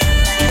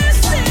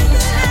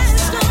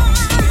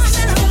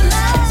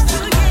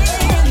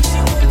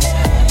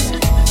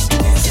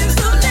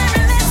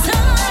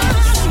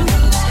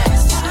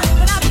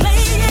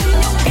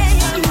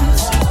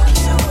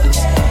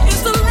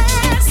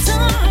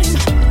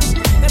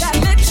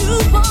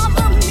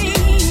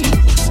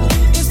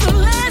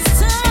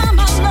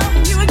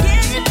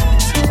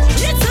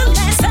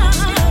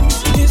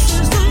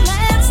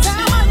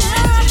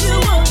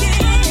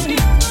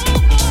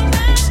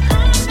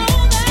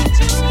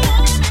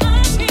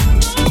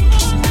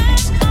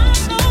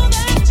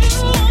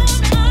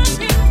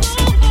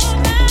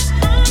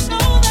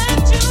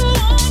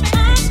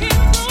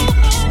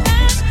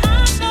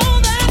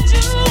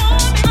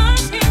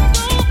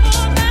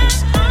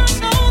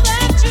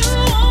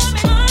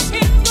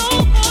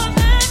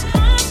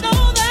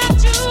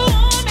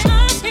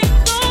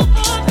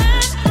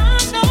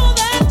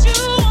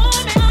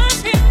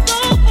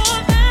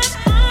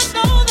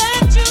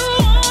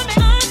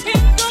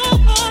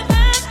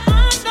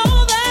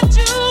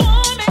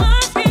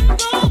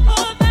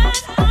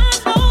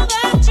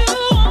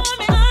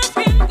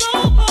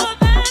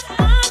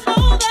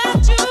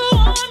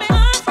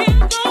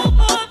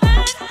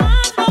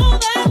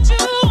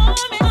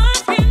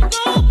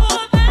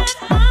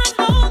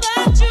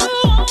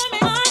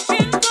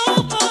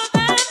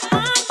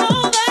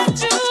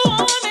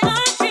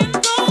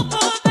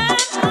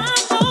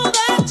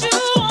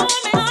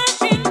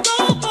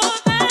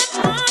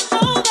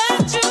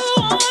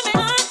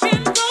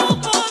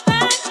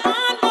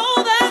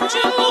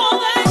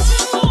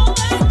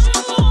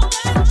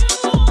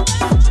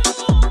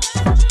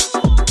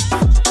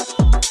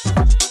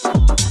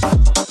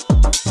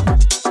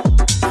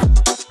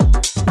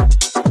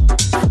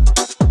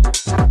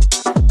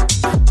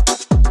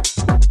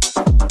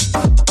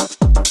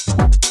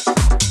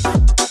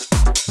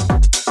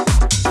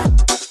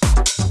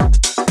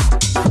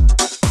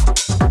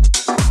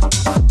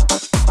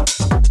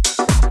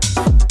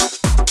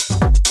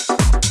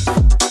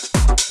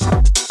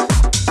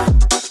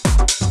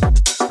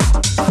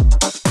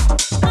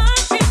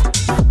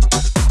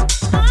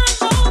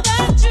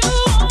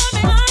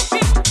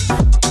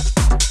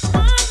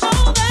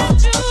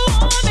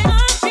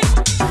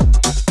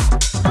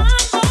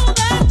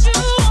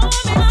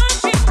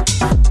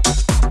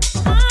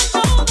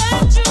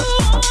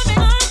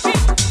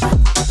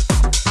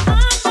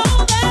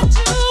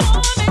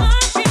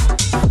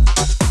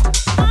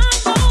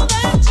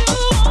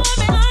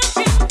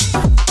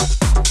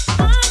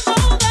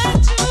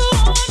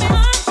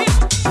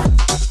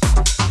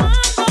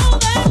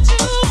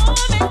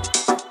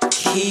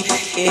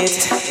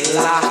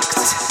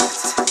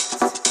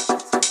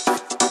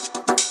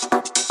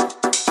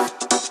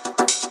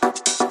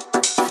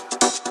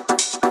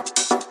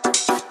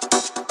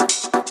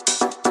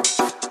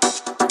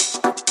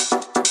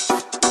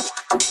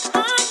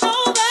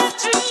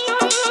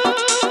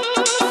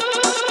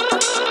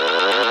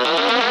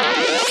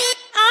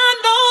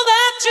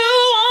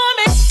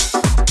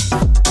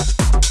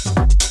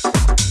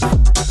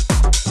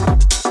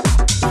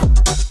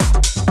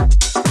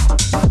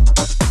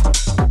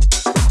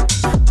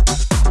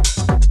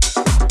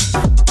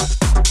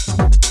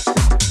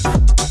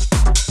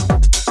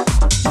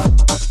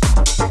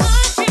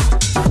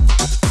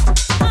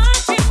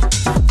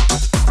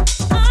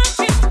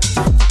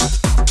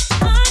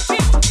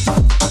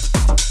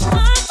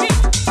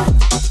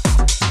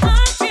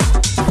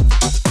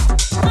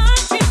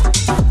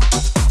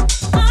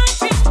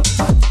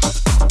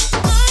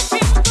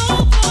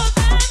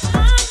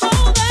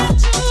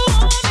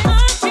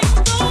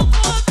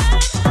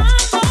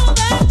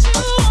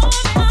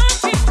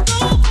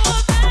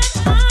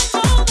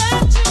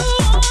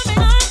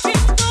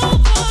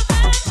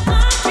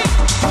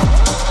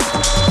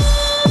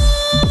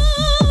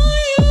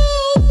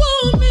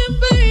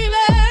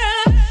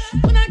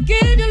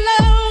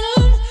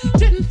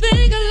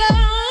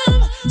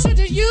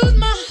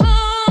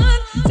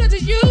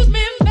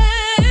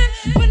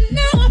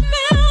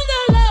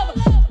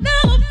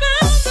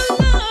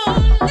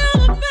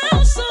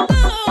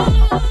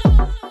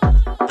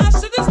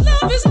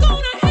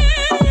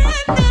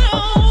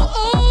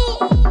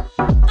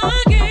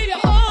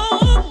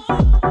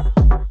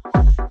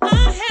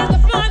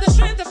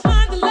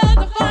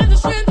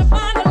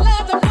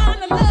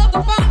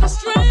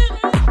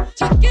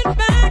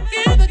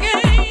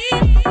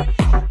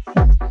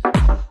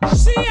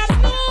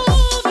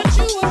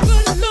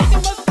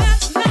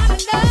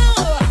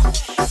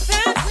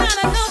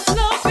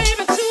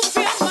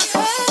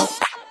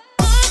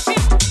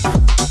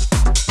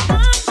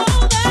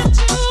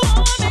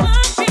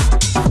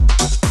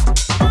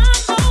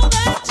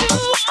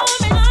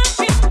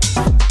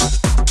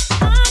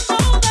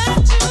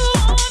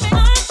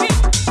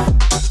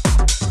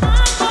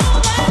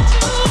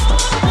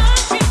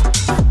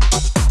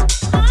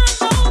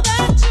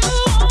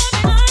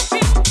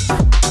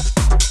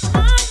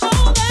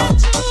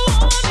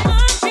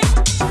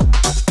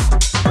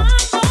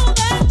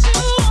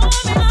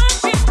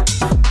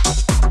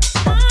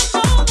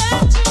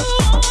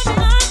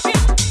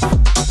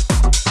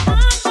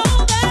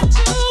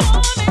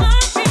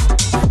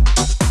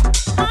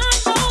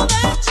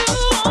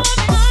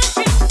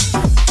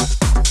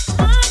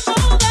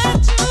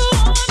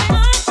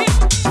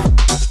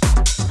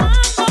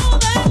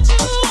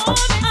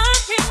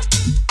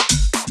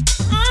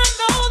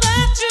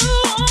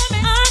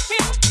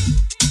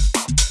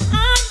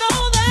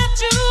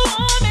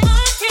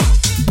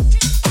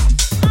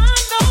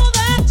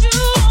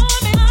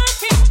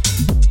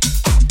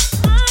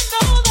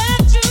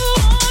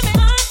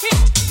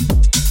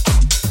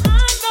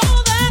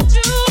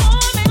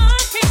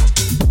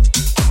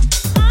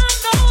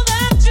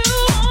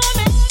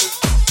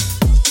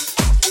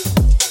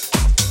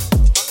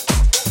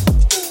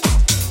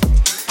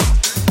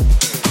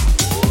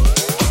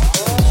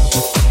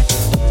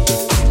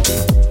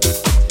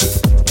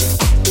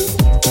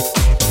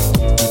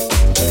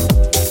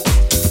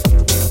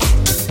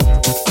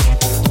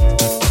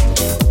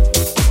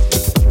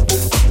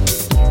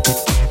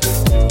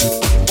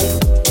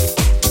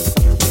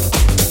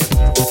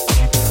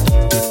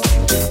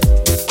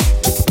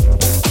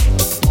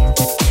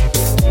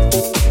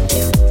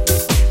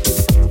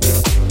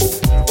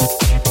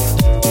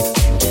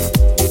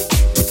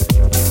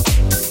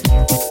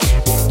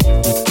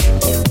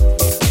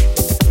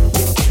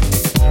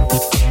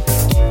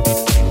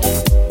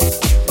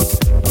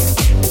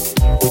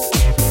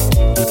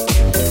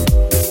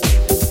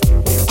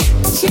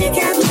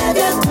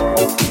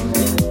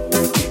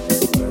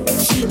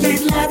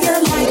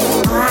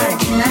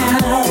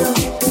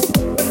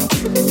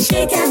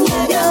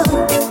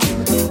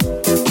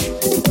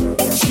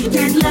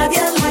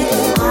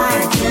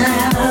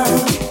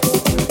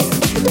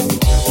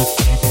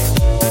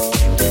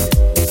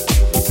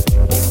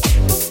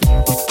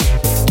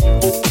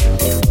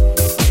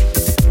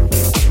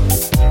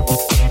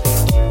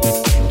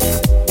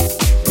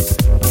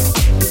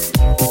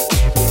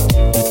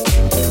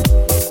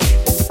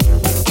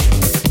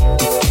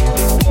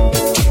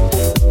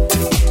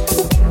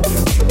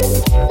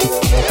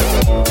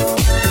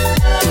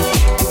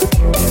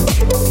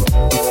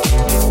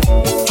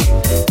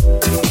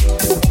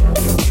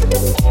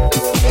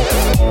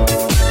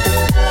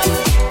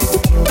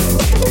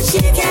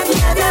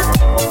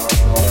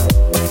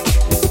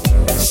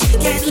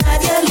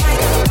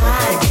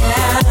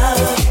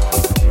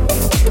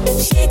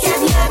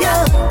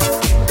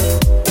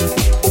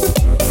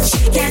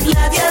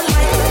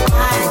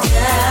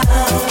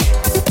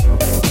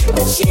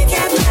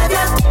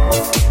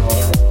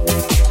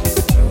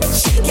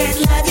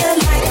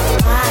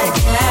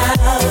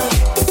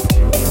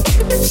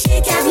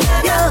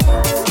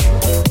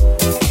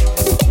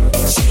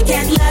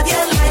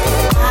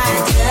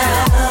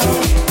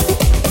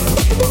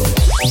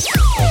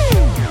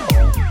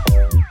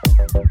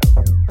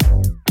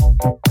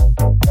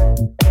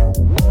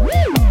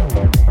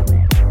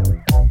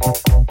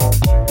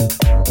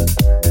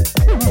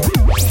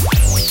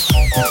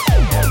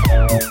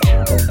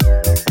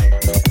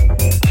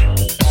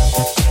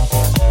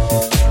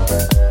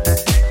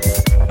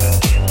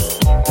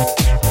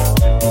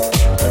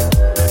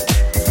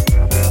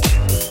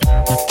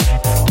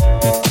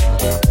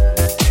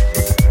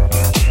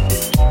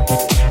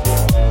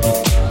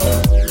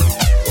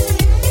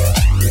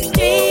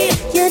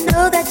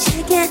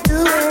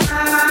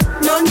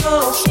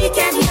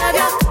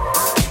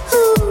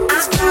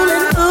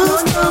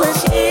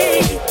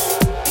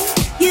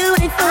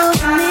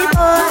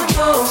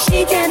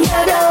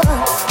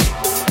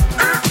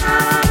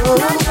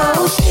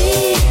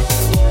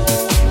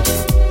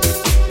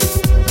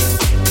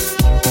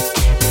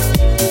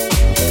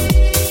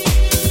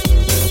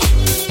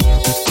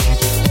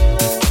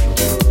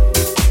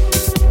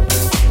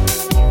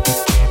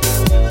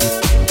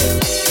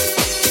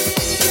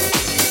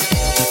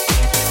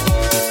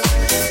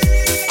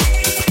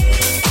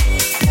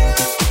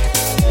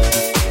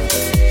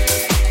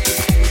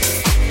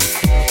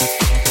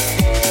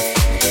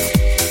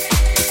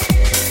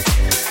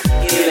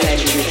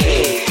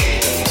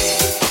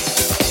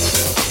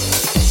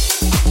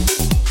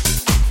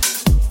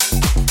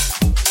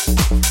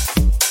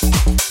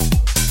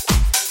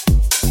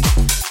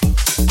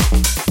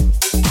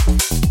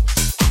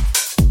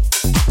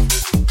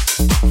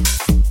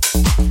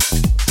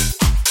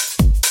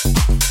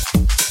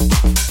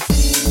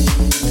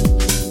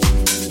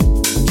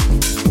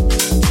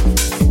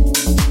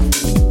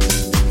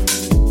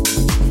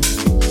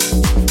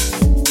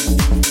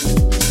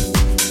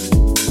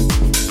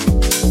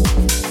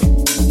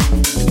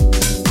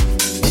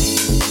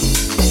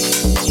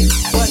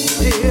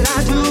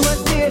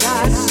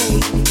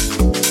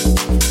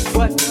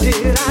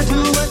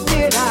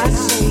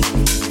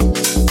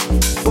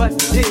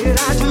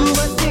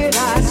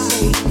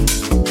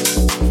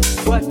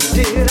 What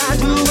did I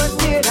do? What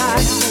did I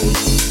say?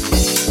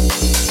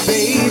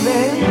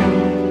 Baby,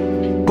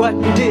 what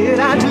did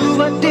I do?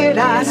 What did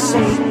I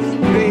say?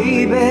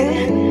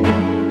 Baby,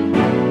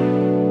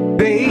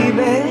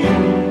 baby,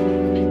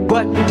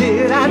 what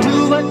did I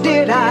do? What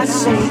did I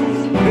say?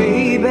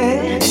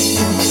 Baby.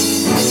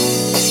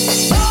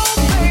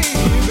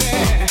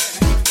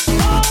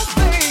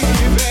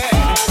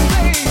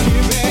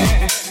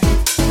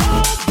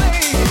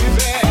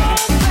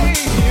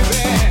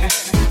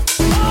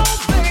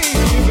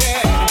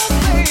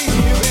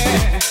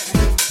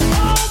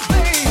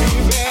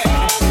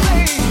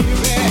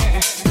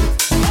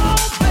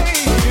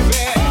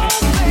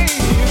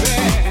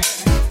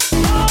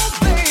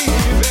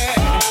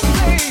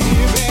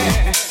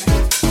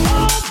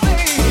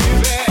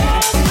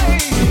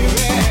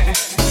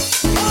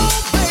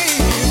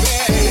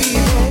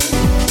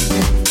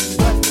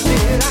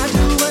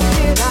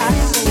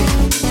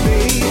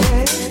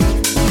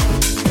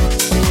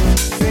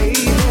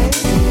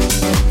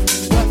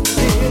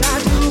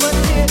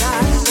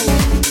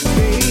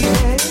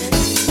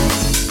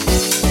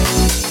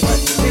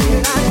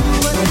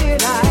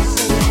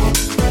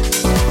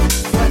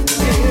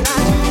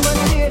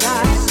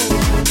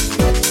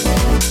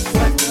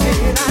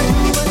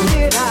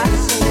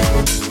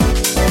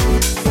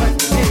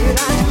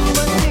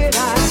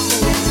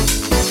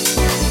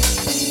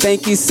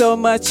 Thank you so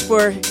much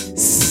for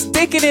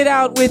sticking it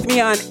out with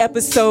me on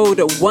episode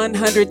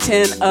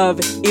 110 of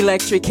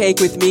Electric Cake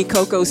with me,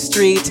 Coco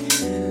Street.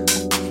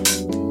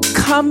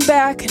 Come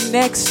back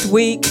next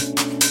week,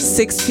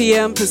 6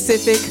 p.m.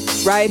 Pacific,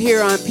 right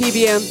here on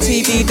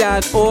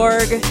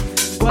pbmtv.org.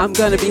 I'm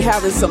going to be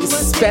having some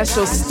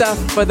special stuff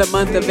for the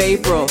month of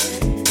April.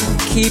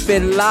 Keep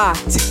it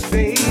locked.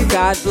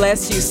 God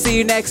bless you. See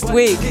you next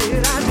week. What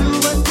did I do?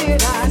 What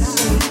did I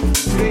say,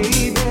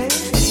 baby?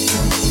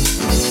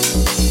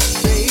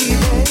 Baby,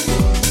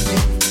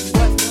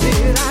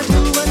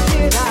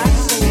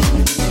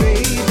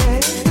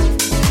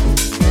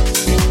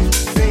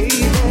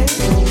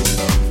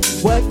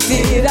 what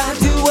did I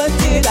do? What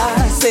did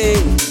I say,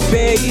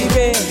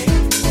 baby?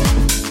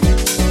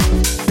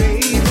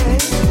 Baby,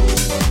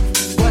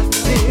 what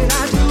did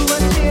I do?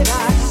 What did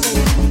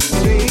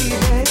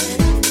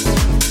I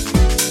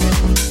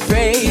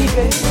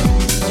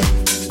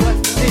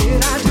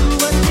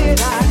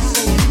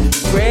say,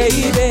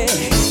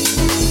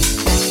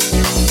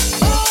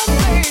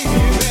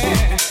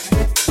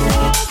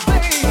 baby?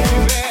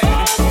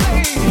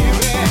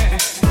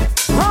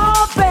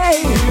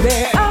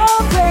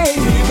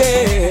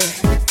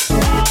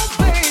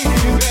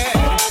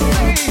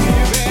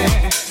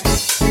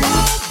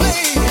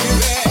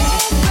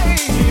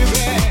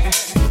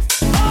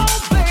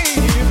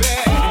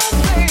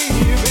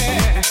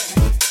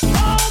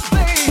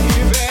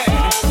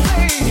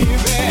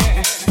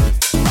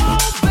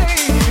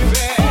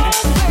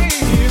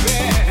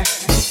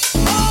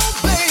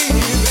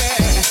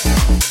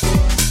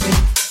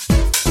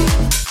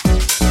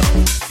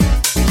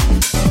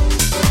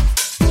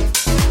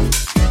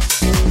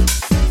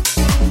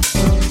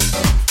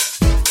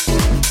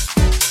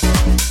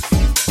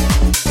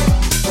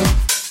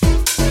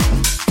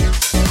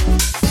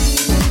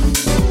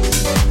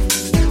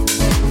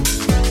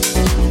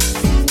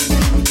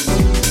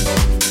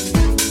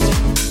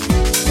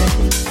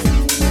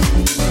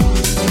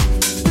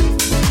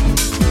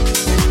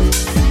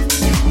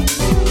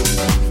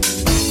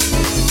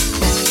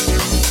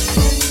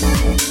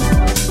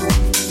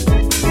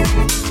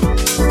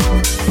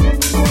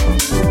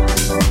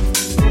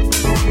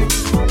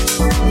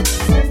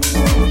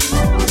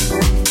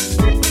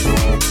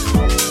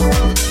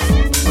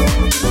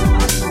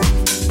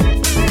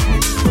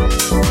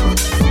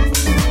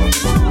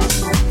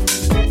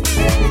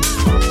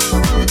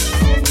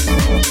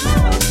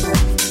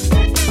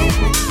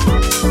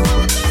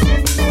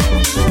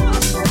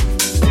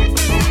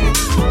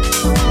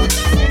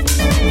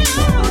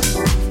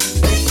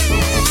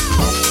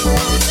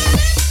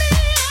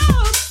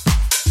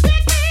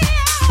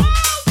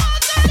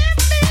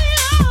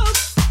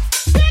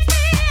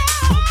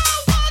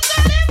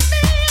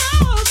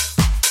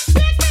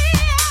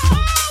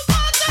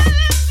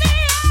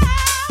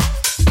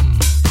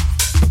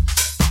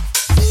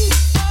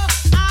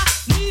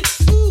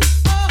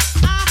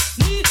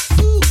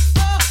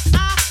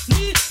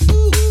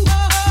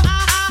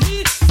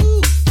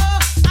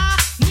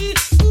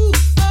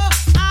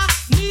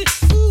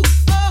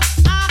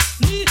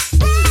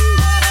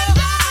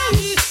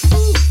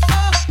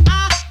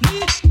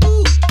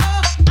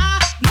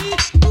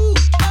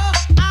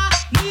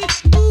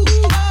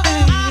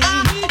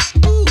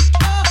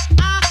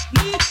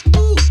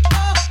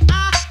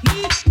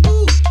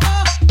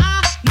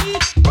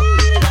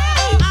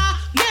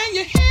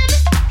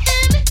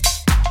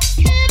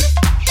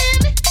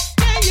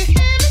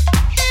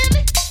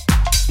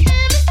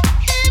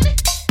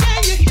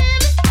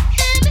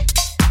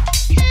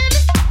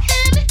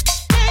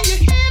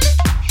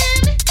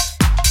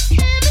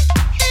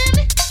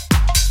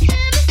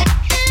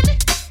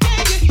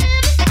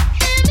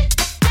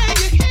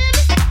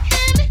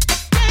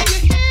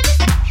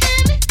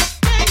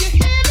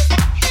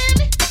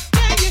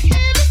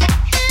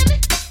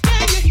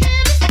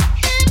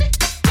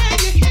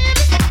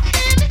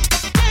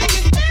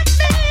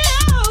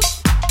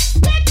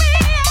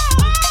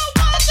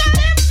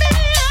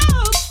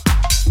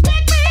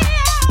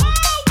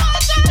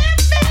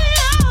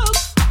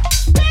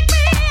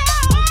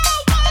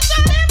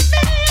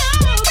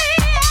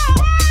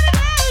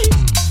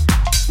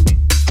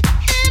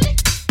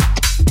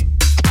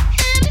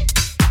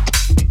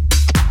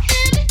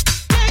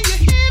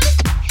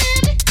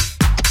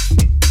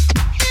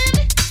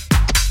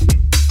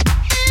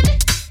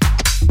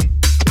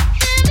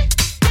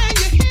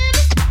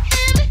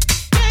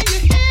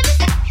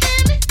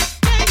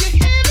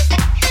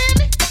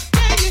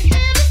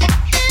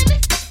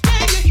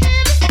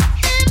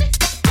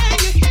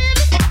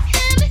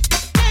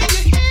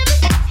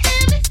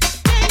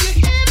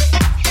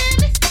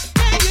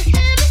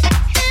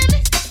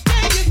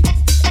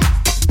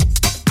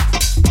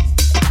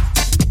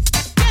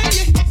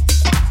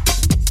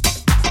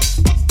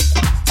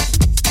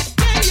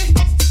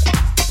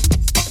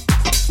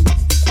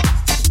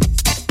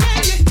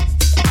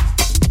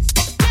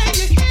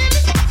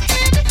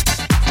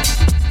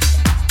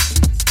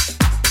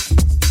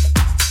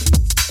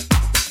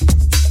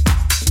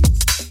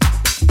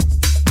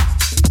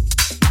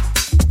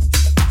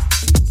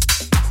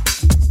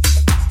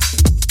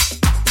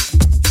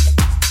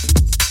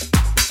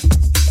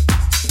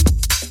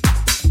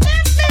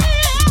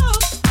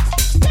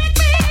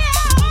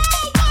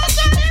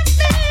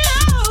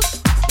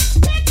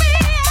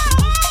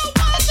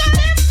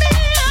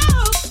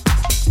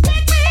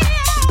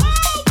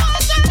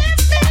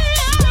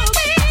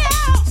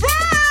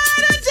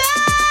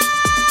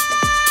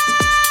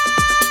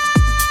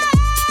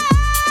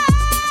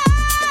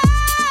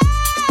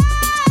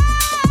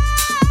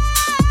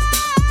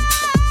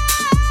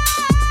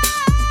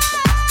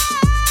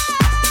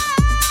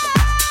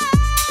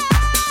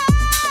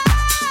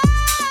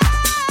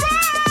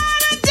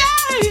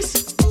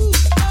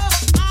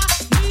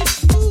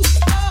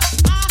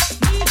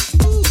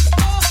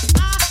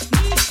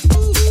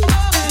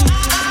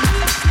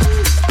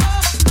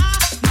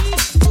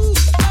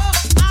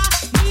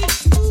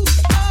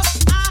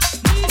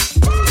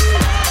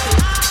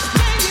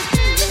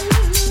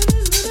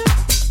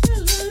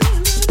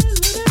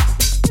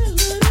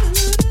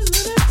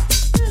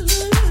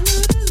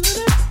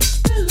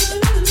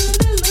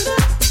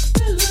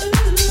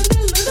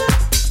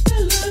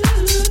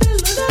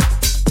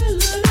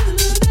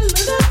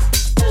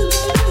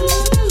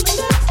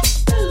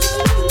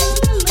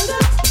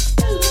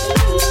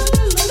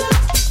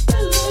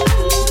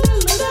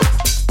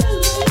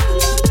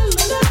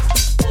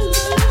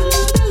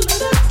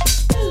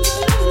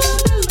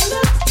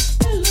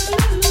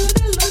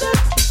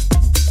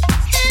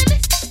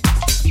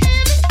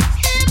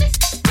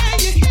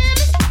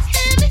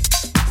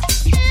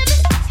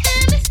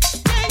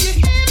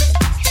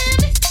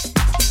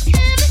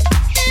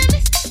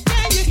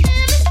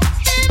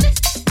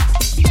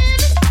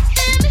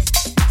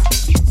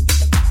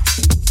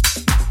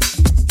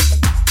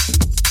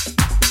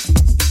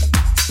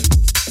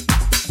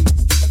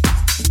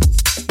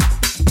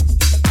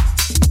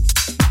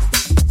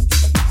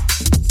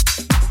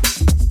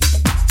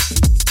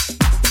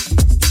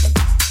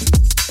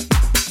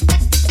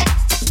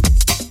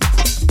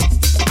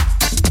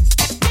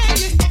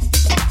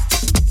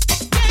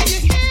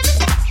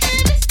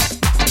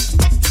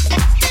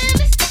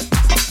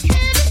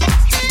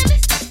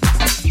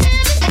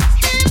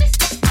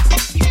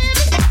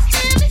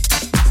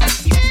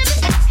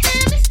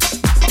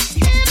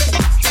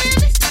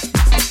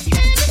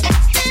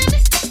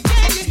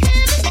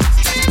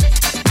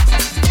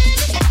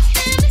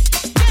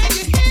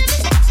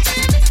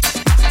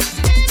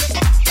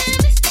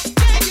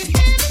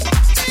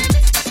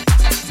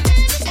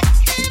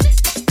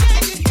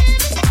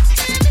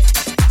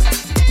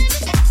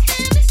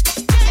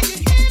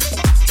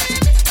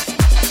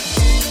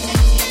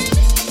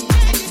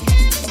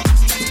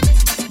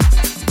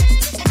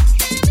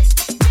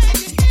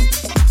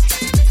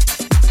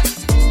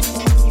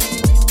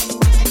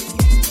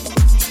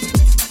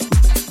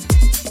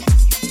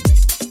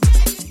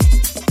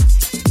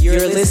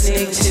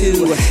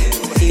 to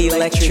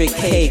Electric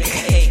Cake.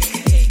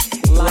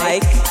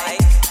 Like,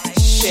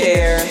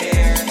 share,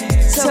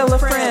 tell a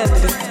friend.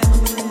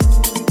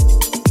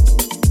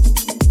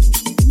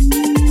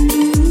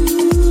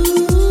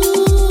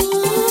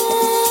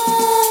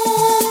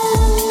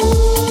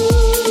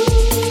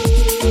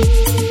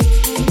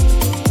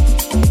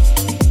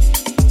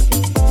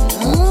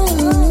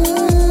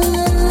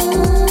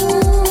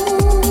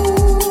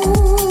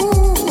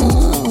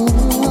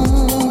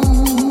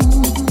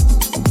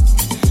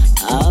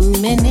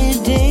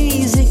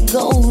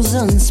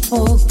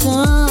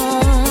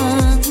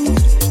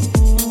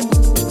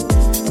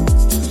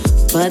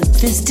 But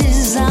this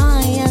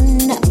desire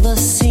never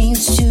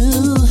seems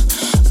to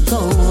go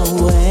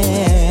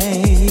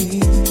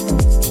away.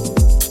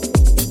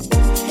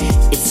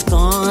 It's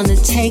gonna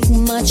take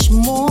much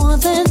more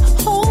than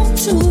hope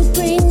to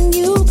bring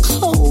you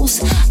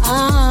close.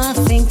 I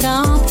think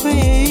I'll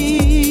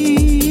pray.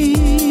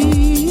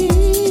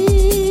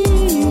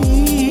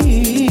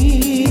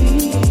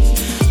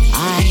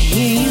 I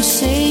hear you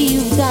say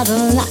you've got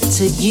a lot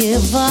to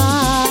give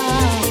up.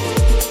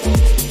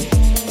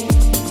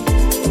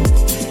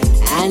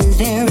 And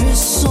there is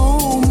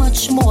so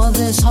much more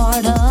this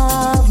heart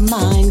of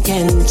mine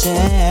can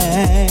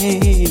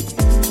take.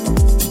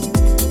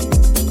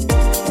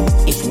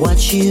 If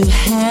what you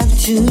have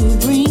to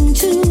bring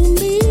to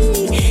me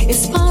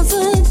is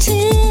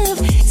positive,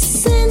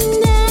 send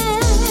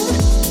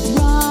it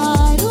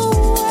right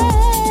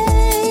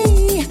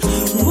away,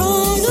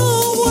 right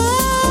away.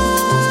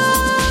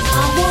 I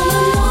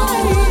wanna know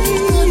what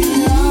good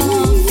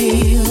love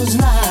feels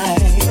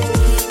like.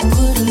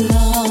 Good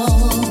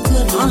love,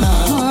 good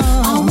love.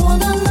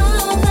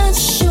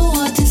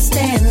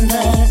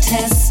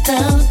 Test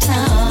of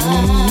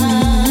time.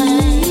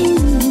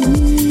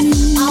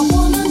 I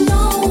wanna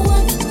know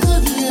what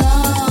good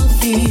love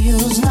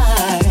feels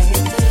like.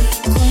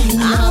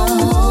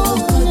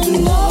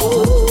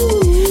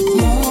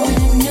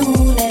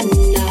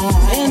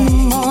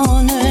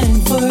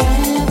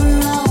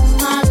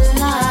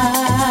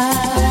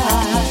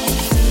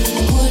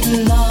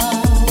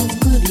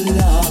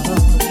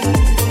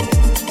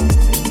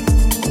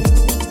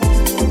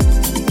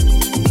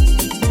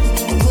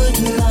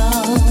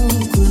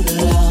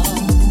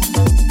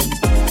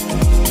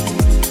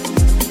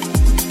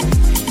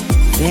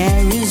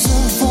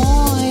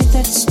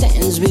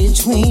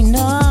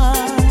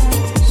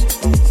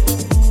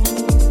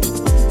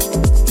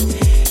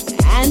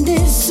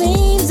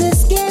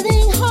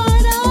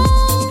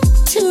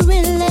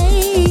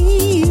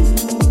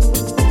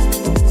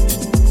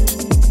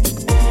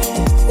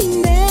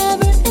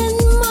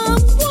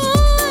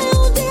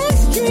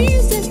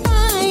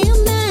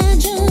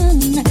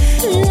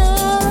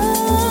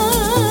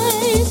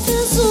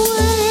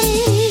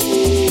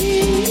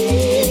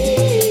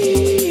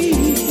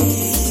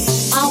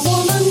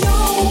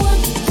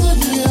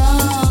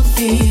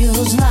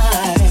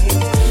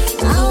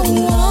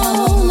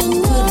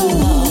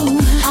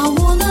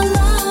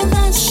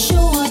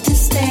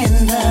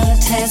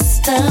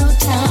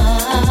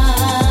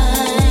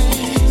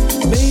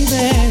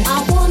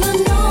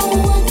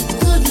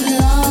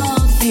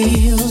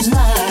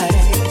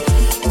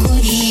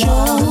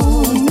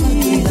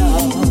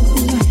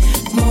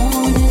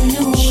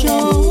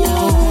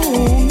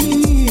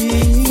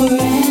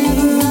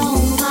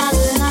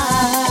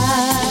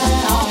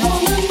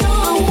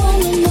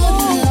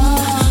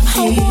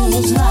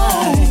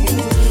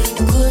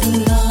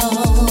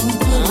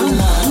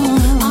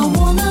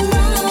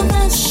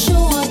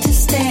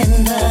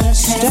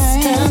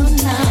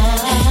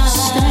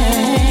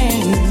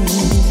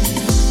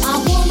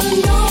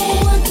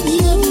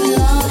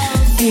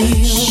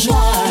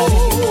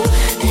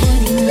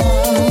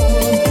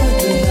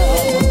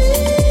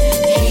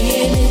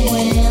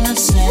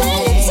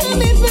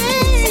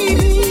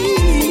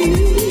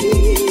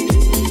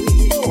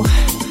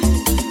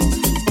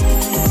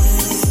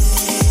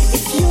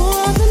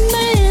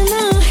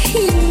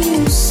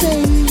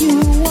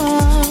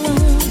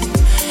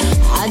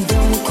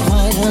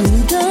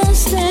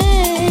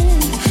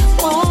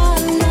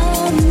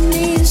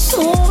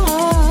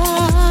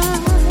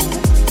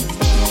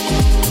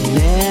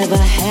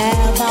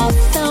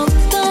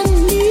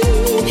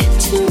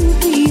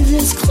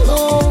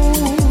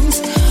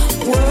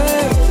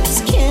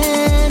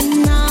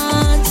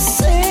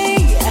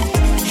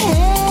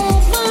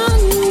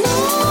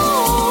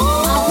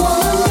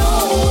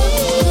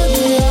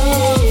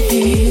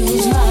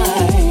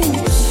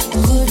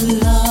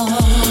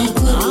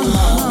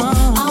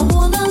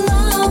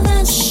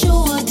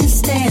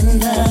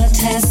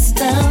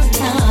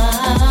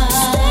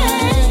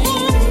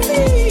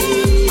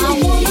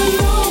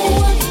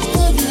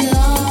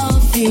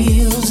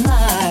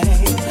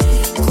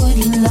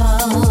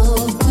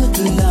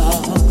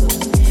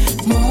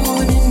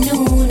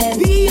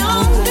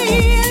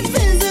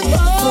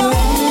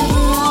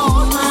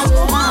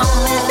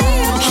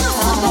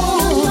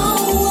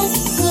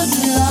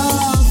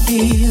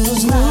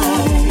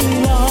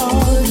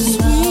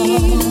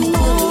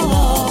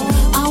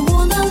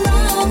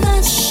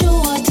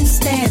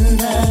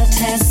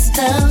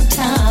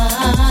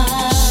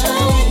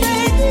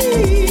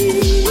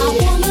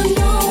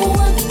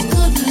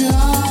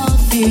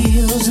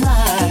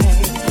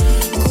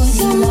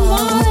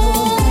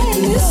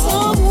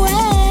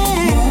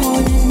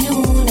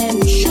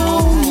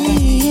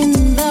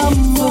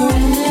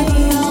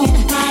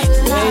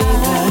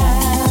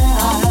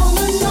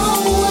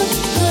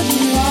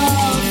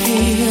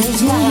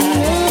 feels right.